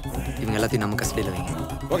சொல்லுங்க சார். இவங்க எல்லாத்தையும் நம்ம கஸ்டடியில் வைங்க.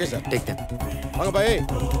 Okay sir. Take them. வாங்க பாய்.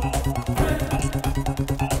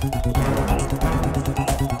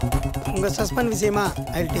 உங்கள் சஸ்பெண்ட் விஷயமா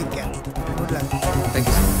I will take care. Good luck.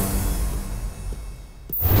 Thank you sir.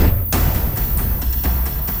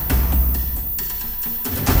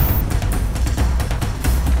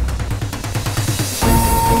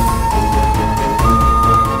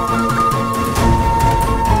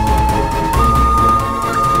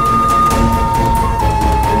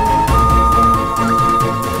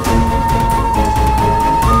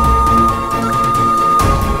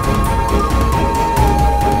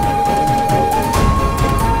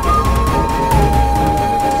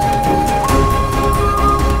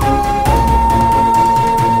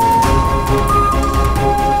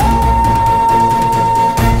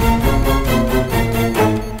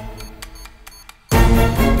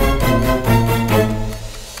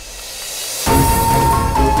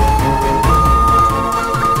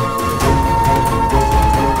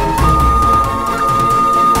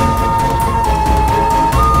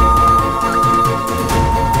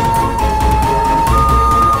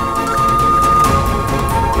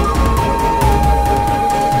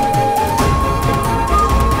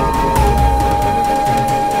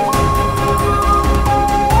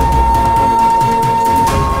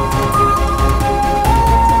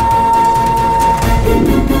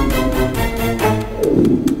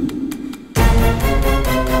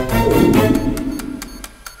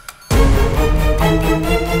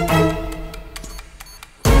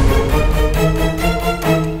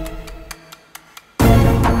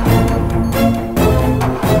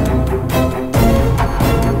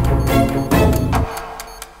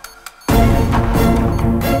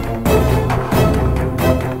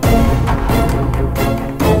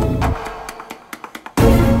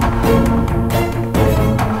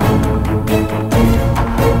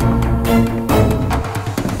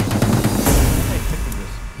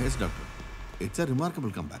 It's a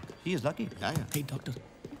remarkable comeback. He is lucky. Yeah. Hey, doctor.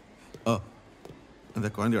 Oh, the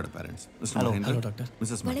Koindiyoda parents. Mr. Hello. Mahendra. Hello, doctor.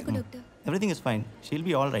 Mrs. வணக்கம் Mahendra. Doctor. Everything is fine. She'll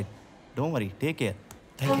be all right. Don't worry. Take care.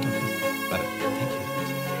 Thank you, doctor. Bye. Thank you.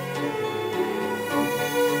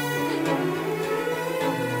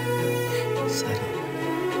 Sorry.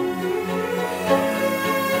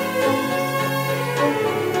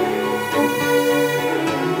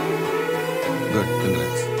 Good.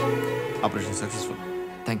 Congrats. Operation successful.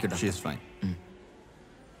 Thank you doctor. She is fine.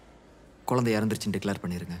 குழந்தை இறந்துருச்சுன்னு declare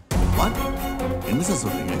பண்ணிருங்க. What? என்ன sir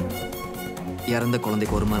சொல்றீங்க? இறந்த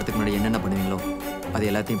குழந்தைக்கு 1 மாதத்துக்கு முன்னாடி என்னென்ன பண்ணுவீங்களோ அது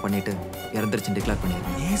எல்லாத்தையும் பண்ணிட்டு இறந்துருச்சுன்னு டிக்ளேர்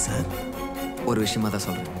பண்ணிருங்க. ஏன் சார்? ஒரு விஷயமா தான்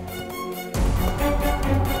சொல்றேன்.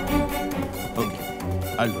 Okay.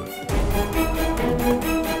 I'll do it.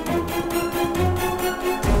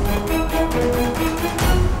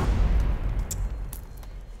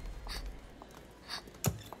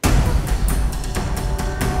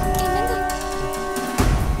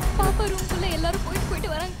 பாப்பா ரூம்குள்ள எல்லாரும் போயிட்டு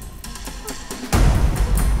வராங்க.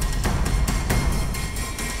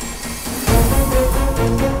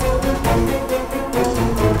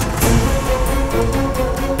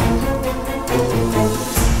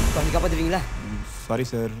 வந்துட்டீங்களா? சாரி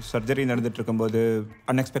சார், சர்ஜரி நடந்துட்டு இருக்கும்போது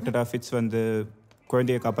அன்எக்ஸ்பெக்டடாக ஃபிட்ஸ் வந்து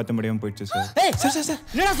குழந்தையை காப்பாற்ற முடியாமல் போயிடுச்சு சார். ஏய் சார் சார் சார்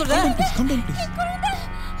என்னடா சொல்ற? Come down please.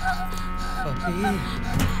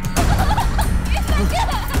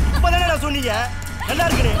 இப்பதானடா சொன்னீங்க நல்லா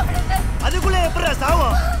இருக்குன்னு, அதுக்குள்ள எப்படிடா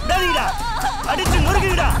சாவும்? விடாதீங்கடா, அடிச்சு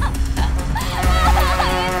நொறுக்குங்கடா.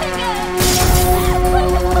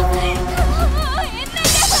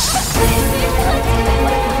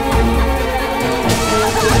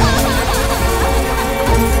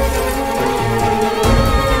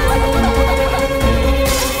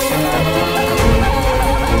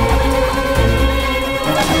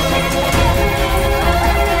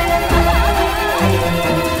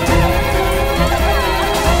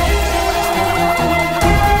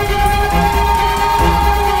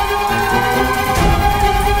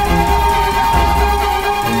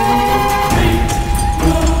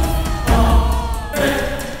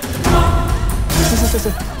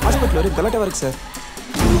 சார் ஹாஸ்பிட்டல் ஒரு கலாட்டாக இருக்கு சார்.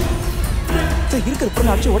 சார் இருக்கிற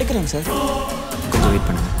பொண்ணை அடிச்சு உடைக்கிறாங்க சார். கொஞ்சம் வெயிட்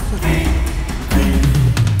பண்ணுங்க.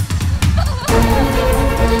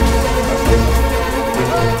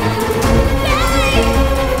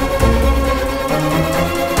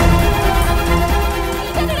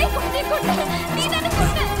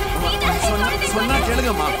 சொன்னா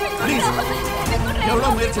கேளுங்கம்மா ப்ளீஸ்.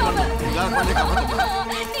 எவ்வளவு முயற்சி பண்ணோம் எல்லாரும் குழந்தைய காப்பாற்ற.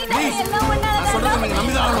 ப்ளீஸ் நான் சொல்றதை நீங்க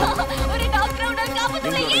நம்பிதான் ஆகணும்.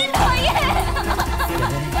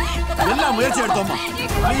 எல்லா முயற்சி எடுத்தோம்மா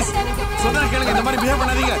ப்ளீஸ். சொன்னா கேளுங்க, இந்த மாதிரி பிஹேவ்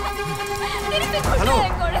பண்ணாதீங்க. ஹலோ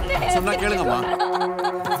சொன்னா கேளுங்கம்மா.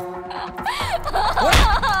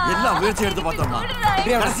 எல்லா முயற்சி எடுத்து பார்த்தோம்மா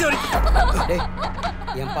கடைசி வரைக்கும்.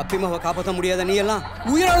 என் பப்பி மாவை காப்பாற்ற முடியாத நீ எல்லாம்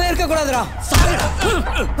உயிரோட இருக்க கூடாதுடா.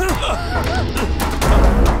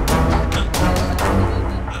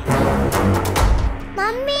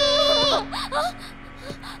 மம்மி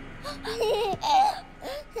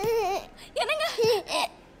என்னங்க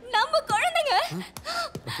நம்ம குழந்தைங்க.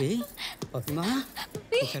 பப்பி பப்பிமா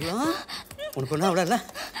என் செல்லம் உனக்கு ஒன்றும் அவ்வளோ இல்லை.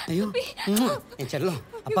 ஐயோ என் செல்லம்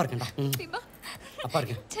அப்பா இருக்கேன்டா. அப்பா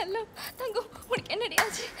இருக்கேன். செல்லம் தங்கம் உனக்கு என்னடி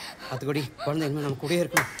ஆச்சு? பார்த்துக்கோடி, குழந்தை இனிமேல் நம்ம கூடயே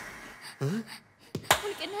இருக்கணும்.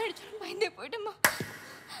 உனக்கு என்ன ஆயிடுச்சு? பயந்தே போயிட்டேம்மா.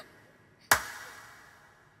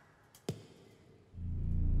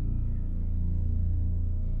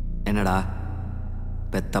 என்னடா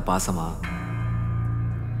பெத்த பாசமா?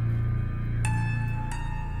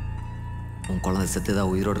 உன் குழந்தை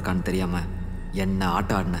செத்துதான் உயிரோடு இருக்கான்னு தெரியாம என்ன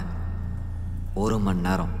ஆட்டம் ஆடின. 1 மணி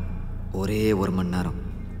நேரம், ஒரே 1 மணி நேரம்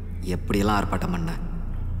எப்படியெல்லாம் ஆர்ப்பாட்டம் பண்ண.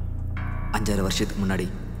 5-6 வருஷத்துக்கு முன்னாடி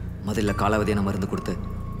முதல்ல காலாவதியான மருந்து கொடுத்து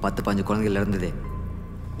 10-15 குழந்தைகள் இறந்ததே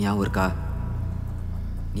ஞாபகம் இருக்கா?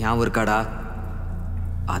 ஞாபகம் இருக்காடா?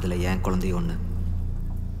 அதில் என் குழந்தையும் ஒன்று.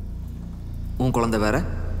 உன் குழந்தை வேற,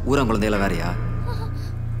 ஊரன் குழந்தையில வேறையா?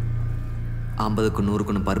 50க்கு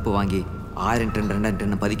 100க்குன்னு பருப்பு வாங்கி 1000 டன் 2000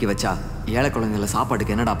 டன் பதுக்கி வச்சா ஏழை குழந்தைங்கள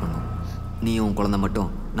சாப்பாட்டுக்கு என்னடா பண்ணும்? நீ உன் குழந்தை மட்டும்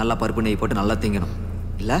நல்லா பருப்பு நெய் போட்டு நல்லா திங்கணும்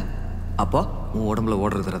இல்லை? அப்போ உன் உடம்புல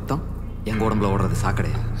ஓடுறது ரத்தம், எங்கள் உடம்புல ஓடுறது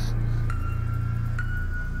சாக்கடையா?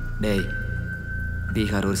 டேய்,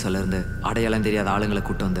 பீகார் ஒரிசாலேருந்து அடையாளம் தெரியாத ஆளுங்களை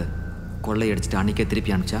கூட்டு வந்து கொள்ளையடிச்சிட்டு அன்றைக்கே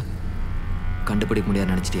திருப்பி அனுப்பிச்சா கண்டுபிடிக்க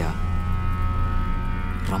முடியாது நினச்சிட்டியா?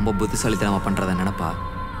 ரொம்ப புத்திசாலித்தனமாக பண்ணுறத நினப்பா?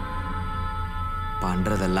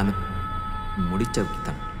 பண்ணுறது எல்லாமே முடிச்ச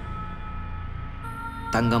வைத்தான்.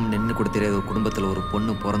 தங்கம் நின்று கொடுத்துறது ஒரு குடும்பத்தில் ஒரு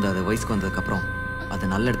பொண்ணு பிறந்து அது வயசுக்கு வந்ததுக்கப்புறம் அது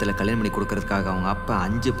நல்ல இடத்துல கல்யாணம் பண்ணி கொடுக்கறதுக்காக அவங்க அப்பா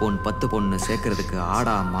 5 பவுன் 10 பவுன் சேர்க்கறதுக்கு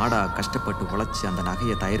ஆடா மாடா கஷ்டப்பட்டு உழைச்சி அந்த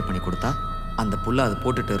நகையை தயார் பண்ணி கொடுத்தா அந்த புள்ள அதை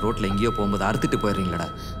போட்டுட்டு ரோட்டில் எங்கேயோ போகும்போது அறுத்துட்டு போயிடுறீங்களடா.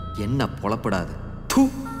 என்ன பொழப்படாது.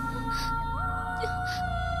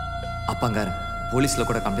 அப்பாங்காரன் போலீஸில்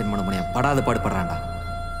கூட கம்ப்ளைண்ட் பண்ண முடியும், படாத பாடுபடுறான்டா.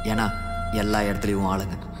 ஏன்னா எல்லா இடத்துலையும்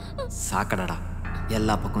ஆளுங்க சாக்கடைடா.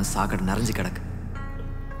 எல்லா பக்கம் சாக்கடை நிறைஞ்சு கிடக்கு.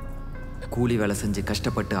 கூலி வேலை செஞ்சு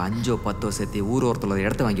கஷ்டப்பட்டு 5 10 சேர்த்து ஊரோரத்தில் ஒரு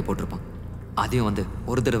இடத்த வாங்கி போட்டிருப்பான். அதையும் வந்து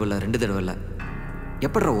 1 தடவை இல்லை 2 தடவை இல்லை,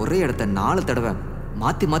 எப்படா ஒரே இடத்த 4 தடவை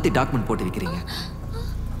மாற்றி மாற்றி டாக்குமெண்ட் போட்டு விற்கிறீங்க?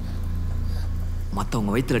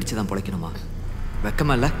 மற்றவங்க வயிற்றுல அடிச்சு தான் பிழைக்கணுமா?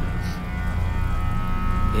 வெக்கமா இல்லை?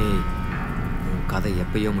 ஏய், உன் கதை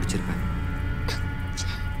எப்பயோ முடிச்சிருப்பேன்.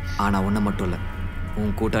 ஆனால் ஒன்றை மட்டும் இல்லை,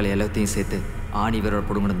 உன் கூட்டாளி எல்லாத்தையும் சேர்த்து ஆணி வீரோட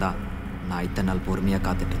பிடுங்கணும் தான் நான் இத்தனை நாள் பொறுமையாக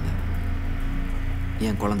காத்துட்டு இருந்தேன்.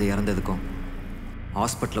 என் குழந்தை இறந்ததுக்கும்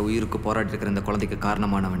ஹாஸ்பிட்டலில் உயிருக்கு போராடி இருக்கிற இந்த குழந்தைக்கு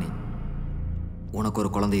காரணமானவனே. உனக்கு ஒரு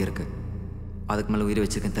குழந்தை இருக்கு, அதுக்கு மேலே உயிரை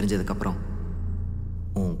வச்சிருக்கேன் தெரிஞ்சதுக்கப்புறம்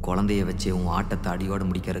உன் குழந்தைய வச்சு உன் ஆட்டத்தை அடியோடு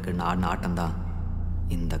முடிக்கிறதுக்கு நான் ஆட்டம்தான்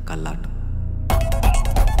இந்த கல்லாட்டம்.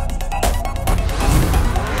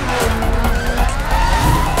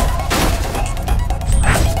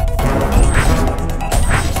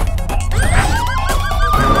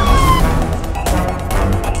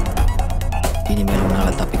 இனிமேல்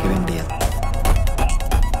உன்னால் தப்பிக்கவே முடியாது.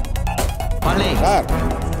 சார்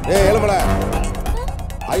ஏழுமலை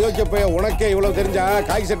அயோக்கிய பையன் உனக்கே இவ்வளவு தெரிஞ்சா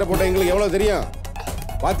காய் சட்டை போட்ட எங்களுக்கு எவ்வளவு தெரியும்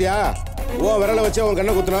பாத்தியா ஓ விரலை வச்சு அவன்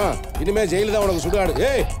கண்ணை குத்துனா இனிமே ஜெயிலு தான் உனக்கு சுடுகாடு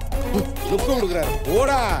ஏய் லுக்கு கொடுக்குறாரு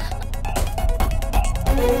ஓடா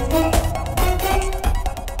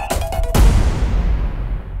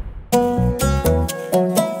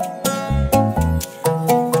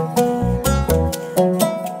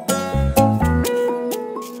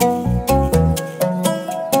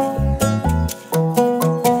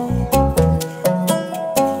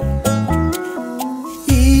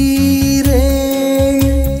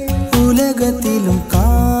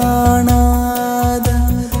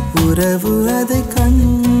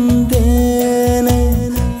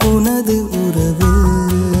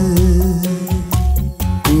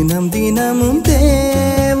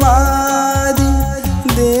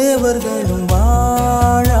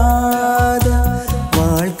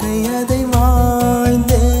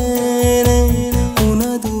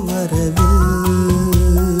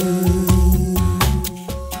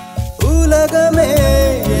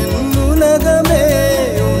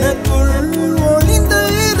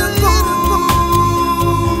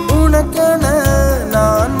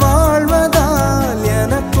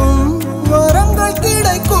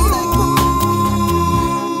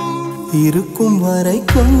இருக்கும்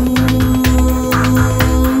வரைக்கும்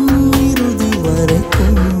இறுதி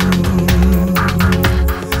வரைக்கும்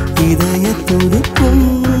இதய துடிக்கும்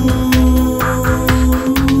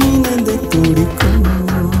இணைந்த துடிக்கும்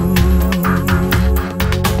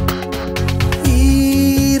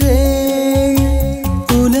ஈரே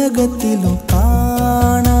உலகத்திலும்